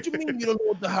 What you mean you don't know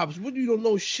what the hops? What you don't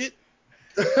know shit?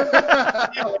 I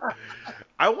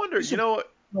wonder, You supposed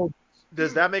to know.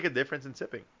 does that make a difference in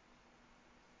tipping?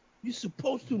 You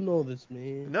supposed to know this,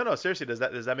 man. No, no, seriously, does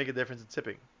that make a difference in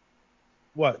tipping?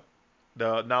 What?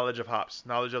 The knowledge of hops,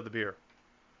 knowledge of the beer.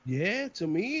 Yeah, to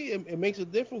me, it makes a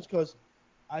difference because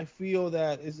I feel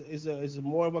that is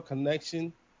more of a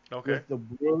connection Okay. with the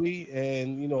brewery,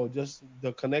 and just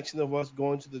the connection of us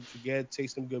going to get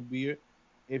taste some good beer.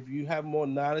 If you have more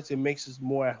knowledge, it makes us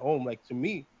more at home. Like to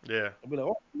me, Yeah. I'll be like,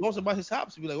 oh, he knows about his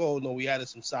hops. He'll be like, oh no, we added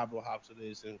some Sabro hops to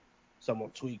this and some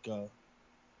on Tweaker.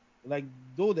 Like,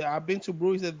 dude, I've been to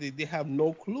breweries that they have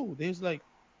no clue. They're just like,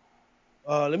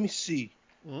 let me see.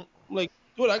 Mm. I'm like,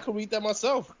 dude, I could read that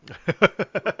myself.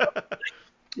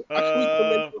 I could read the uh,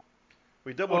 menu.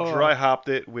 we double Uh, dry hopped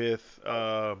it with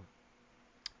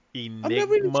I'm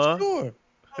never even Enigma. sure.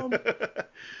 I'm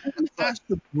gonna ask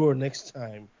the brewer next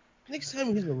time. Next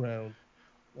time he's around.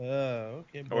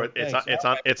 Okay, Or bro. Thanks.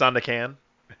 it's on the can.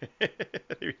 Maybe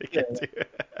they Yeah, can't do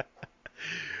it.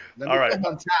 let All me right. go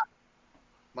on tap.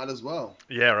 Might as well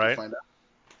Yeah. to Right. find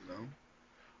out.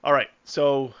 All right.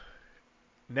 So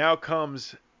now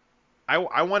comes.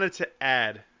 I wanted to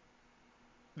add.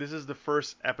 This is the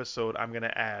first episode I'm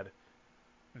gonna add.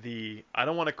 I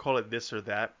don't want to call it this or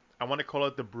that. I want to call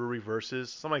it the brewery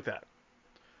versus something like that.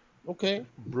 okay.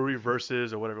 Brewery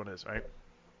versus or whatever it is, right?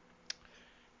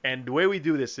 And the way we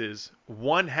do this is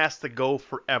one has to go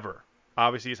forever.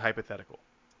 Obviously, it's hypothetical,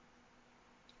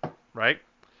 right?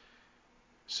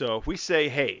 So if we say,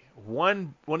 hey,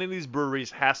 one of these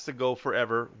breweries has to go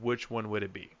forever, which one would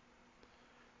it be?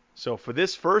 So for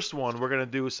this first one, we're gonna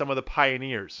do some of the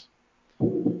pioneers.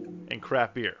 in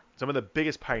craft beer. Some of the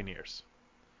biggest pioneers.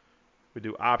 We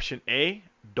do option A,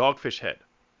 Dogfish Head.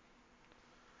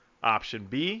 Option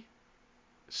B,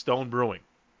 Stone Brewing.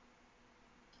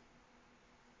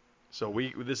 So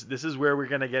this is where we're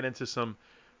gonna get into some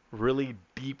really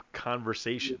deep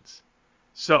conversations.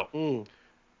 So Mm.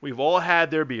 we've all had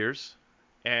their beers,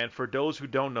 and for those who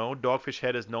don't know, Dogfish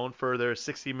Head is known for their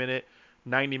 60-minute,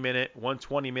 90-minute,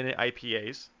 120-minute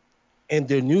IPAs. And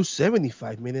their new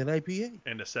 75-minute IPA.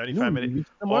 And the New 75 minute, release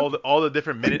in the all market. the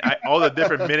different minute all the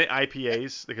different minute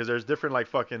IPAs, because there's different like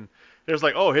fucking, there's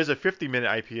like, oh, here's a 50-minute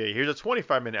IPA, here's a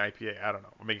 25-minute IPA. I don't know,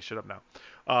 I'm making shit up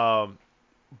now.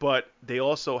 But they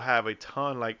also have a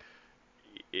ton, like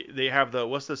they have the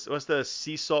what's the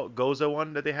sea salt goza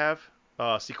one that they have,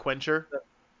 Sequencher.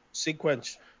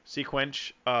 Sequence.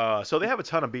 Sequench. So they have a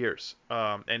ton of beers,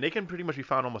 and they can pretty much be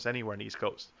found almost anywhere in the East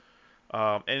Coast,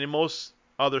 and in most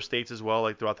other states as well,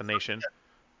 like throughout the nation.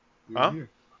 Even Huh? here.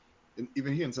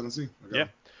 Even here in Tennessee. I got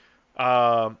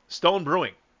Yeah. Stone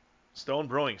Brewing, Stone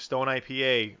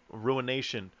IPA,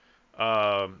 Ruination,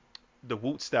 the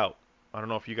Woot Stout. I don't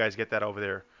know if you guys get that over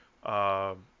there.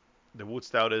 The Woot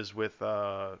Stout is with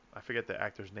I forget the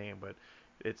actor's name, but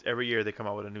it's every year they come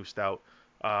out with a new stout.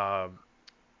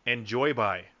 And Joy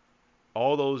By,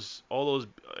 all those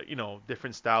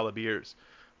different style of beers.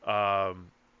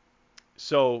 Um,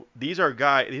 so these are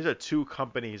two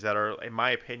companies that are, in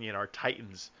my opinion, are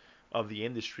titans of the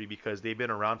industry because they've been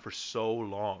around for so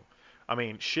long. I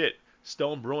mean, shit.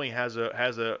 Stone Brewing has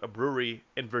a brewery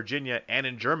in Virginia and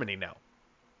in Germany now.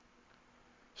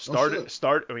 Oh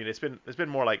shit. I mean, it's been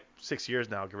more like 6 years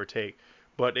now, give or take.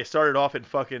 But they started off in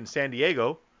fucking San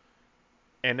Diego,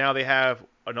 and now they have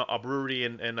a brewery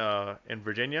in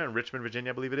Virginia, in Richmond,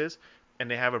 Virginia, I believe it is, and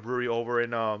they have a brewery over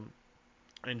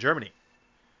in Germany.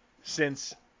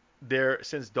 Since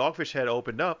Dogfish Head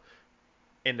opened up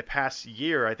in the past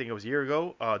year, I think it was a year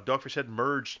ago, Dogfish Head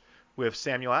merged with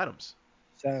Samuel Adams.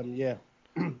 Sam, yeah.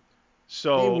 They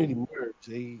So really merged.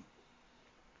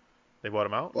 they bought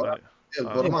him out. Bought out. Yeah,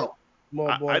 bought Uh, Yeah, them out.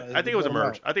 more bought. I They think it was bought a them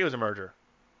merge. out. I think it was a merger.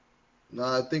 No,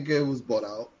 I think it was bought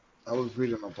out. I was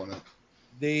reading up on it.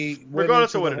 They went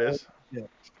Regardless into of the what it whole. is, Yeah.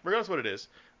 regardless of what it is,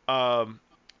 um,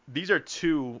 these are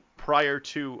two prior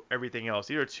to everything else.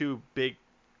 These are two big.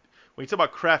 When you talk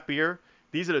about craft beer,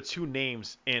 these are the two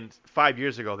names in 5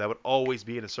 years ago that would always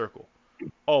be in a circle,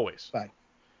 always. Fact.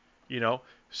 You know.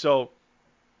 So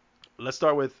let's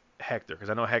start with Hector, because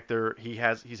I know Hector,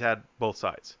 he's had both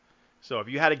sides. So if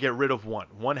you had to get rid of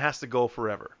one has to go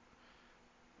forever.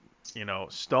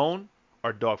 Stone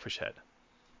or Dogfish Head.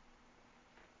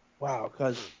 Wow.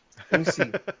 Because let me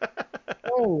see.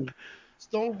 Stone.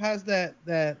 Stone has that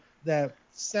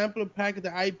sampler pack, the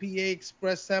IPA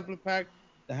Express sampler pack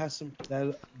that has some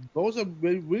that those are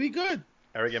really, really good.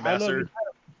 Eric I don't know if you Ambassador.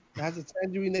 it has the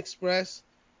Tangerine Express,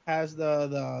 has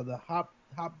the Hop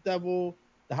Devil,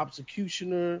 the Hop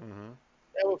Executioner. Hmm.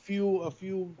 They have a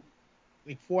few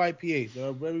like 4 IPAs that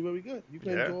are very, very good. You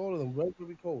can Yeah. enjoy all of them. Very,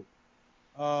 very cold.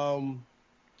 Um,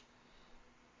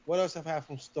 what else I've had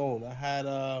from Stone? I had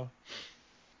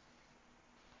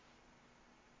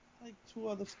like two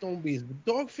other Stone beers. But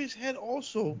Dogfish Head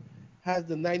also has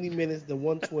the 90 minutes, the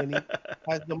 120,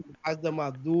 has the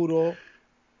Maduro,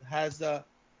 has They have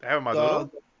a the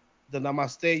Maduro? the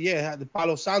Namaste. Yeah, it has the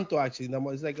Palo Santo actually.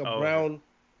 It's like a Oh, okay. brown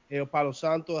ale. Palo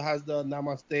Santo has the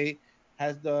Namaste,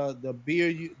 has the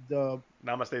beer the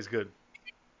Namaste is good.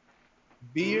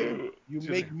 beer you Excuse me.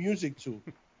 make music to.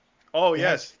 Oh, It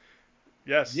has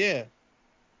yes. Yes. yeah.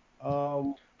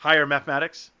 Um, Higher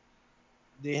mathematics.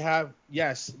 they have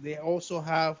yes. They also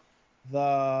have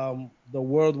the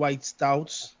worldwide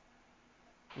stouts.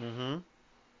 Hmm.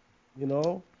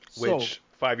 So Which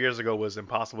 5 years ago was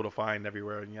impossible to find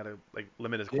everywhere, and you had to like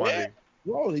limit its yeah, quantity.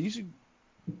 bro, you should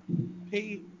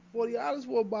pay $40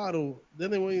 for a bottle.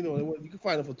 Then you can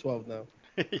find it for 12 now.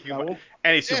 You can At find one,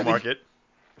 any yeah, like supermarket.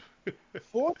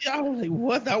 $40. Like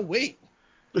what? I wait.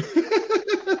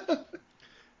 I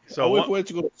So wait one for it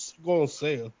to go on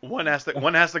sale. one has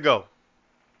to go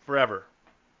forever.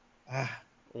 Ah,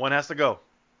 One has to go.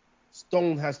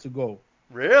 Stone has to go.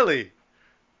 Really?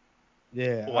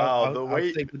 Yeah, I'll Wow. I'll,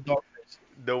 I'll take the Dogfish.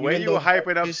 The way Even you though were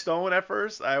hyping up Dogfish, Stone at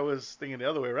first, I was thinking the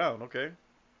other way around. Okay.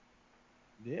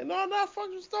 yeah, no, not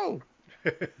fucking Stone.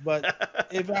 But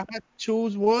if I had to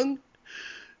choose one,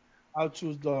 I'll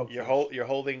choose Dogfish. You're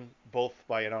holding both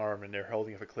by an arm, and they're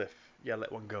holding off a cliff. Yeah,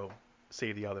 let one go.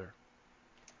 Save the other.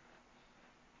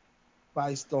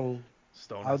 By Stone,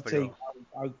 Stone I'll has to take.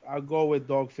 go. I'll go with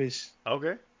Dogfish.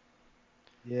 Okay.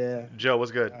 Yeah. Joe,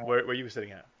 what's good? Uh, Where you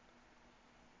sitting at?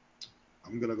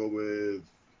 I'm gonna go with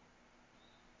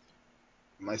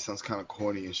might sound kind of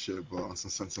corny and shit, but on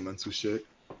some sentimental shit,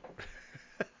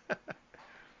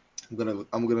 I'm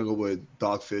gonna go with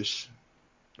Dogfish.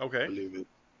 Okay. Believe it.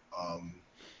 Um,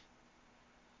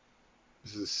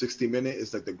 this is a 60-minute.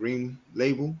 It's like the green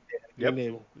label Yep.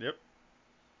 Label. Yep.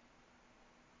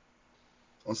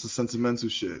 on some sentimental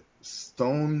shit.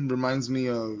 Stone reminds me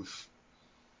of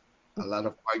a lot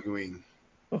of arguing.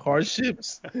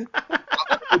 Hardships.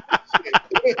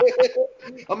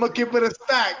 I'm gonna keep it a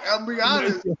stack. I'm being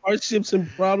honest. Hardships and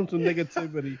problems and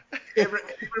negativity. It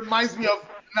reminds me of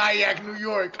Nyack, New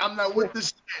York. I'm not with the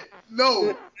shit.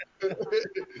 No.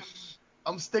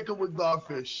 I'm sticking with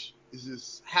Dogfish. It's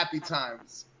just happy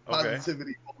times, Okay.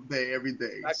 positivity all day, every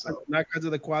day. So Not because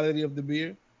of the quality of the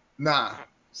beer. nah,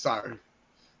 sorry,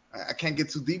 I can't get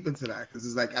too deep into that because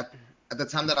it's like at the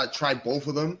time that I tried both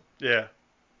of them, Yeah.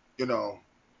 you know,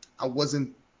 I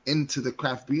wasn't into the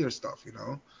craft beer stuff.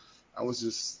 I was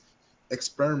just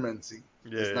experimenting.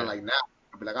 Yeah. It's not like now.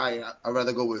 I'd be like, I'd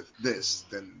rather go with this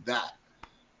than that.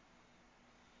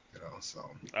 So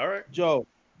All right. Joe,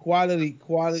 quality,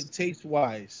 taste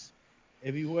wise,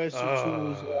 if you were to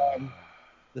choose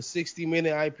the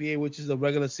 60-minute IPA, which is the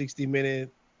regular 60-minute,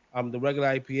 the regular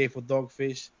IPA for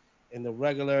Dogfish, and the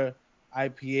regular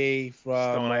IPA from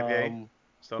Stone IPA.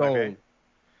 Stone IPA.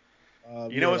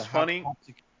 Stone. You know what's the funny? what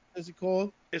is it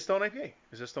called? It's Stone IPA.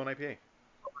 It's just Stone IPA.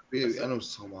 yeah, That's I it. know what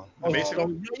you're talking about. The basic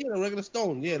one? Stone. Yeah, the regular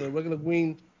Stone. Yeah, the regular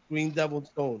green devil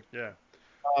Stone. Yeah.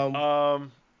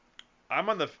 Um, I'm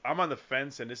on the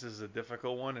fence, and this is a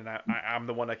difficult one, and I'm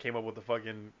the one that came up with the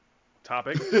fucking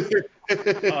topic.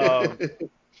 Um,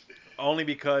 Only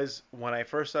because when I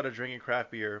first started drinking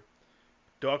craft beer,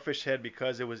 Dogfish Head,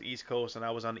 because it was East Coast and I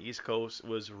was on the East Coast,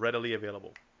 was readily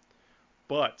available.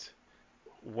 But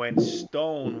when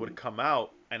Stone would come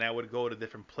out and I would go to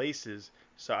different places,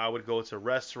 so I would go to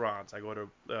restaurants, I go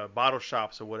to bottle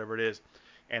shops or whatever it is,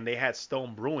 and they had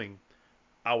Stone Brewing,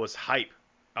 I was hype.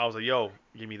 I was like, yo,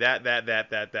 give me that,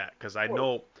 because I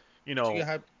know, you so know, you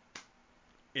have,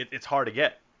 it's hard to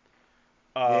get.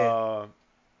 yeah, Uh,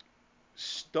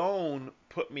 Stone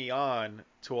put me on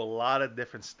to a lot of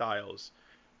different styles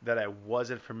that I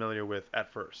wasn't familiar with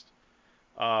at first.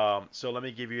 So let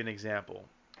me give you an example.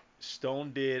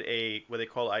 Stone did a what they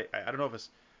call I don't know if it's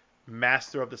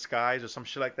Master of the Skies or some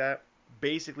shit like that.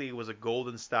 Basically, it was a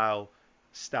golden style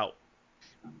stout,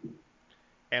 and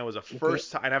it was a okay,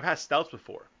 first time. And I've had stouts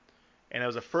before, and it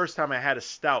was the first time I had a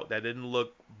stout that didn't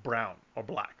look brown or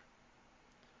black.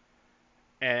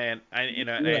 And I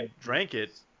right. drank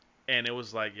it, and it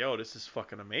was like, yo, this is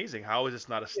fucking amazing. How is this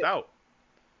not a stout?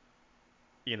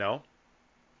 You know.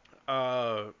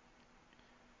 Uh,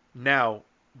 Now,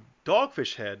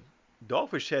 Dogfish Head,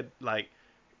 Dogfish Head, like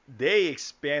they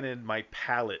expanded my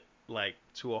palate like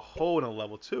to a whole nother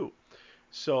level too.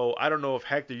 So I don't know if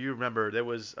Hector, you remember there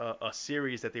was a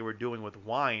series that they were doing with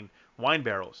wine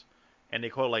barrels, and they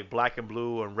called it like Black and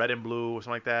Blue or Red and Blue or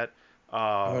something like that.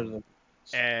 I heard of Um, them.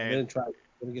 I and didn't try.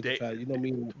 I didn't get to they, try. You know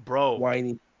me, bro,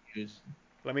 whiny beers.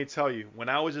 let me tell you, when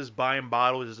I was just buying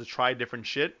bottles just to try different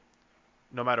shit,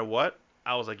 no matter what,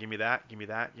 I was like, give me that, give me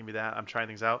that, give me that. I'm trying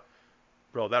things out,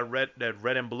 bro. That red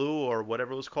and blue or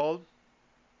whatever it was called,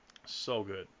 so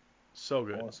good, so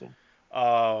good. Awesome.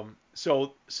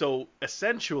 So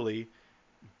essentially,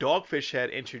 Dogfish had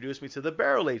introduced me to the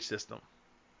barrel age system.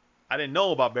 I didn't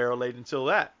know about barrel age until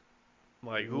that.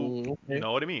 Like who, you Okay.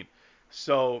 know what I mean?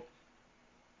 So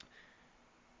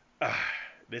uh,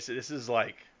 this is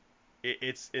like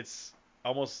it's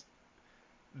almost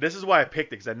this is why I picked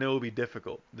it because I knew it would be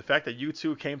difficult. The fact that you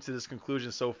two came to this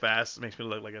conclusion so fast makes me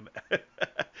look like an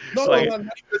No, no, like no,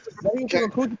 not even to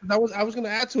conclusion. I was gonna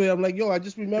add to it. I'm like, yo, I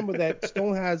just remember that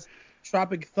Stone has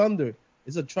Tropic Thunder.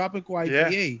 It's a tropical yeah.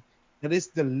 IPA that is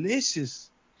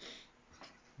delicious,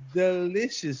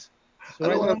 delicious. So I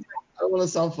don't right want now, to. I don't want to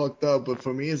sound fucked up, but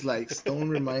for me, it's like Stone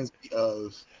reminds me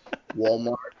of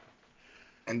Walmart,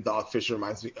 and Dogfish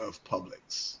reminds me of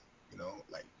Publix.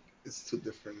 Like it's two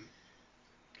different.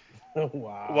 Well,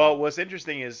 wow. what's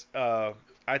interesting is I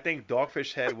think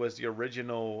Dogfish Head was the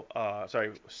original.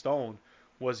 Sorry, Stone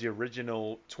was the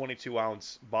original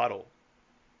 22-ounce bottle,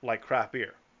 like craft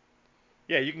beer.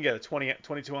 Yeah, you can get a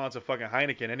 22 ounce of fucking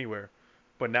Heineken anywhere,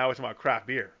 but now it's about craft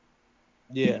beer.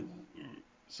 Yeah.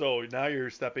 So now you're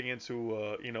stepping into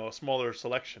a smaller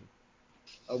selection.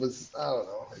 I don't know. It's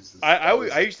I, just I, that w-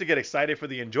 was I used to get excited for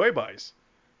the Enjoy Buys.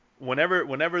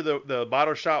 Whenever the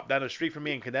bottle shop down the street from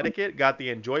me in Connecticut got the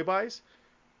Enjoy Buys,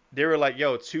 they were like,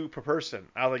 yo, two per person.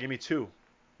 I was like, give me two.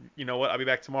 You know what? I'll be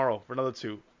back tomorrow for another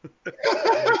two.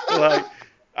 Like,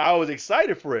 I was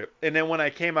excited for it. And then when I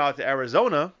came out to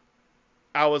Arizona,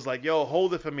 I was like, yo,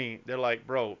 hold it for me. They're like,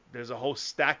 bro, there's a whole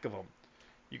stack of them.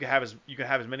 You can have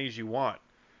as many as you want.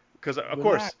 Because of Relax.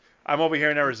 course I'm over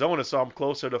here in Arizona, so I'm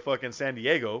closer to fucking San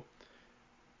Diego.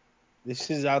 This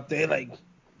is out there like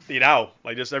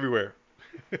Like just everywhere.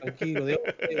 tranquilo. They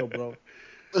don't fail, bro.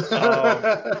 um,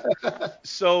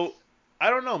 so I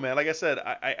don't know, man. Like I said,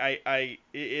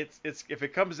 it's if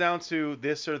it comes down to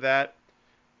this or that,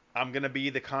 I'm gonna be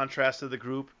the contrast of the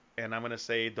group, and I'm gonna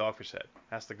say Dogfish Head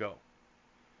has to go.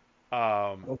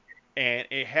 Um, Okay. and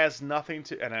it has nothing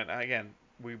to. And again,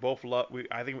 we both love.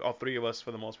 I think all three of us,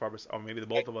 for the most part, or maybe the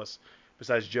both of us,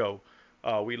 besides Joe,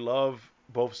 we love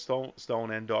both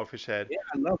Stone and Dogfish Head. Yeah,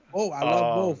 I love both. I love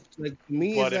Um, both. Like to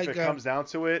me, but it's if like it comes down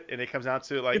to it, and it comes down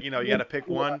to like you got to pick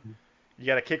one, you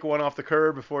got to kick one off the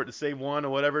curb before it to save one or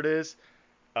whatever it is.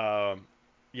 Um,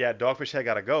 yeah, Dogfish Head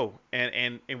got to go.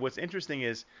 And what's interesting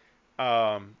is,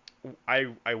 um,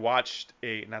 I watched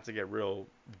a, not to get real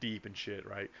deep and shit,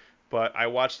 right? But I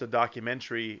watched a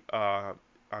documentary on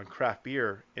craft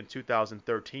beer in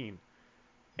 2013,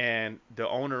 and the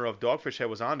owner of Dogfish Head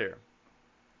was on there,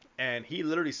 and he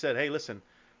literally said, "Hey, listen,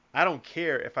 I don't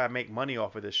care if I make money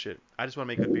off of this shit. I just want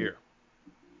to make good beer.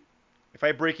 If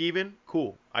I break even,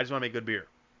 cool. I just want to make good beer."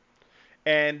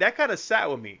 And that kind of sat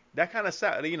with me. That kind of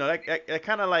sat, that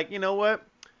kind of like, you know what?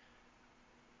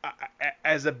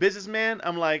 As a businessman,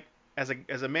 I'm like, as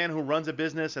a man who runs a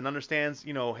business and understands,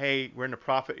 hey, we're in a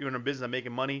profit, you're in a business, I'm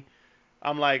making money.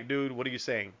 I'm like, dude, what are you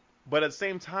saying? But at the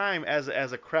same time, as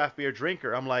a craft beer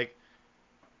drinker, I'm like,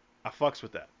 I fucks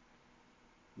with that.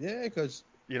 yeah, because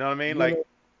You know what I mean? you're Like,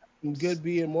 gonna good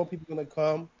beer, more people gonna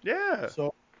come. yeah.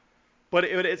 So But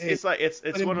hey, it's like it's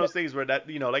put one him of those things where that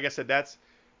like I said, that's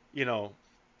you know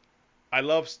I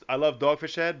love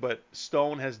Dogfish Head, but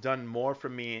Stone has done more for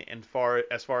me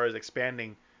as far as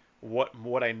expanding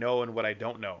what I know and what I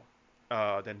don't know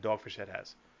than Dogfish Head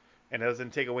has. And it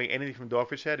doesn't take away anything from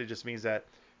Dogfish Head. It just means that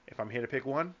if I'm here to pick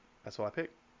one, that's all I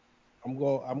pick. I'm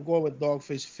going with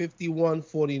Dogfish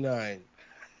 51-49.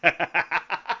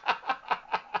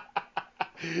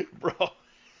 Bro,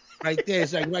 Right there.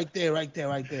 It's like right there, right there,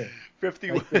 right there.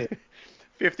 50, Right there.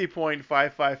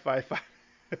 50.5555.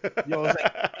 Yo, it's like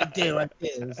right there, right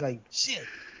there. It's like shit.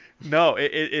 No,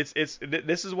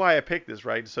 this is why I picked this,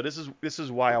 right? So this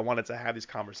is why I wanted to have these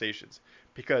conversations,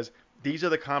 because these are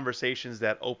the conversations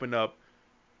that open up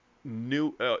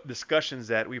new discussions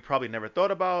that we probably never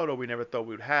thought about or we never thought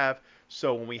we would have.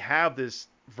 So when we have this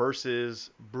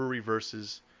brewery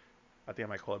versus, I think I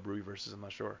might call it brewery versus, I'm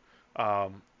not sure.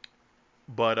 Um,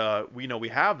 but we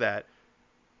have that.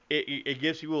 It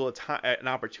gives people an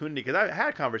opportunity, because I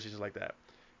had conversations like that,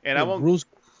 and I Yo, won't. Bruce,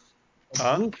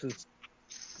 Huh? Bruce is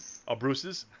Oh,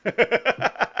 Bruce's.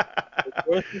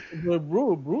 versus the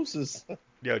Bruce's.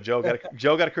 Yo, Joe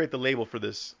got to create the label for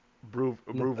this brew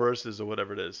versus or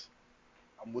whatever it is.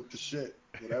 I'm with the shit.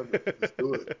 Whatever. Let's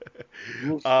do it.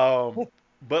 Bruce. Um,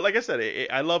 but like I said,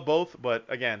 I love both. But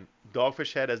again,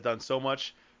 Dogfish Head has done so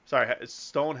much. Sorry,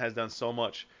 Stone has done so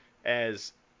much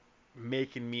as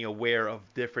making me aware of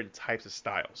different types of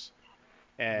styles.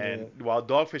 And Yeah. while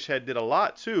Dogfish Head did a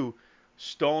lot too,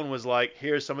 Stone was like,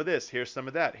 here's some of this, here's some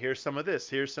of that, here's some of this,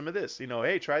 here's some of this.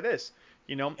 Hey, try this.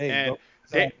 Hey, And don't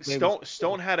have flavors.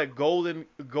 Stone had a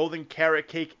golden carrot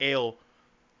cake ale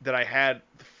that I had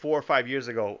 4 or 5 years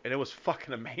ago, and it was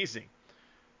fucking amazing.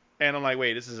 And I'm like,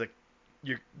 wait, this is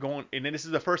you're going, and then this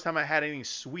is the first time I had anything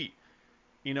sweet.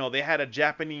 They had a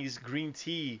Japanese green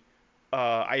tea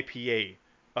IPA.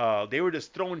 They were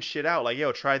just throwing shit out like,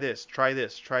 yo, try this, try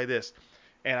this, try this,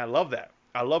 and I love that.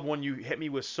 I love when you hit me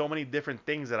with so many different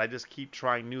things that I just keep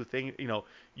trying new things.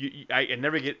 It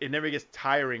never gets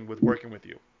tiring with working with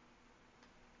you.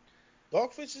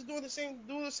 Dogfish is doing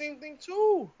the same thing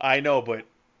too. I know, but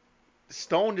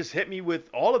Stone just hit me with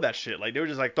all of that shit. Like they were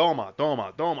just like, toma,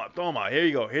 toma, toma, toma. Here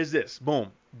you go. Here's this.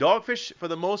 Boom. Dogfish, for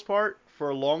the most part, for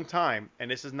a long time, and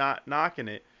this is not knocking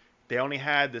it, they only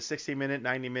had the 60-minute,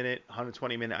 90-minute,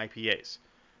 120-minute IPAs,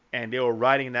 and they were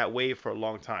riding that wave for a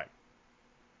long time.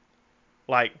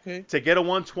 Like Okay. to get a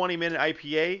 120-minute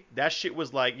IPA, that shit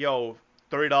was like, yo,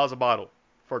 $30 a bottle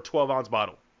for a 12-ounce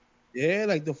bottle. Yeah,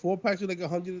 like the 4 packs are like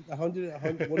 100,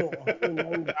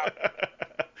 190.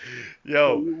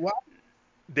 So Yo, you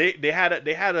they had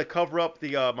to cover up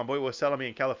the my boy was telling me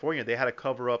in California they had to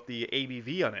cover up the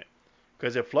ABV on it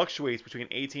because it fluctuates between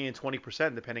 18 and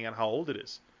 20% depending on how old it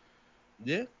is,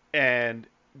 Yeah. and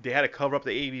they had to cover up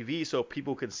the ABV so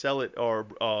people could sell it or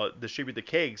distribute the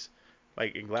kegs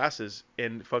like in glasses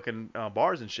in fucking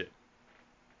bars and shit.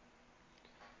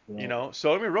 Bro, So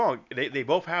don't get me wrong, they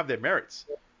both have their merits.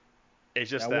 It's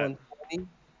just that that 120,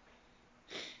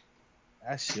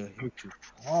 that shit hit you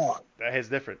hard. that hits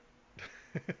different.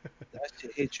 That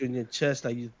shit hit you in your chest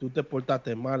like tú te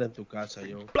portaste mal en tu casa,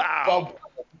 yo. Blow. Bump.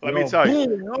 Let me Yo, tell you.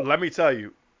 boom, yo. Let me tell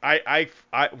you. I,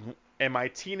 in my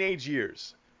teenage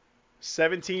years,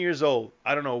 17 years old,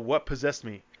 I don't know what possessed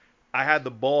me. I had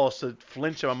the balls to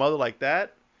flinch at my mother like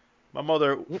that. My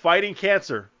mother, fighting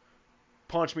cancer,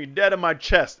 punched me dead in my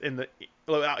chest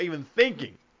without even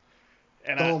thinking.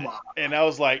 And I Toma. and I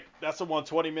was like, that's a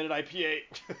 120-minute IPA.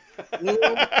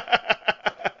 Yo,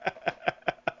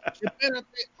 espérate.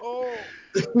 Oh.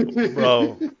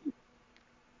 Bro.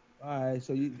 All right,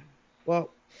 so well,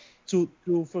 to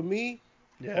for me,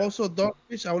 Yeah. also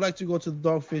Dogfish. I would like to go to the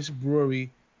Dogfish Brewery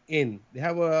Inn. They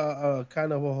have a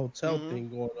kind of a hotel Hmm. thing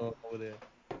going on over there.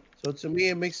 So to me,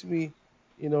 it makes me,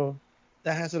 you know,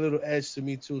 that has a little edge to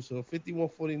me too. So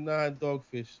 5149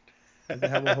 Dogfish, because they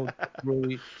have a hotel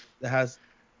brewery that has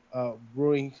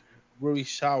brewing brewery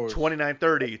showers.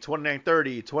 2930,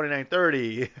 2930,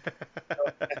 2930.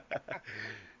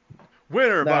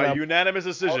 Winner Now, by now unanimous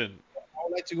decision. I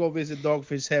would like to go visit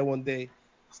Dogfish Head one day,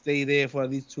 stay there for at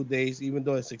least 2 days, even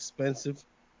though it's expensive.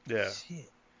 Yeah. Shit,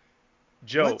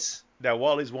 Joe, what? that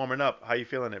Wally's warming up. How you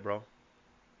feeling it, bro?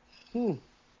 Hmm.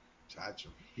 Chacho.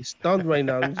 He's stunned right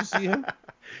now. Did you see him?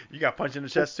 You got punched in the Oh,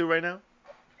 chest too right now?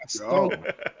 he's stunned. Yo,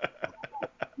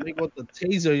 Make with the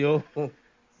taser, yo.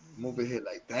 I'm over here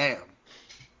like, damn.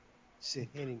 Shit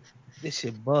hitting. This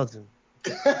shit buzzing.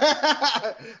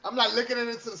 I'm not looking at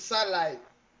it into the sunlight.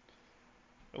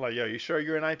 Like, yo, you sure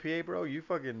you're an IPA, bro? You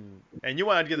fucking and you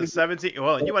want to get the 17?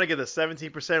 Well, you want to get the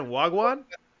 17% Wagwan?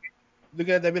 Look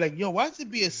at that, be like, yo, why is it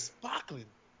being sparkling?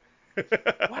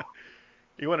 Wow,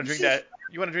 You want to this drink shit. that?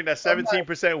 You want to drink that I'm like, 17%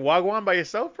 Wagwan by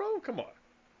yourself, bro? Come on.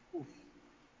 oof,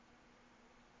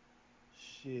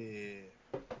 shit.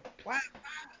 Why? No,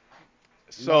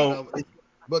 So, no.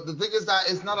 But the thing is that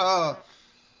it's not a.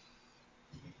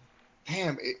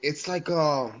 Damn, it's like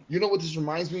you know what this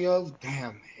reminds me of?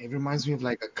 Damn, it reminds me of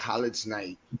like a college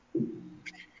night,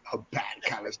 a bad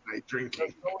college night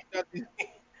drinking.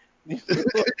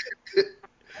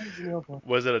 No,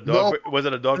 was it a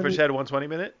dogfish head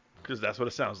 120-minute? Because that's what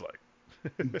it sounds like.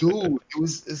 dude,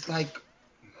 it's like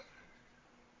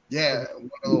yeah,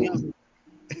 one of those.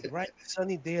 Bright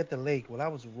sunny day at the lake when I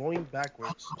was rowing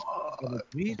backwards. And the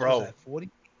breeze was Bro, at 40.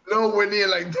 Nowhere near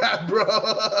like that, bro.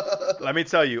 let me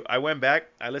tell you, I went back,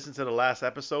 I listened to the last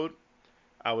episode.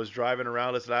 I was driving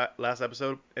around this last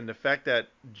episode, and the fact that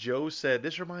Joe said,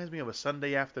 this reminds me of a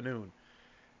Sunday afternoon.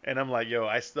 And I'm like, yo,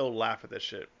 I still laugh at this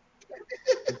shit.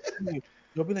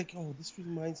 You'll be like, oh, this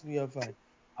reminds me of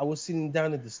I was sitting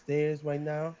down at the stairs right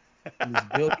now in this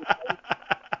building.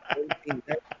 Everything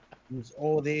that it was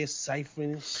all there,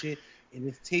 ciphering and shit, and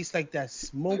it tastes like that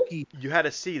smoky You had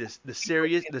to see this. in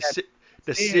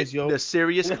that stairs, yo. The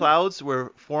serious clouds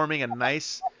were forming a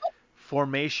nice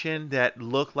formation that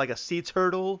looked like a sea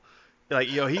turtle. Like,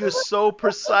 yo, he was so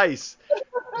precise.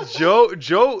 Joe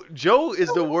is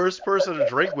the worst person to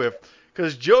drink with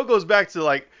because Joe goes back to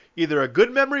like either a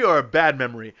good memory or a bad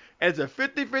memory, and it's a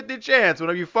 50-50 chance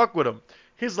whenever you fuck with him.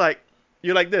 He's like,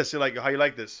 you're like this. You're like, how you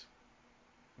like this?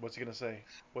 What's he gonna say?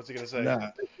 What's he gonna say? Nah,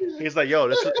 He's like, yo,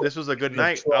 this was a good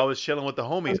night. I was chilling with the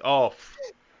homies. Oh,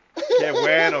 que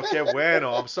bueno, que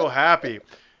bueno. I'm so happy.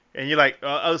 And you're like,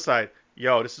 other side,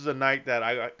 yo, this is a night that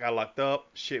I got locked up.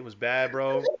 Shit was bad,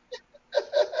 bro.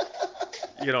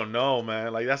 You don't know,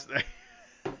 man. Like that's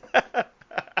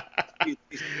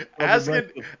it's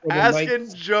asking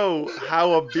asking Joe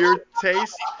how a beer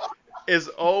tastes is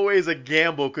always a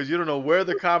gamble because you don't know where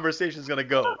the conversation is gonna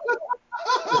go.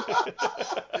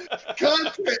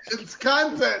 Content, it's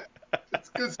content. It's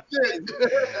good shit.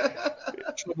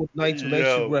 troubled nights when I used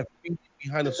to Yo, graffiti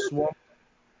behind a swamp.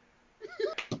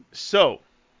 so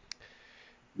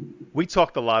we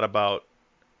talked a lot about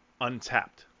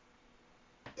Untapped,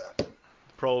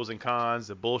 pros and cons,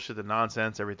 the bullshit, the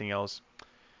nonsense, everything else.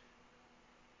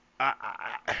 I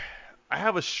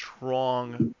have a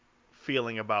strong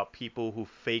feeling about people who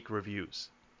fake reviews.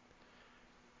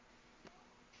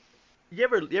 You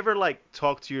ever like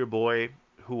talk to your boy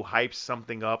who hypes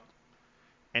something up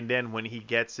and then when he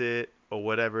gets it or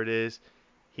whatever it is,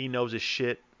 he knows his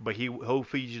shit, but he'll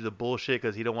feed you the bullshit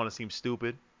because he don't want to seem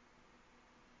stupid.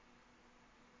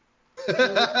 You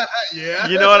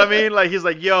know what I Yeah. mean? Like he's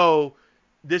like, yo,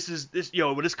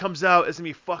 when this comes out, it's gonna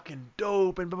be fucking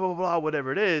dope and blah blah blah,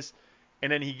 whatever it is.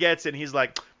 And then he gets it and he's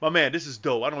like, my man, this is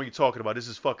dope. I don't know what you're talking about. This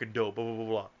is fucking dope. Blah blah blah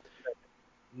blah.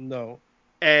 No.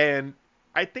 And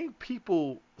I think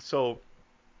people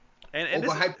and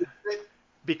this is Overhyped shit.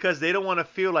 because they don't want to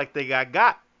feel like they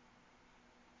got.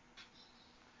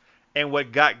 And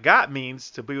what got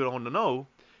means to people who don't know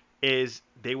is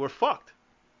they were fucked.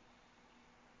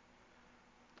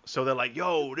 So they're like,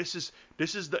 yo, this is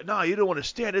the nah, you don't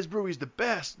understand. This brewery's the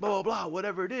best, blah blah blah,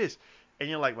 whatever it is. And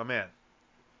you're like, my man,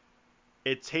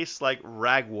 it tastes like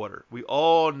rag water. We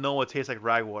all know it tastes like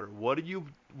rag water. Who you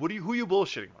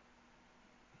bullshitting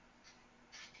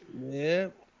on? Yeah.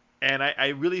 And I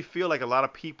really feel like a lot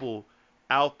of people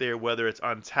out there, whether it's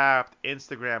Untapped,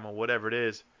 Instagram, or whatever it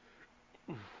is,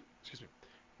 excuse me,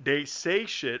 they say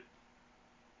shit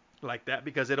like that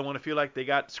because they don't want to feel like they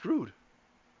got screwed.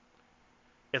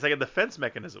 It's like a defense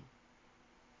mechanism.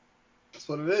 That's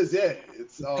what it is. Yeah,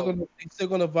 it's They're still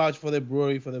gonna vouch for their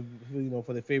brewery, for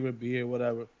their favorite beer,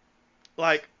 whatever.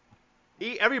 Like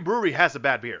every brewery has a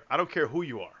bad beer. I don't care who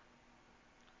you are.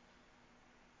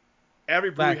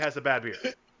 Every brewery Facts. has a bad beer.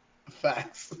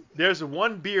 facts. There's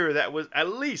one beer that was at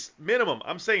least minimum.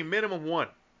 I'm saying minimum one.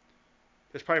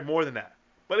 There's probably more than that,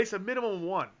 but at least a minimum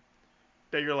one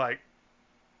that you're like,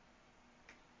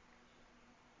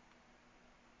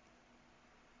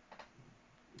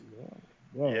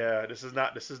 Bro. yeah, this is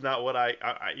not what I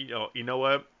you know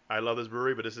what? I love this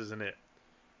brewery, but this isn't it.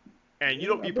 And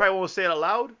Yeah, you probably won't say it out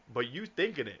loud, but you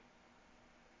thinking it.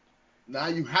 Now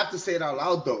you have to say it out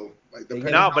loud though. Like Yeah, you depending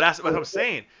gotta- No, how but that's what you I'm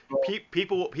saying. feel,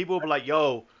 People will be like,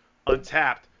 yo,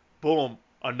 Untapped, boom,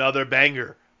 another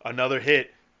banger, another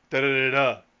hit, da da da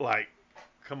da. Like,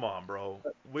 come on, bro.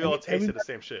 We all tasted the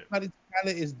same shit. Everybody's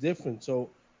palate is different. So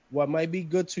what might be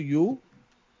good to you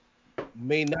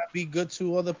may not be good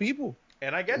to other people.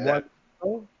 And I get What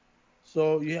that.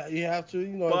 so you have to,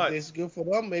 if But it's good for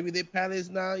them, maybe their palate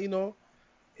is not,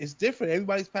 it's different.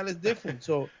 Everybody's palate is different.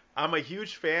 So I'm a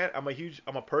huge fan. I'm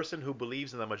a person who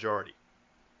believes in the majority.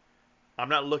 I'm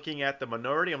not looking at the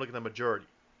minority, I'm looking at the majority.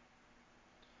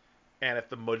 And if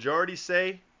the majority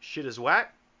say shit is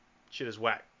whack, shit is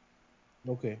whack.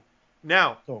 okay.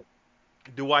 Now, So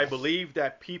do I believe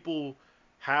that people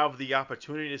have the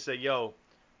opportunity to say, yo,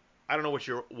 I don't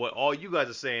know what all you guys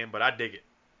are saying, but I dig it.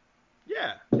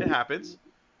 Yeah, it happens.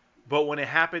 But when it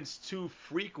happens too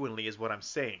frequently is what I'm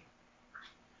saying.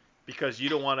 Because you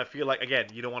don't want to feel like, again,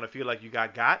 you don't want to feel like you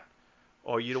got,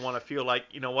 or you don't want to feel like,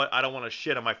 you know what, I don't want to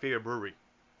shit on my favorite brewery.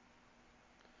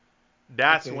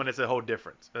 That's okay. when it's a whole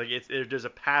difference. Like there's a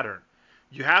pattern.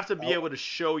 You have to be able to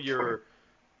show your,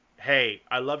 hey,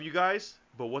 I love you guys,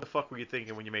 but what the fuck were you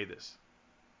thinking when you made this?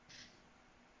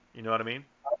 You know what I mean?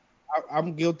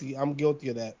 I'm guilty. I'm guilty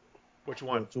of that. Which So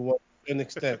one? to an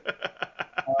extent.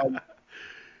 Um,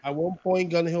 at one point,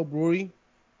 Gun Hill Brewery,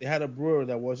 they had a brewer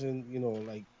that wasn't,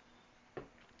 like,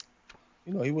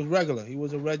 he was regular. He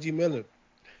was a Reggie Miller.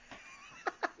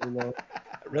 You know,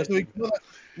 that's what we Reggie. call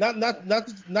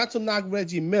it. Not to knock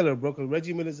Reggie Miller, bro, because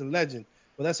Reggie Miller's a legend.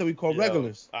 But that's what we call Yo,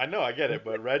 regulars. I know, I get it,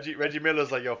 but Reggie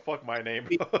Miller's like, yo, fuck my name,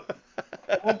 bro.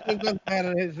 At one point, Gun Hill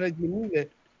had his Reggie Miller.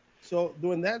 So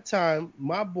during that time,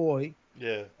 my boy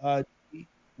Yeah, he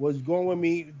was going with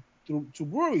me through to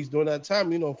breweries during that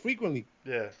time, frequently.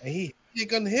 yeah. And he hated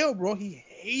Gun Hill, bro. He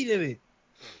hated it.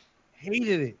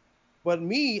 Hated it. But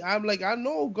me, I'm like, I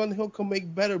know Gun Hill can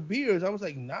make better beers. I was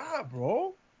like, nah,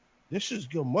 bro. This is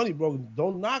good money, bro.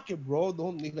 Don't knock it, bro.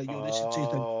 Don't like, yo, this shit tastes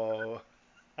like Oh.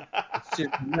 shit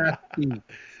nasty.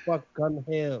 Fuck Gun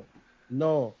Hill.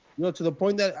 No. To the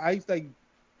point that I used like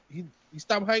he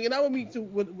stopped hanging out with me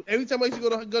every time I used to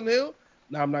go to Gun Hill.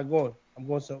 Nah, I'm not going. I'm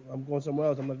going somewhere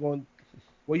else. I'm not going.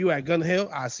 Where you at, Gun Hill?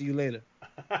 I'll see you later.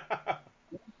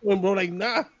 And bro, like,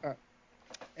 nah.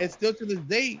 And still to this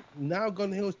day, now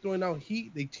Gun Hill is throwing out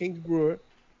heat. They changed brewer.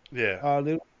 Yeah,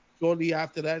 Shortly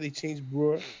after that, they changed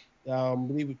brewer. I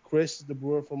believe it Chris, the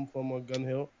brewer from Gun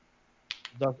Hill,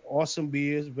 does awesome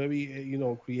beers, very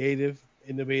creative,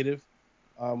 innovative.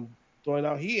 Um, Throwing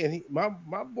out heat, and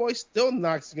my boy still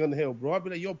knocks Gun Hill, bro. I'd be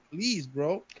like, yo, please,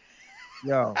 bro,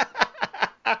 yo,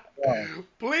 yo.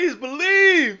 please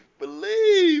believe, Tell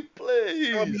me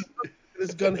please.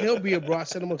 this Gun Hill beer, bro. I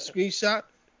sent him a screenshot.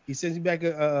 He sends me back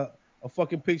a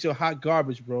fucking picture of hot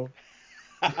garbage, bro.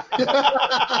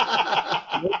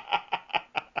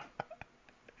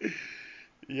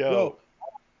 Yo, Yo,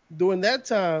 during that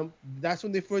time, that's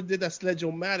when they first did that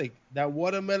Sledge-O-Matic, that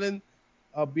watermelon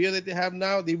beer that they have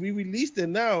now. They re-released it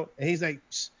now, and he's like,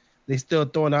 they still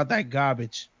throwing out that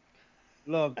garbage.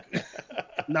 Look,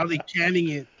 now they canning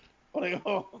it. I'm like,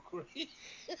 oh, great.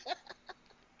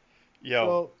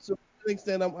 yo, So to an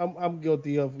extent, I'm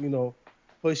guilty of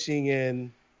pushing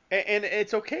and and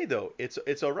it's okay though.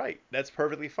 It's all right. That's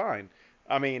perfectly fine.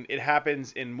 I mean, it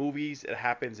happens in movies. It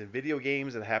happens in video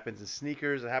games. It happens in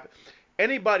sneakers. It happens.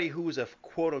 Anybody who's a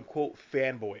quote unquote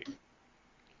fanboy,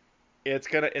 it's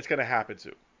gonna happen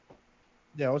to.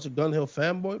 yeah, I was a Gun Hill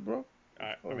fanboy, bro.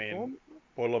 I Oh, call mean, me.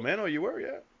 por lo menos you were,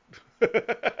 yeah.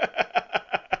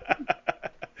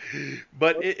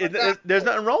 But there's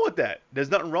nothing wrong with that. There's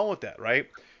nothing wrong with that, right?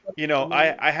 You know,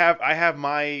 I have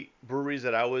my breweries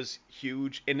that I was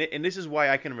huge, and this is why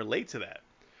I can relate to that.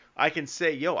 I can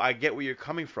say, yo, I get where you're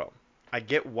coming from. I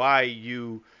get why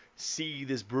you see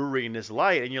this brewery in this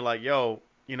light, and you're like, yo,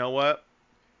 you know what?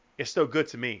 It's still good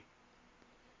to me.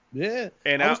 Yeah,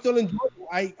 And I was still enjoying.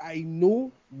 I knew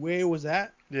where it was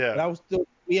at, yeah, but I was still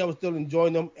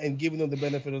enjoying them and giving them the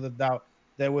benefit of the doubt.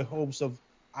 That with hopes of,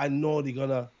 I know they're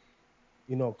gonna,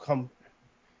 come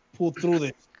pull through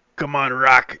this. come on,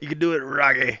 Rock, you can do it,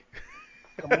 Rocky.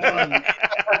 Come on, man.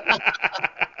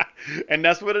 And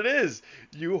that's what it is.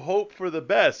 You hope for the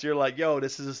best. You're like, yo,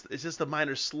 it's just a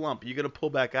minor slump. You're gonna pull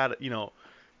back out,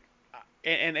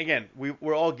 and again,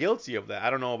 we're all guilty of that. I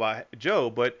don't know about Joe,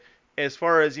 but as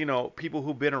far as people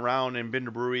who've been around and been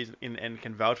to breweries and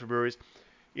can vouch for breweries,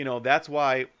 that's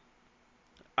why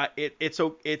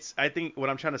it's I think what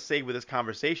I'm trying to say with this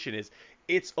conversation is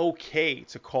it's okay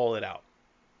to call it out.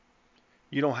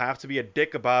 You don't have to be a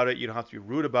dick about it. You don't have to be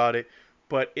rude about it,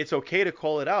 but it's okay to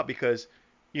call it out because,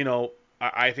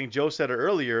 I think Joe said it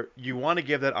earlier. You want to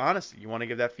give that honesty. You want to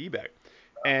give that feedback.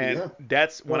 And Yeah.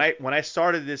 that's when I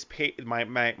started this page, my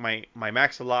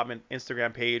Max Allotment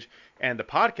Instagram page and the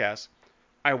podcast.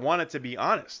 I wanted to be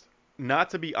honest,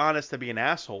 not to be honest to be an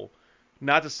asshole,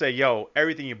 not to say yo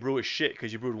everything you brew is shit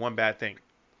because you brewed one bad thing.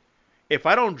 If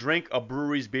I don't drink a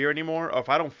brewery's beer anymore, or if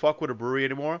I don't fuck with a brewery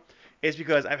anymore, it's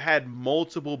because I've had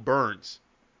multiple burns,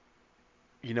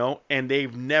 and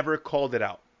they've never called it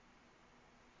out,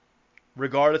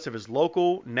 regardless if it's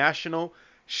local, national.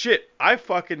 Shit, I've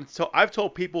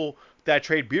told people that I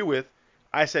trade beer with,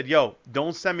 I said, yo,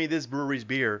 don't send me this brewery's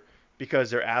beer because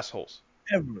they're assholes.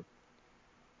 Ever.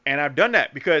 And I've done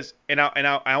that because,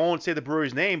 I won't say the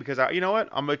brewery's name because you know what,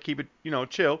 I'm gonna keep it,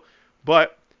 chill.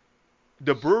 But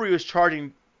the brewery was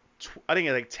charging, I think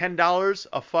like $10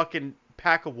 a fucking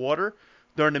pack of water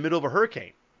during the middle of a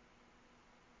hurricane.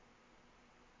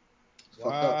 It's fucked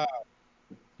Wow. up.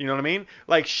 You know what I mean?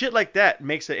 Like shit like that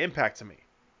makes an impact to me.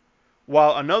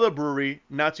 While another brewery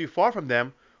not too far from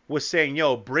them was saying,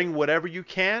 "Yo, bring whatever you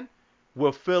can.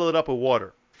 We'll fill it up with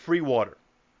water, free water."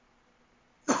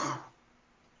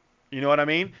 You know what I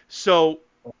mean? So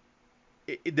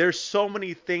there's so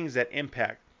many things that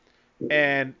impact,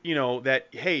 and that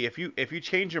hey, if you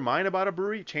change your mind about a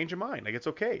brewery, change your mind. Like it's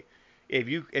okay. If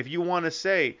you want to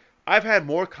say, I've had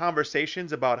more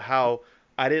conversations about how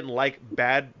I didn't like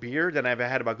bad beer than I've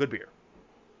had about good beer.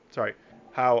 Sorry,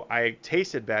 how I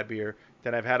tasted bad beer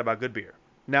than I've had about good beer.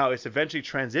 Now it's eventually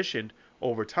transitioned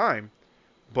over time,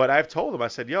 but I've told them, I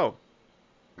said, yo,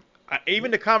 even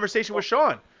the conversation with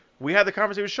Sean, we had the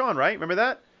conversation with Sean, right? Remember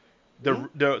that? Hmm?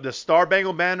 The Star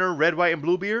Bangle Banner red, white, and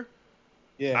blue beer.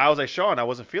 Yeah. I was like, Sean, I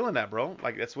wasn't feeling that, bro.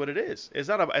 Like that's what it is. It's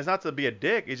not to be a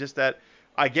dick. It's just that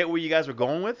I get where you guys were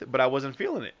going with, but I wasn't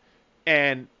feeling it.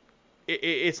 And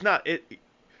it's not it.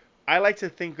 I like to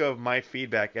think of my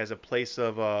feedback as a place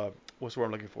of what's the word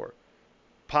I'm looking for?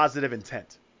 Positive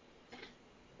intent.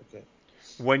 Okay.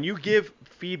 When you give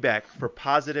feedback for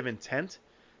positive intent,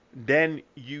 then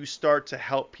you start to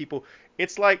help people.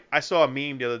 It's like I saw a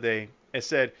meme the other day. It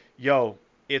said, "Yo,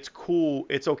 it's cool.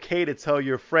 It's okay to tell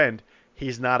your friend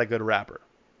he's not a good rapper."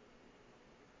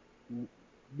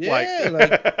 Like, Yeah,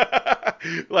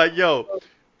 like like, yo, no,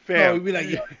 fam. you'd be like,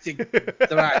 yo, chick,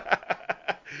 try.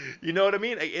 You know what I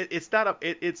mean? It's not a.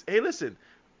 It's hey, listen,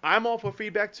 I'm all for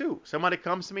feedback too. Somebody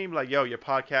comes to me like, yo, your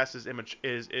podcast is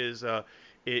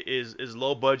is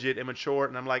low budget, immature,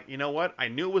 and I'm like, you know what? I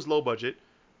knew it was low budget.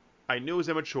 I knew it was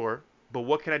immature, but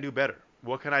what can I do better?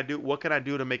 What can I do? What can I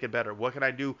do to make it better? What can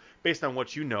I do based on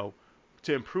what you know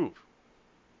to improve?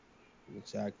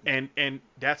 Exactly. And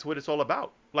that's what it's all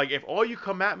about. Like if all you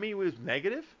come at me with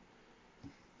negative,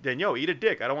 then yo, eat a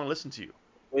dick. I don't want to listen to you.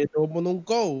 It's open on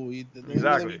go. They ain't gonna be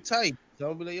Exactly. tight.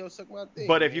 Don't be like, yo, suck my dick,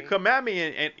 But if you man. come at me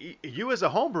and you as a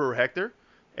home brewer, Hector,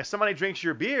 if somebody drinks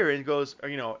your beer and goes, I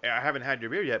haven't had your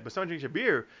beer yet, but someone drinks your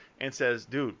beer and says,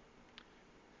 dude,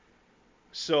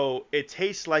 so it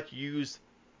tastes like you used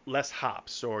less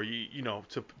hops, or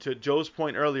to Joe's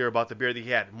point earlier about the beer that he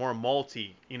had, more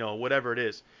malty, whatever it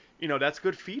is, that's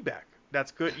good feedback.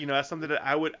 That's good. That's something that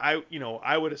I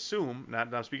would assume,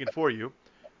 not speaking for you,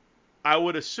 I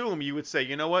would assume you would say,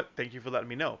 you know what, thank you for letting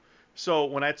me know. So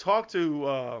when I talk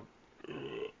to,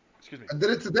 excuse me. I did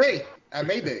it today at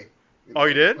Mayday. Oh,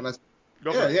 you did? When I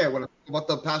Go for it. yeah, when I talk about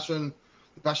the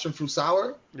passion fruit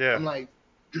sour, Yeah. I'm like,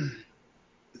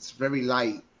 it's very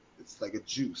light. It's like a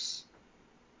juice.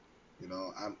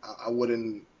 I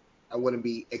wouldn't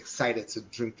be excited to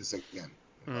drink this again.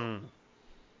 Mm.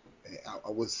 I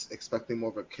was expecting more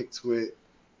of a kick to it.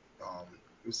 Um,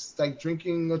 It was like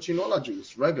drinking a chinola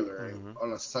juice, regular, Mm-hmm.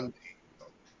 on a Sunday,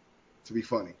 to be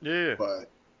funny. Yeah. But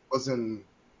wasn't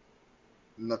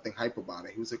nothing hype about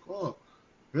it. He was like, "Oh,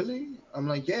 really?" I'm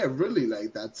like, "Yeah, really."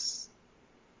 Like that's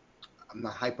I'm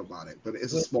not hype about it, but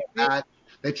it's a small ad.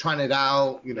 They're trying it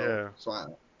out, Yeah. So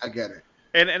I get it.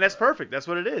 And that's perfect. That's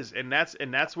what it is. And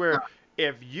that's where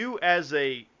if you as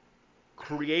a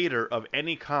creator of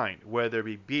any kind, whether it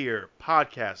be beer,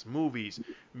 podcasts, movies,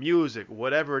 music,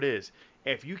 whatever it is,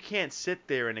 if you can't sit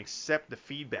there and accept the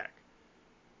feedback,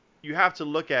 you have to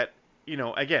look at,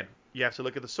 again, you have to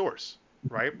look at the source,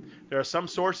 right? There are some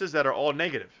sources that are all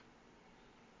negative.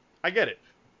 I get it.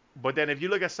 But then if you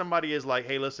look at somebody as like,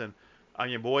 hey, listen, I'm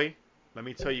your boy, let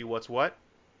me tell you what's what,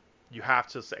 you have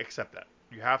to accept that.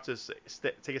 You have to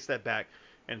take a step back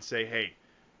and say, hey,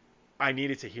 I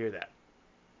needed to hear that.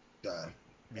 Yeah.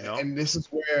 You know? And this is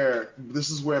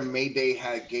where Mayday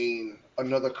had gained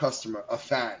another customer, a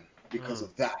fan, because Mm.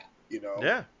 of that.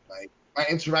 Yeah. Like my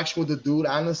interaction with the dude,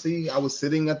 honestly, I was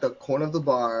sitting at the corner of the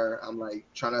bar. I'm like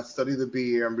trying to study the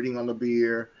beer. I'm reading on the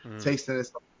beer, Mm. tasting it,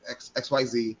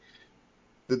 XYZ.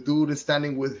 The dude is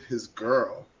standing with his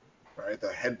girl, right?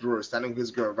 The head brewer is standing with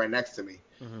his girl right next to me.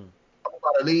 Mm-hmm. I'm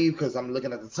about to leave because I'm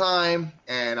looking at the time,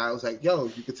 and I was like, "Yo,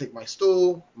 you could take my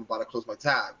stool. I'm about to close my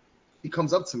tab." He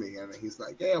comes up to me and he's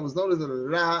like, "Hey, I was noticing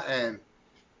and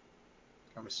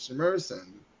conversation immersed,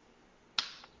 and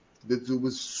the dude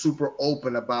was super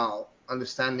open about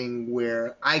understanding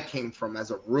where I came from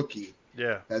as a rookie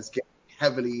Yeah. that's getting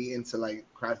heavily into like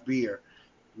craft beer,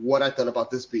 what I thought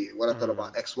about this beer, what I thought Mm-hmm.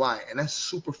 about X, Y. And that's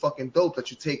super fucking dope that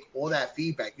you take all that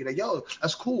feedback. You're like, yo,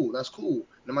 that's cool. That's cool.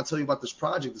 And I'm going to tell you about this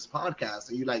project, this podcast.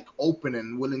 And you're like open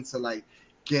and willing to like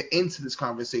get into this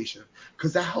conversation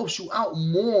because that helps you out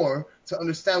more to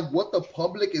understand what the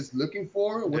public is looking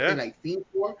for, what they Yeah. like theme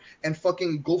for, and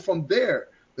fucking go from there.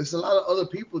 There's a lot of other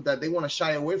people that they want to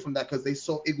shy away from that because they're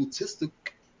so egotistic.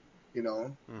 They have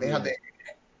Mm-hmm. their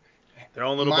Their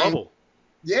own little mind. bubble.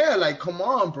 Yeah, like come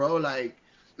on, bro. Like,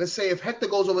 let's say if Hector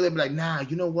goes over there and be like, nah,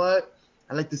 you know what?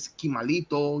 I like this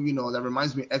Kimalito, that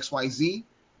reminds me of XYZ.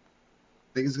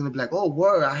 Think it's gonna be like, oh,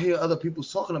 word, I hear other people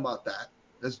talking about that.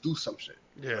 Let's do some shit,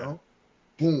 Yeah.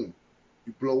 Boom.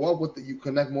 You blow up you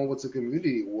connect more with the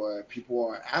community where people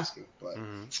are asking. But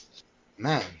Mm-hmm.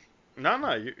 man, No,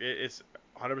 no, it's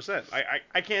 100%.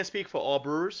 I can't speak for all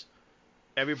brewers.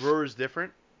 Every brewer is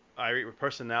different. Every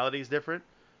personality is different.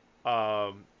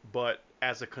 But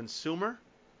as a consumer,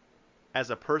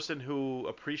 as a person who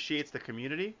appreciates the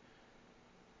community,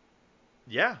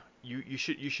 yeah, you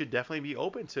should definitely be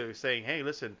open to saying, hey,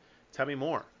 listen, tell me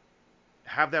more.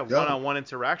 Have that yo, one-on-one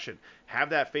interaction. Have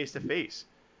that face-to-face.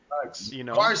 thanks. You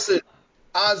know. Carson,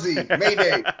 Ozzy,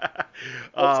 Mayday,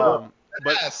 what's up?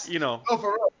 But Yes. No,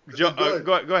 for real. Joe, They're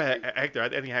good. go ahead, Hector. I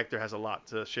think Hector has a lot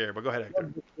to share, but go ahead,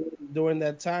 Hector. During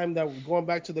that time that going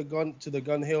back to the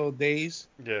Gun Hill days,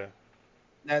 Yeah.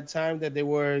 that time that they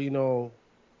were,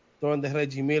 throwing the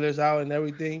Reggie Millers out and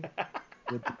everything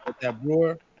with that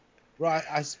brewer. Bro,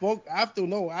 I spoke after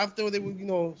after they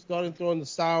were, starting throwing the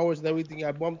sours and everything.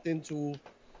 I bumped into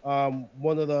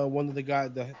one of the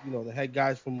guys, the head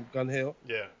guys from Gun Hill,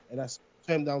 Yeah. and I saw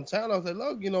him downtown. I was like,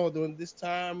 look, during this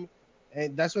time,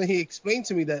 and that's when he explained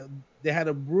to me that they had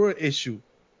a brewer issue.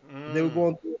 They were Mm.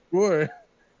 going through a brewer. And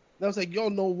I was like, yo,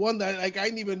 no wonder. Like, I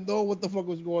didn't even know what the fuck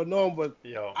was going on, but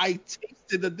Yo. I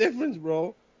tasted the difference,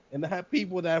 bro. And I had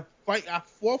people that I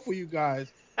fought for you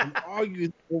guys and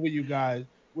argued over you guys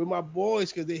with my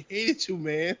boys because they hated you,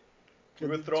 man. We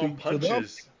were Because throwing to them,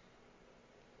 punches.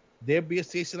 their beers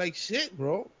tasted like shit,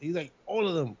 bro. He's like, all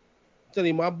of them. I'm telling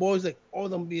you, my boys, like, all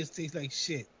them beers taste like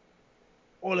shit.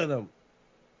 All of them.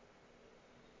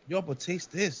 Yo, but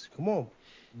taste this. Come on.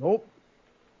 Nope.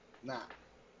 Nah.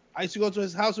 I used to go to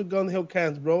his house with Gun Hill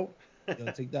cans, bro.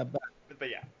 Yo, take that back. But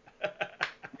yeah.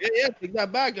 Yeah, yeah, take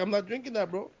that back. I'm not drinking that,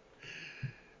 bro.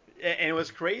 And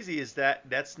what's crazy is that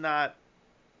that's not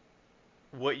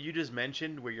what you just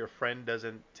mentioned, where your friend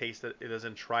doesn't taste it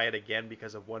doesn't try it again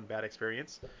because of one bad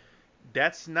experience.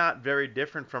 That's not very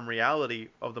different from reality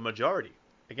of the majority.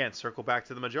 Again, circle back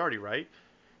to the majority, right?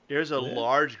 There's a Yeah.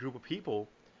 large group of people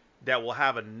that will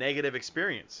have a negative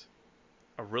experience,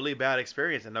 a really bad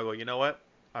experience, and they'll go, you know what?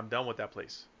 I'm done with that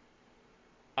place.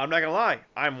 I'm not gonna lie,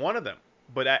 I'm one of them,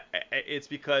 but it's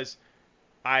because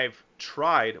I've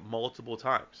tried multiple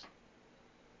times.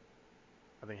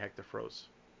 I think Hector froze.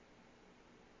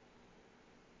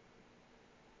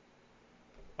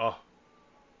 Oh,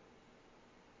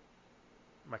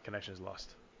 my connection is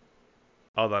lost.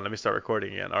 Hold on, let me start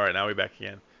recording again. All right, now we're back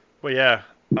again. But yeah,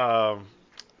 um,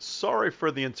 sorry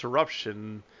for the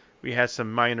interruption. We had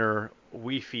some minor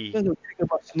Wi-Fi. Think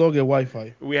about Snow get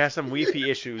Wi-Fi. We had some Wi-Fi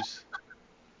issues.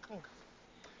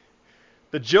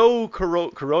 The Joe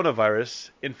coronavirus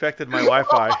infected my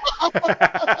Wi-Fi.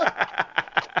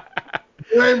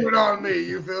 Blame it on me.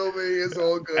 You feel me? It's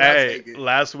all good. I Hey, take it.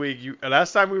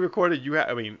 last time we recorded,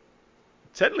 I mean,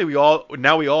 technically we all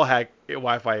had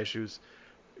Wi-Fi issues.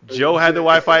 Joe had the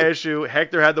Wi-Fi issue.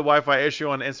 Hector had the Wi-Fi issue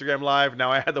on Instagram Live.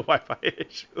 Now I had the Wi-Fi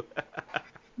issue.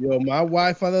 Yo, my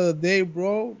Wi-Fi the other day,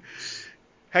 bro.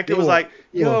 Hector was like,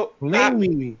 They were "Yo,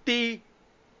 blaming me. the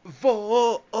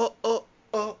vo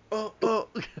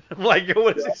I'm like, yo,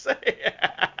 what does he say?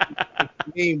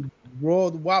 Name bro,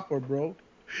 the Whopper, bro.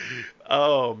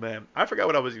 Oh man, I forgot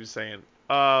what I was even saying.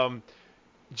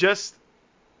 Just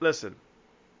listen.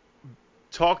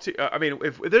 Talk to. I mean,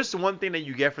 if there's one thing that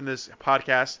you get from this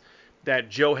podcast that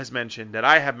Joe has mentioned, that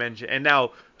I have mentioned, and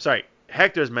now, sorry,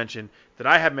 Hector has mentioned, that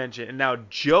I have mentioned, and now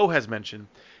Joe has mentioned,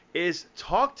 is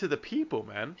talk to the people,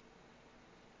 man.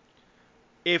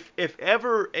 If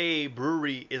ever a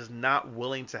brewery is not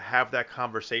willing to have that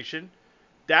conversation,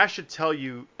 that should tell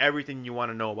you everything you want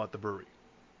to know about the brewery,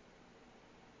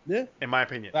 Yeah, in my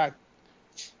opinion. fact.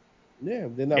 Yeah,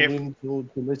 they're not If willing to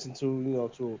listen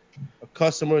to to a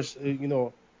customer's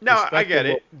Now I get perspective of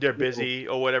it, they're busy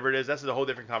or whatever it is. That's a whole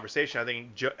different conversation. I think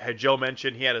had Joe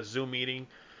mentioned he had a Zoom meeting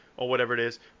or whatever it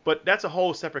is, but that's a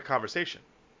whole separate conversation.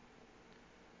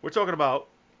 We're talking about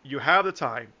you have the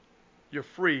time, you're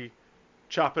free,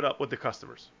 chop it up with the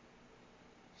customers.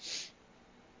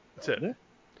 That's it. Yeah.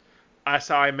 That's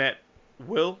how I met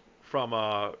Will from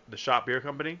the Shop Beer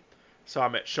Company. So I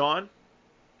met Sean.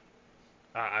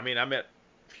 I mean, I met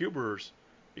a few brewers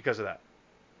because of that.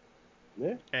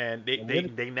 Yeah, And I'm with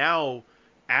it. they now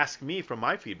ask me for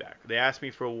my feedback. They ask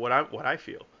me for what I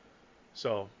feel.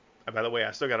 So, by the way,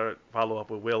 I still gotta follow up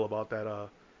with Will about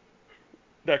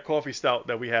that coffee stout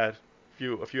that we had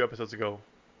a few episodes ago.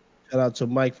 Shout out to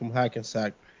Mike from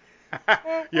Hackensack.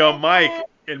 Yo, Mike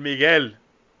and Miguel.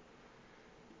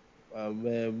 My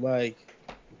man, Mike.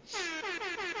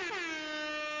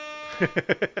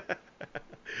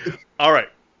 All right,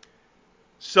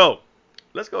 so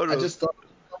let's go I to. just thought of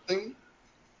something,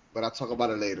 but I'll talk about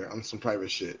it later on some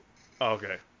private shit.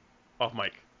 Okay, off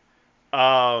mic.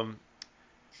 Um,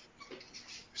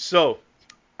 so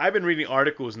I've been reading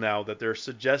articles now that they're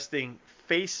suggesting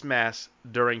face masks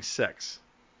during sex.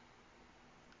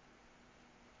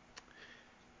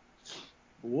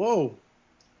 Whoa.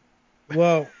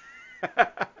 Well,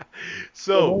 the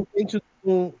So whole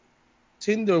interesting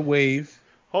Tinder wave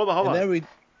hold and on. everything.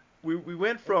 We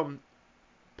went from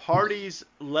parties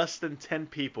less than 10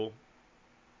 people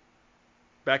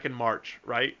back in March,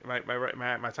 right? My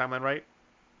timeline right?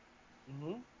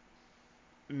 Mhm.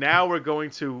 Now we're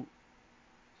going to,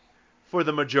 for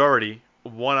the majority,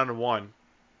 one on one,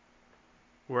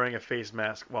 wearing a face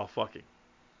mask while fucking.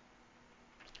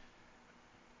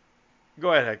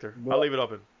 Go ahead, Hector. I'll But leave it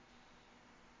open.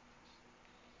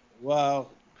 wow.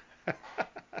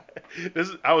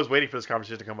 I was waiting for this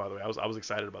conversation to come. By the way, I was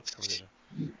excited about this conversation.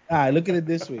 All right, look at it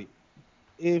this way.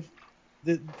 If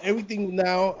everything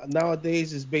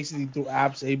nowadays is basically through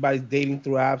apps, everybody's dating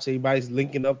through apps, everybody's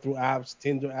linking up through apps,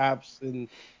 Tinder apps, and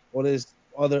all these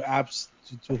other apps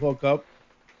to hook up.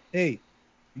 Hey,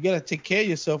 you gotta take care of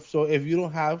yourself. So if you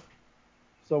don't have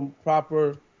some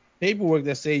proper paperwork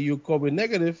that say you're COVID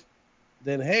negative,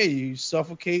 then hey, you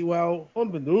suffocate while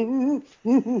humping.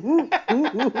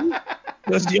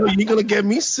 Because you're gonna get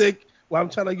me sick while I'm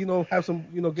trying to have some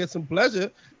get some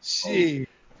pleasure. Oh, Shit. You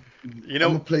I'm know,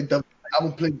 gonna play double. I'm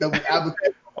gonna play double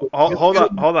advocate.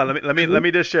 hold on. Let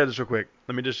me just share this real quick.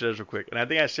 Let me just share this real quick. And I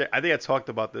think I talked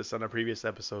about this on a previous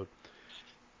episode.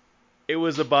 It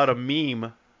was about a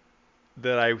meme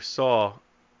that I saw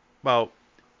about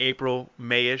April,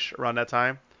 Mayish, around that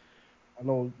time. I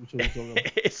know what you're talking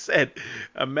about. It said,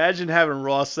 "Imagine having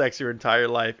raw sex your entire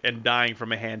life and dying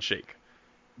from a handshake."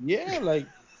 Yeah, like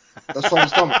That's from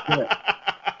stomach. Yeah.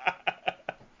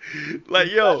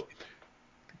 Like, yo,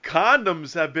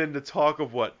 condoms have been the talk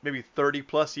of what, maybe 30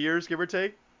 plus years, give or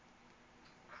take.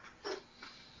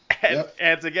 Yep.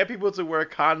 And to get people to wear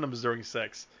condoms during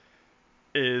sex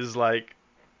is like,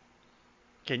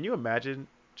 can you imagine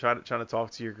trying to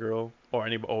talk to your girl or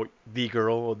anybody, or the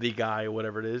girl or the guy or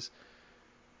whatever it is,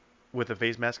 with a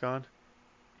face mask on?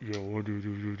 Yo, what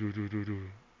do.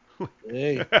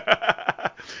 hey.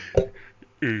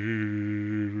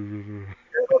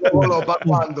 Golo pa'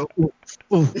 cuando. Uy,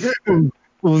 uy,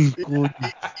 uy, coño.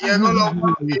 Y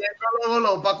el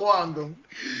golo pa' cuando.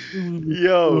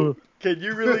 Yo, can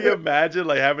you really imagine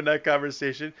like having that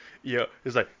conversation? Yo,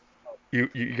 it's like, You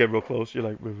get real close. You're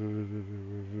like.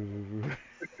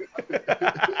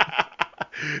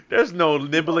 There's no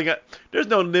nibbling. There's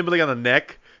no nibbling on the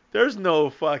neck. There's no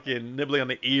fucking nibbling on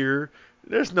the ear.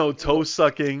 There's no toe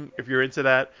sucking if you're into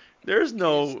that. There's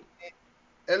no.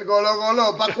 El golo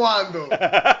golo, ¿pa'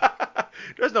 cuándo?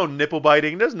 There's no nipple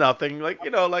biting. There's nothing. Like,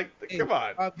 like, Hey, come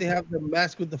on. they have the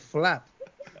mask with the flap.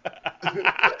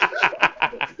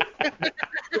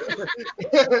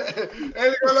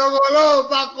 El golo golo,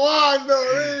 ¿pa' cuándo?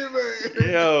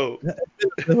 Dime. Yo.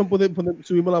 Déjame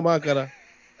subirme la máscara.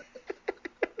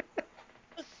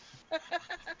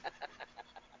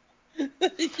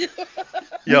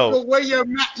 Yo.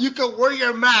 You can wear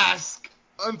your mask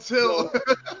until.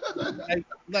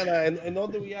 And all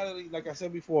the reality, like I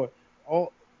said before,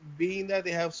 all being that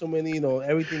they have so many,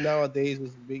 everything nowadays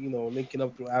is big, linking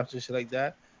up through apps and shit like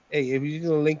that. Hey, if you're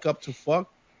gonna link up to fuck,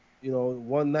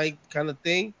 one night kind of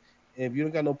thing, and if you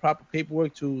don't got no proper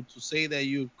paperwork to say that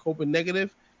you're COVID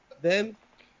negative, then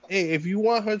hey, if you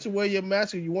want her to wear your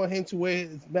mask or you want him to wear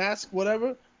his mask,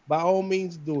 whatever, by all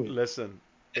means do it. Listen.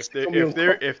 It's If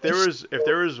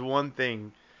there is one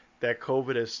thing that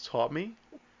COVID has taught me.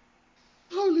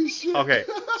 Holy shit. Okay,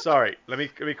 sorry. Let me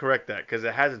correct that because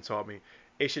it hasn't taught me.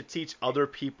 It should teach other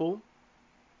people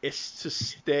is to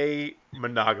stay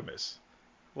monogamous.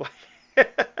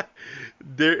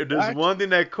 There's What? one thing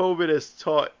that COVID has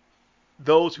taught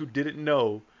those who didn't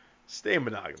know: stay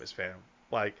monogamous, fam.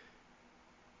 Like,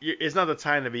 it's not the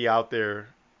time to be out there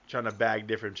trying to bag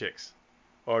different chicks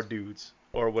or dudes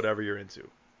or whatever you're into.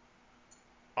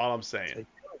 All I'm saying.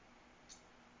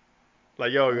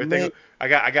 Like, yo, you think I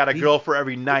got a girl for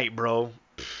every night, bro.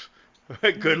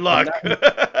 Good luck.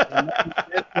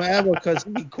 Forever because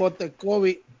he caught the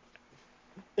COVID.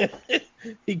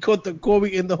 He caught the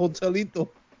COVID in the hotelito.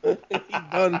 He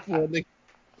done for it.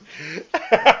 It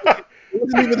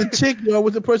wasn't even the chick, It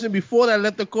was the person before that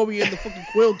left the COVID in the fucking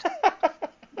quilt.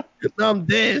 Now I'm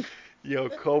dead. Yo,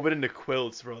 COVID in the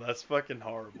quilts, bro. That's fucking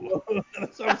horrible.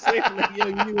 That's what I'm saying. Like, yo,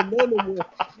 you didn't even know no more.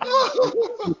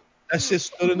 That shit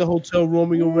stood in the hotel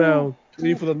roaming around,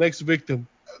 waiting for the next victim.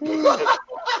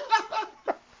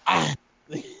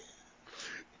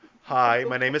 Hi,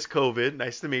 my name is COVID.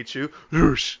 Nice to meet you.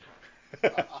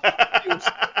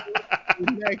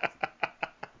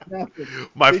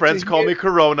 My friends call me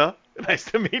Corona. Nice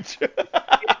to meet you.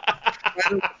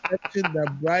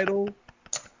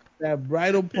 That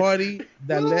bridal party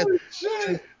that led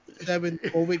Shit. 7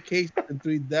 COVID cases and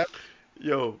 3 deaths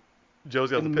Yo,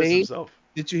 Joe's got to in piss Maine. himself.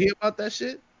 Did you hear about that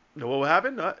shit? What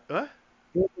happened? What? There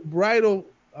was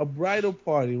a bridal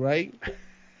party, right?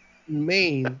 In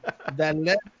Maine that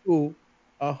led to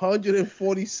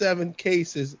 147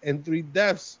 cases and 3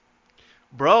 deaths.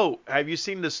 Bro, have you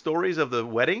seen the stories of the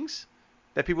weddings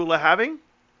that people are having?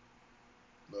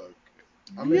 Look,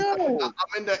 Yo,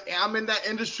 I'm in that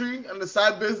industry. I'm the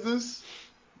side business.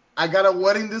 I got a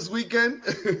wedding this weekend.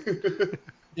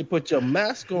 they put your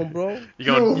mask on, bro. You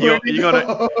gonna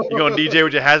DJ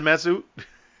with your hazmat suit?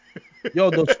 Yo,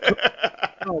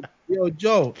 yo,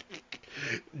 Joe.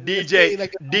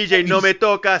 DJ no me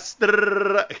tocas.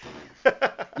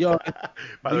 Yo,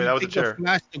 By do the way, you that was a think chair.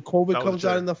 the COVID That was a comes out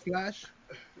chair. in the Flash?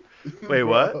 Wait,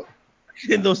 what? Bro.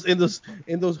 In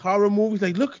those horror movies,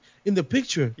 like look in the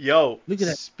picture, Yo, look at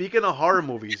that speaking of horror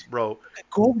movies, bro,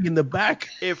 COVID in the back.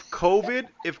 if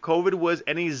COVID was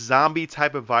any zombie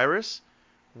type of virus,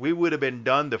 we would have been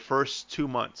done the first 2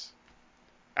 months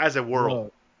as a world,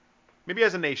 Bro, maybe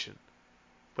as a nation,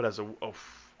 but as a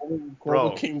COVID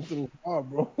bro, came through hard,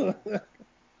 bro.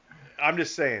 I'm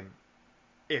just saying,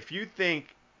 if you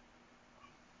think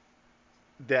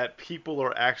that people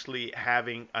are actually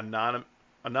having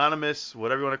anonymous,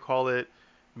 whatever you want to call it,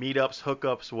 meetups,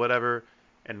 hookups, whatever,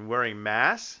 and wearing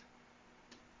masks,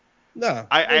 Nah,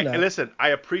 I not. listen. I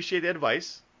appreciate the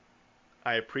advice.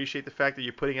 I appreciate the fact that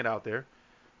you're putting it out there,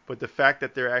 but the fact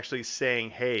that they're actually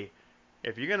saying, "Hey,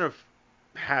 if you're gonna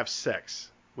have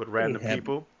sex with random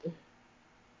people,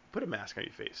 put a mask on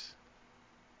your face."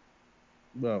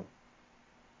 Bro,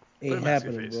 Put a ain't mask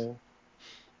on your happening, face. bro.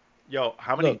 Yo,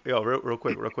 how many? Look, Yo, real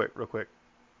quick.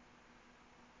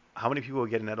 How many people are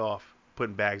getting that off?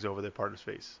 Putting bags over their partner's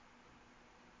face.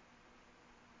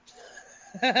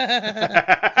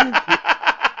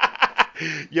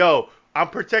 Yo, I'm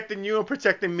protecting you and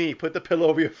protecting me. Put the pillow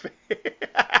over your face.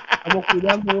 estamos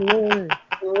cuidando,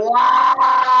 Wow.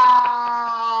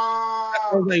 I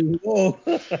was like, whoa.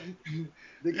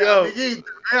 Yo. Amiguito,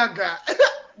 ven acá.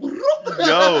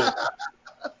 Yo,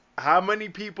 how many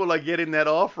people are getting that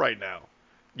off right now?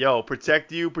 Yo,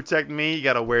 protect you, protect me. You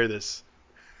gotta wear this.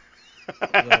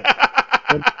 Yo, Yo,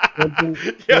 one thing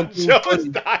Joe is funny.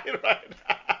 dying right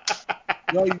now.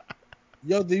 Yo,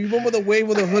 Yo, do you remember the wave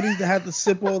of the hoodies that had the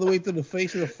zip all the way to the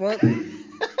face of the front? You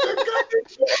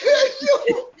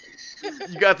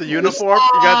got the uniform.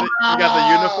 You got the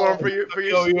uniform for your.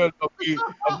 Yo, yo, aquí,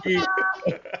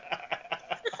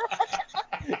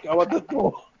 acabate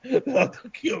todo. Déjate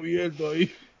aquí abierto ahí.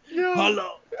 Yo. Hello.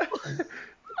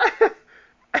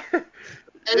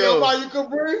 Hey, yo, Yo. man, you can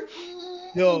breathe.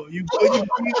 Yo, you put your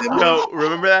feet in my Yo,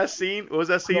 remember that scene? What was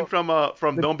that scene from the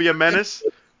Don't Be a Menace?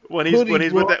 When hoodie, bro.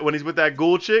 he's with that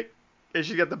ghoul chick and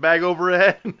she's got the bag over her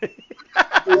head.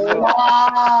 Yo,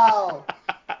 Wow.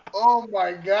 Oh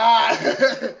my God.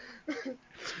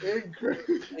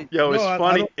 Incredible. Yo, yo, it's I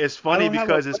funny. don't, It's I funny don't have a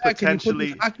because it's bag. Can you put this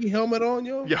potentially hockey helmet on,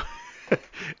 yo? yo.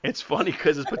 It's funny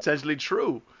because it's potentially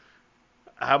true.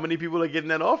 How many people are getting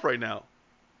that off right now?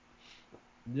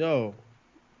 Yo,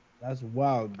 that's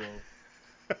wild, bro.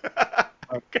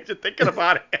 Because you're thinking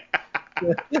about it.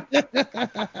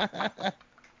 I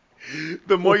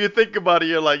The more you think about it,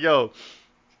 you're like, yo,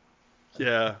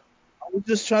 yeah. was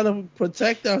just trying to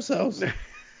protect ourselves.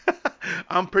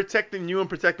 I'm protecting you and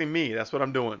protecting me. That's what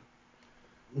I'm doing.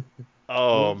 No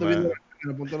Oh estoy viendo man. la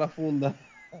cara, ponte la funda.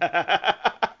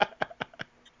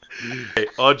 Hey,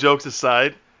 all jokes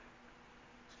aside,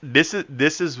 this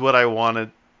is what I wanted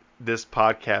this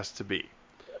podcast to be.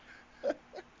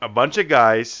 A bunch of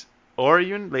guys, or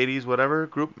even ladies, whatever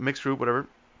group, mixed group, whatever,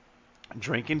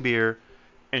 drinking beer,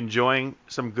 enjoying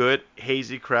some good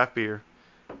hazy craft beer,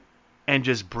 and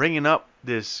just bringing up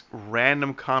this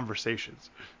random conversations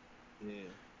Yeah.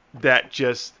 that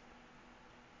just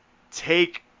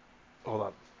take. Hold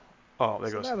on. Oh, there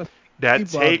There's a goes. lot of That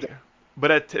people out take, there.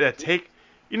 but that take,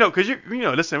 because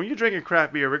listen, when you're drinking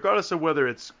craft beer, regardless of whether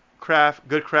it's craft,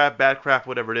 good craft, bad craft,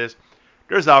 whatever it is,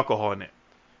 there's alcohol in it.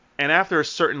 And after a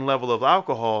certain level of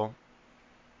alcohol,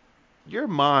 your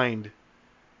mind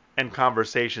and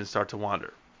conversation start to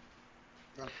wander.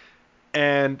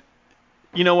 And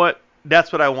you know what?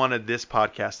 That's what I wanted this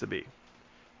podcast to be.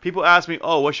 People ask me,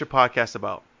 "Oh, what's your podcast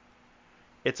about?"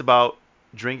 It's about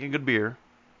drinking good beer,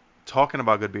 talking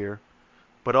about good beer,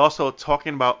 but also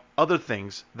talking about other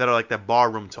things that are like that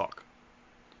barroom talk.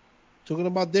 Talking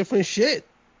about different shit.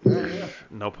 Yeah.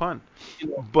 No pun. You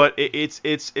know, But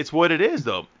it's what it is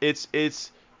though.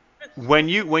 It's when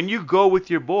you go with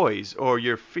your boys or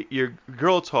your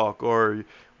girl talk or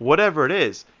whatever it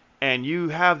is, and you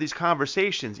have these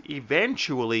conversations.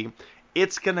 Eventually,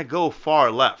 it's gonna go far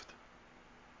left.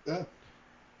 Yeah.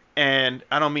 And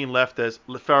I don't mean left,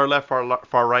 far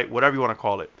right, whatever you want to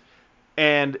call it.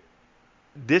 And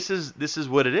this is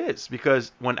what it is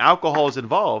because when alcohol is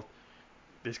involved,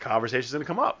 this conversation is gonna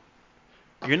come up.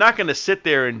 You're not gonna sit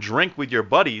there and drink with your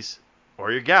buddies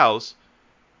or your gals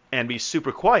and be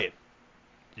super quiet.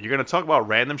 You're gonna talk about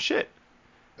random shit,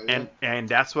 Yeah. and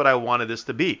that's what I wanted this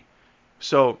to be.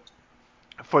 So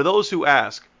for those who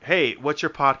ask, hey, what's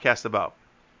your podcast about?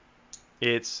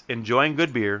 It's enjoying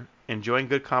good beer, enjoying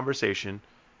good conversation,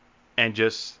 and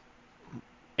just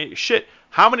shit.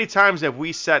 How many times have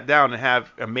we sat down and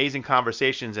have amazing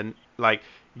conversations and like,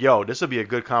 yo, this will be a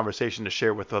good conversation to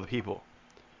share with other people,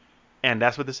 and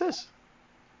that's what this is.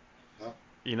 Yeah.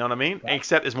 You know what I mean?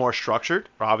 Except it's more structured,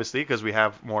 obviously, because we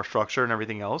have more structure and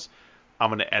everything else. I'm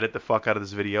gonna edit the fuck out of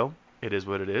this video. It is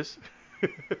what it is.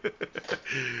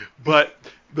 But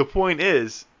the point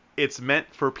is, it's meant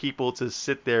for people to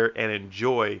sit there and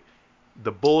enjoy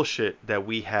the bullshit that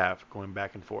we have going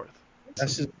back and forth.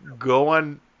 that's just Go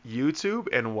on YouTube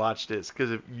and watch this,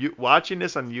 because if you watching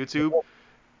this on YouTube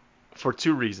for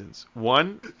two reasons.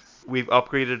 One, we've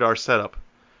upgraded our setup.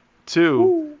 Two,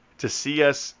 woo. to see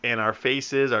us and our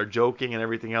faces, our joking and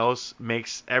everything else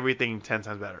makes everything 10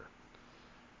 times better.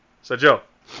 So Joe,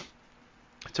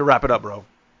 to wrap it up, bro,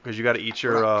 because you got to eat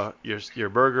your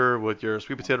burger with your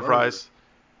sweet potato Burger. fries.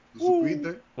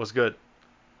 Supite. What's good?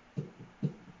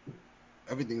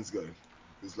 Everything's good.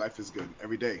 His life is good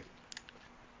every day.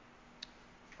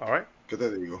 All right, Good,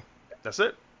 there you go. that's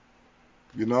it.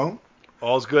 You know,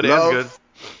 All's good, ends good. love,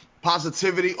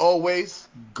 positivity always.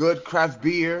 Good craft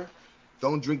beer.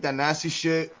 Don't drink that nasty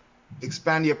shit.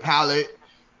 Expand your palate.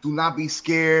 Do not be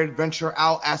scared. Venture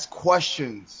out. Ask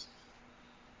questions.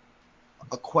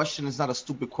 A question is not a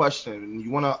stupid question.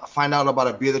 You want to find out about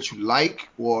a beer that you like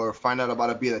or find out about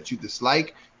a beer that you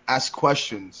dislike, ask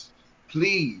questions.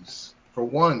 Please, for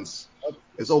once.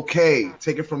 It's okay.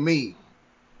 Take it from me.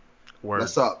 Word.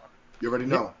 What's up? You already Yeah.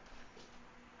 know.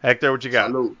 Hector, what you got?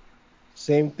 Salute.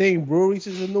 Same thing. Breweries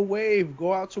is a new wave.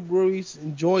 Go out to breweries,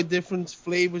 enjoy different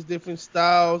flavors, different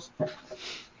styles,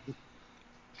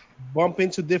 bump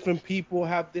into different people,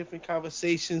 have different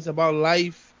conversations about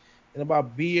life and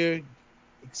about beer.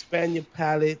 Expand your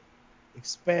palate,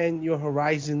 expand your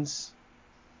horizons.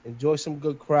 Enjoy some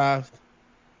good craft.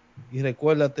 Y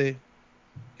recuérdate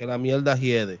que la mierda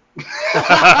hiede.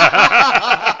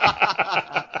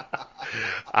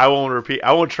 I won't repeat.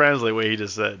 I won't translate what he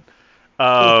just said.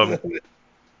 Um,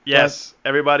 yes,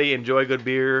 everybody enjoy good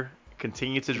beer.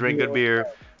 Continue to drink good beer.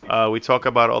 We talk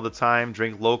about it all the time.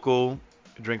 Drink local.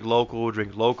 Drink local.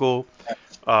 Drink local.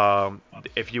 Um,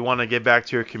 if you want to get back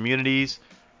to your communities,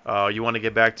 you want to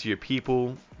get back to your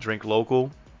people, drink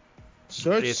local.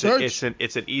 Search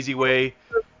It's an easy way.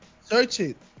 Search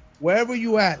it. Wherever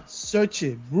you at, search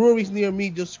it. Breweries near me,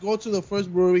 just go to the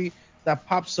first brewery that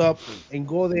pops up and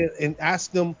go there and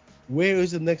ask them where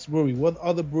is the next brewery? What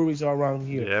other breweries are around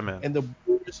here? Yeah, man. And the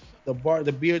brewers,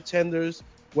 the beer tenders,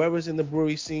 whoever's in the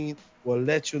brewery scene will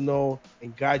let you know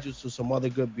and guide you to some other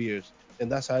good beers.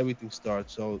 And that's how everything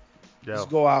starts. So Yeah, just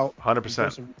go out, enjoy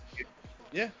 100%. some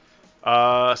yeah.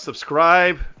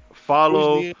 Subscribe, Breweries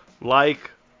follow, near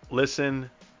like, listen,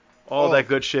 all oh that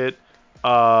good shit.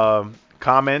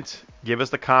 Comment. Give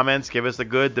us the comments. Give us the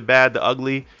good, the bad, the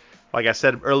ugly. Like I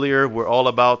said earlier, we're all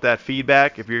about that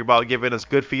feedback. If you're about giving us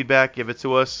good feedback, give it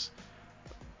to us.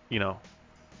 You know,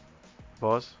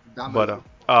 boss. But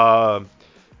Dámelo.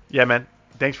 yeah, man.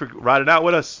 Thanks for riding out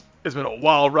with us. It's been a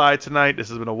wild ride tonight. This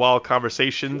has been a wild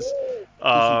conversations. Tu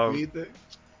Um, supiste?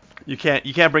 you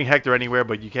can't bring Hector anywhere,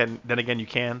 but you can. Then again, you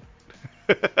can.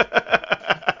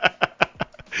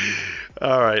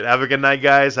 All right. Have a good night,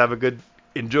 guys. Have a good.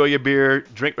 Enjoy your beer.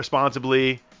 Drink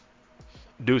responsibly.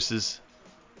 Deuces.